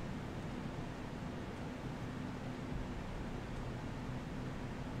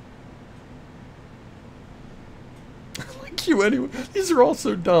 You anyway. These are all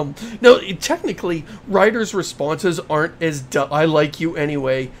so dumb. Now, technically, Ryder's responses aren't as dumb. I like you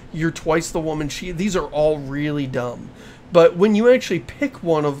anyway. You're twice the woman she... These are all really dumb. But when you actually pick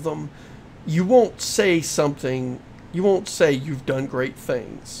one of them, you won't say something... You won't say you've done great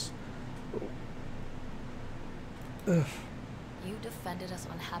things. Ugh. You defended us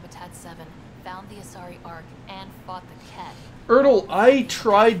on Habitat 7, found the Asari Ark, and fought the Ket. Erdl, I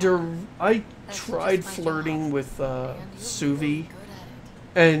tried flirting with Suvi,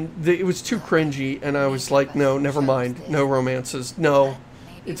 and it was too cringy, and I was like, no, never mind, no romances, no,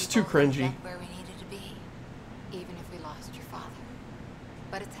 it's too cringy.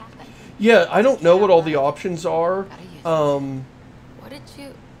 Yeah, I don't know what all the options are. What did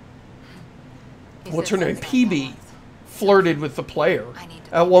you... What's her name? PB flirted with the player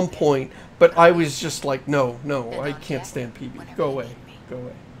at one point. But I was just like, no, I can't stand PB. Go away. Go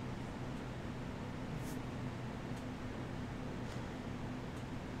away.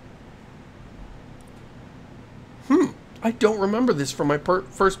 I don't remember this from my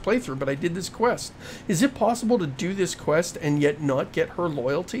first playthrough, but I did this quest. Is it possible to do this quest and yet not get her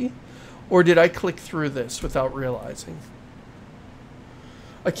loyalty? Or did I click through this without realizing?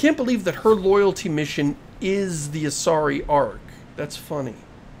 I can't believe that her loyalty mission is the Asari Ark. That's funny.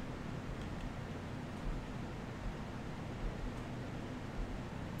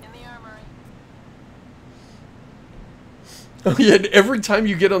 Oh yeah, and every time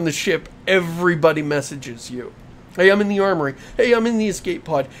you get on the ship, everybody messages you. Hey, I'm in the armory. Hey, I'm in the escape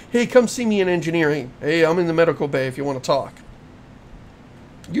pod. Hey, come see me in engineering. Hey, I'm in the medical bay if you want to talk.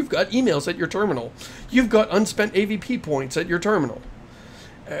 You've got emails at your terminal. You've got unspent AVP points at your terminal.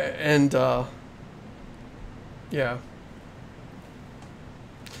 Yeah.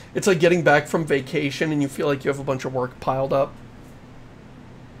 It's like getting back from vacation and you feel like you have a bunch of work piled up.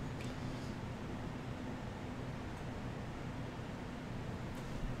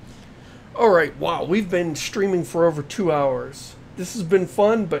 Alright, wow, we've been streaming for over 2 hours. This has been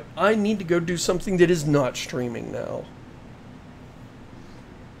fun, but I need to go do something that is not streaming now.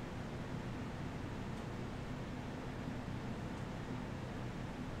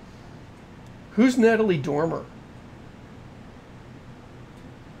 Who's Natalie Dormer?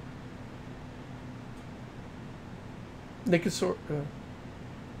 Nicosaur.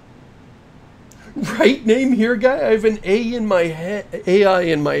 Right name here, guy? I have an A in my head. AI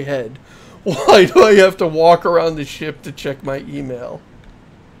in my head. Why do I have to walk around the ship to check my email?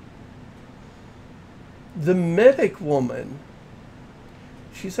 The medic woman.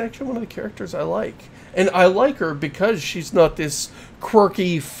 She's actually one of the characters I like. And I like her because she's not this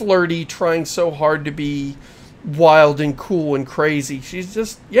quirky, flirty, trying so hard to be wild and cool and crazy. She's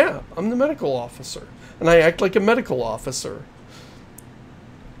just, yeah, I'm the medical officer. And I act like a medical officer.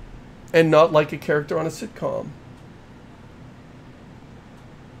 And not like a character on a sitcom.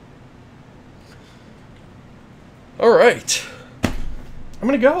 Alright. I'm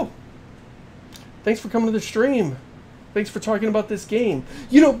gonna go. Thanks for coming to the stream. Thanks for talking about this game.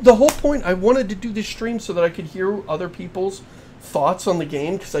 You know, the whole point, I wanted to do this stream so that I could hear other people's thoughts on the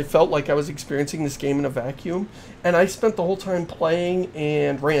game, because I felt like I was experiencing this game in a vacuum. And I spent the whole time playing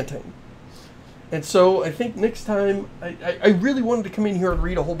and ranting. And so I think next time, I really wanted to come in here and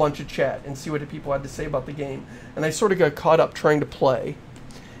read a whole bunch of chat and see what the people had to say about the game. And I sort of got caught up trying to play.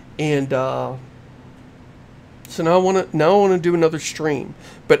 And so now I want to do another stream,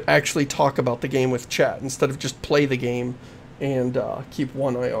 but actually talk about the game with chat instead of just play the game and keep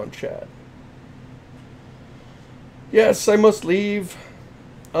one eye on chat. Yes, I must leave.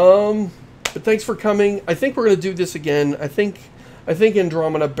 But thanks for coming. I think we're going to do this again. I think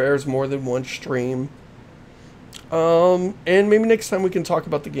Andromeda bears more than one stream. And maybe next time we can talk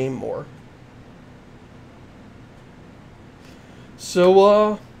about the game more.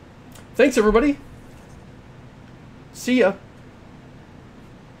 So, thanks everybody. See ya.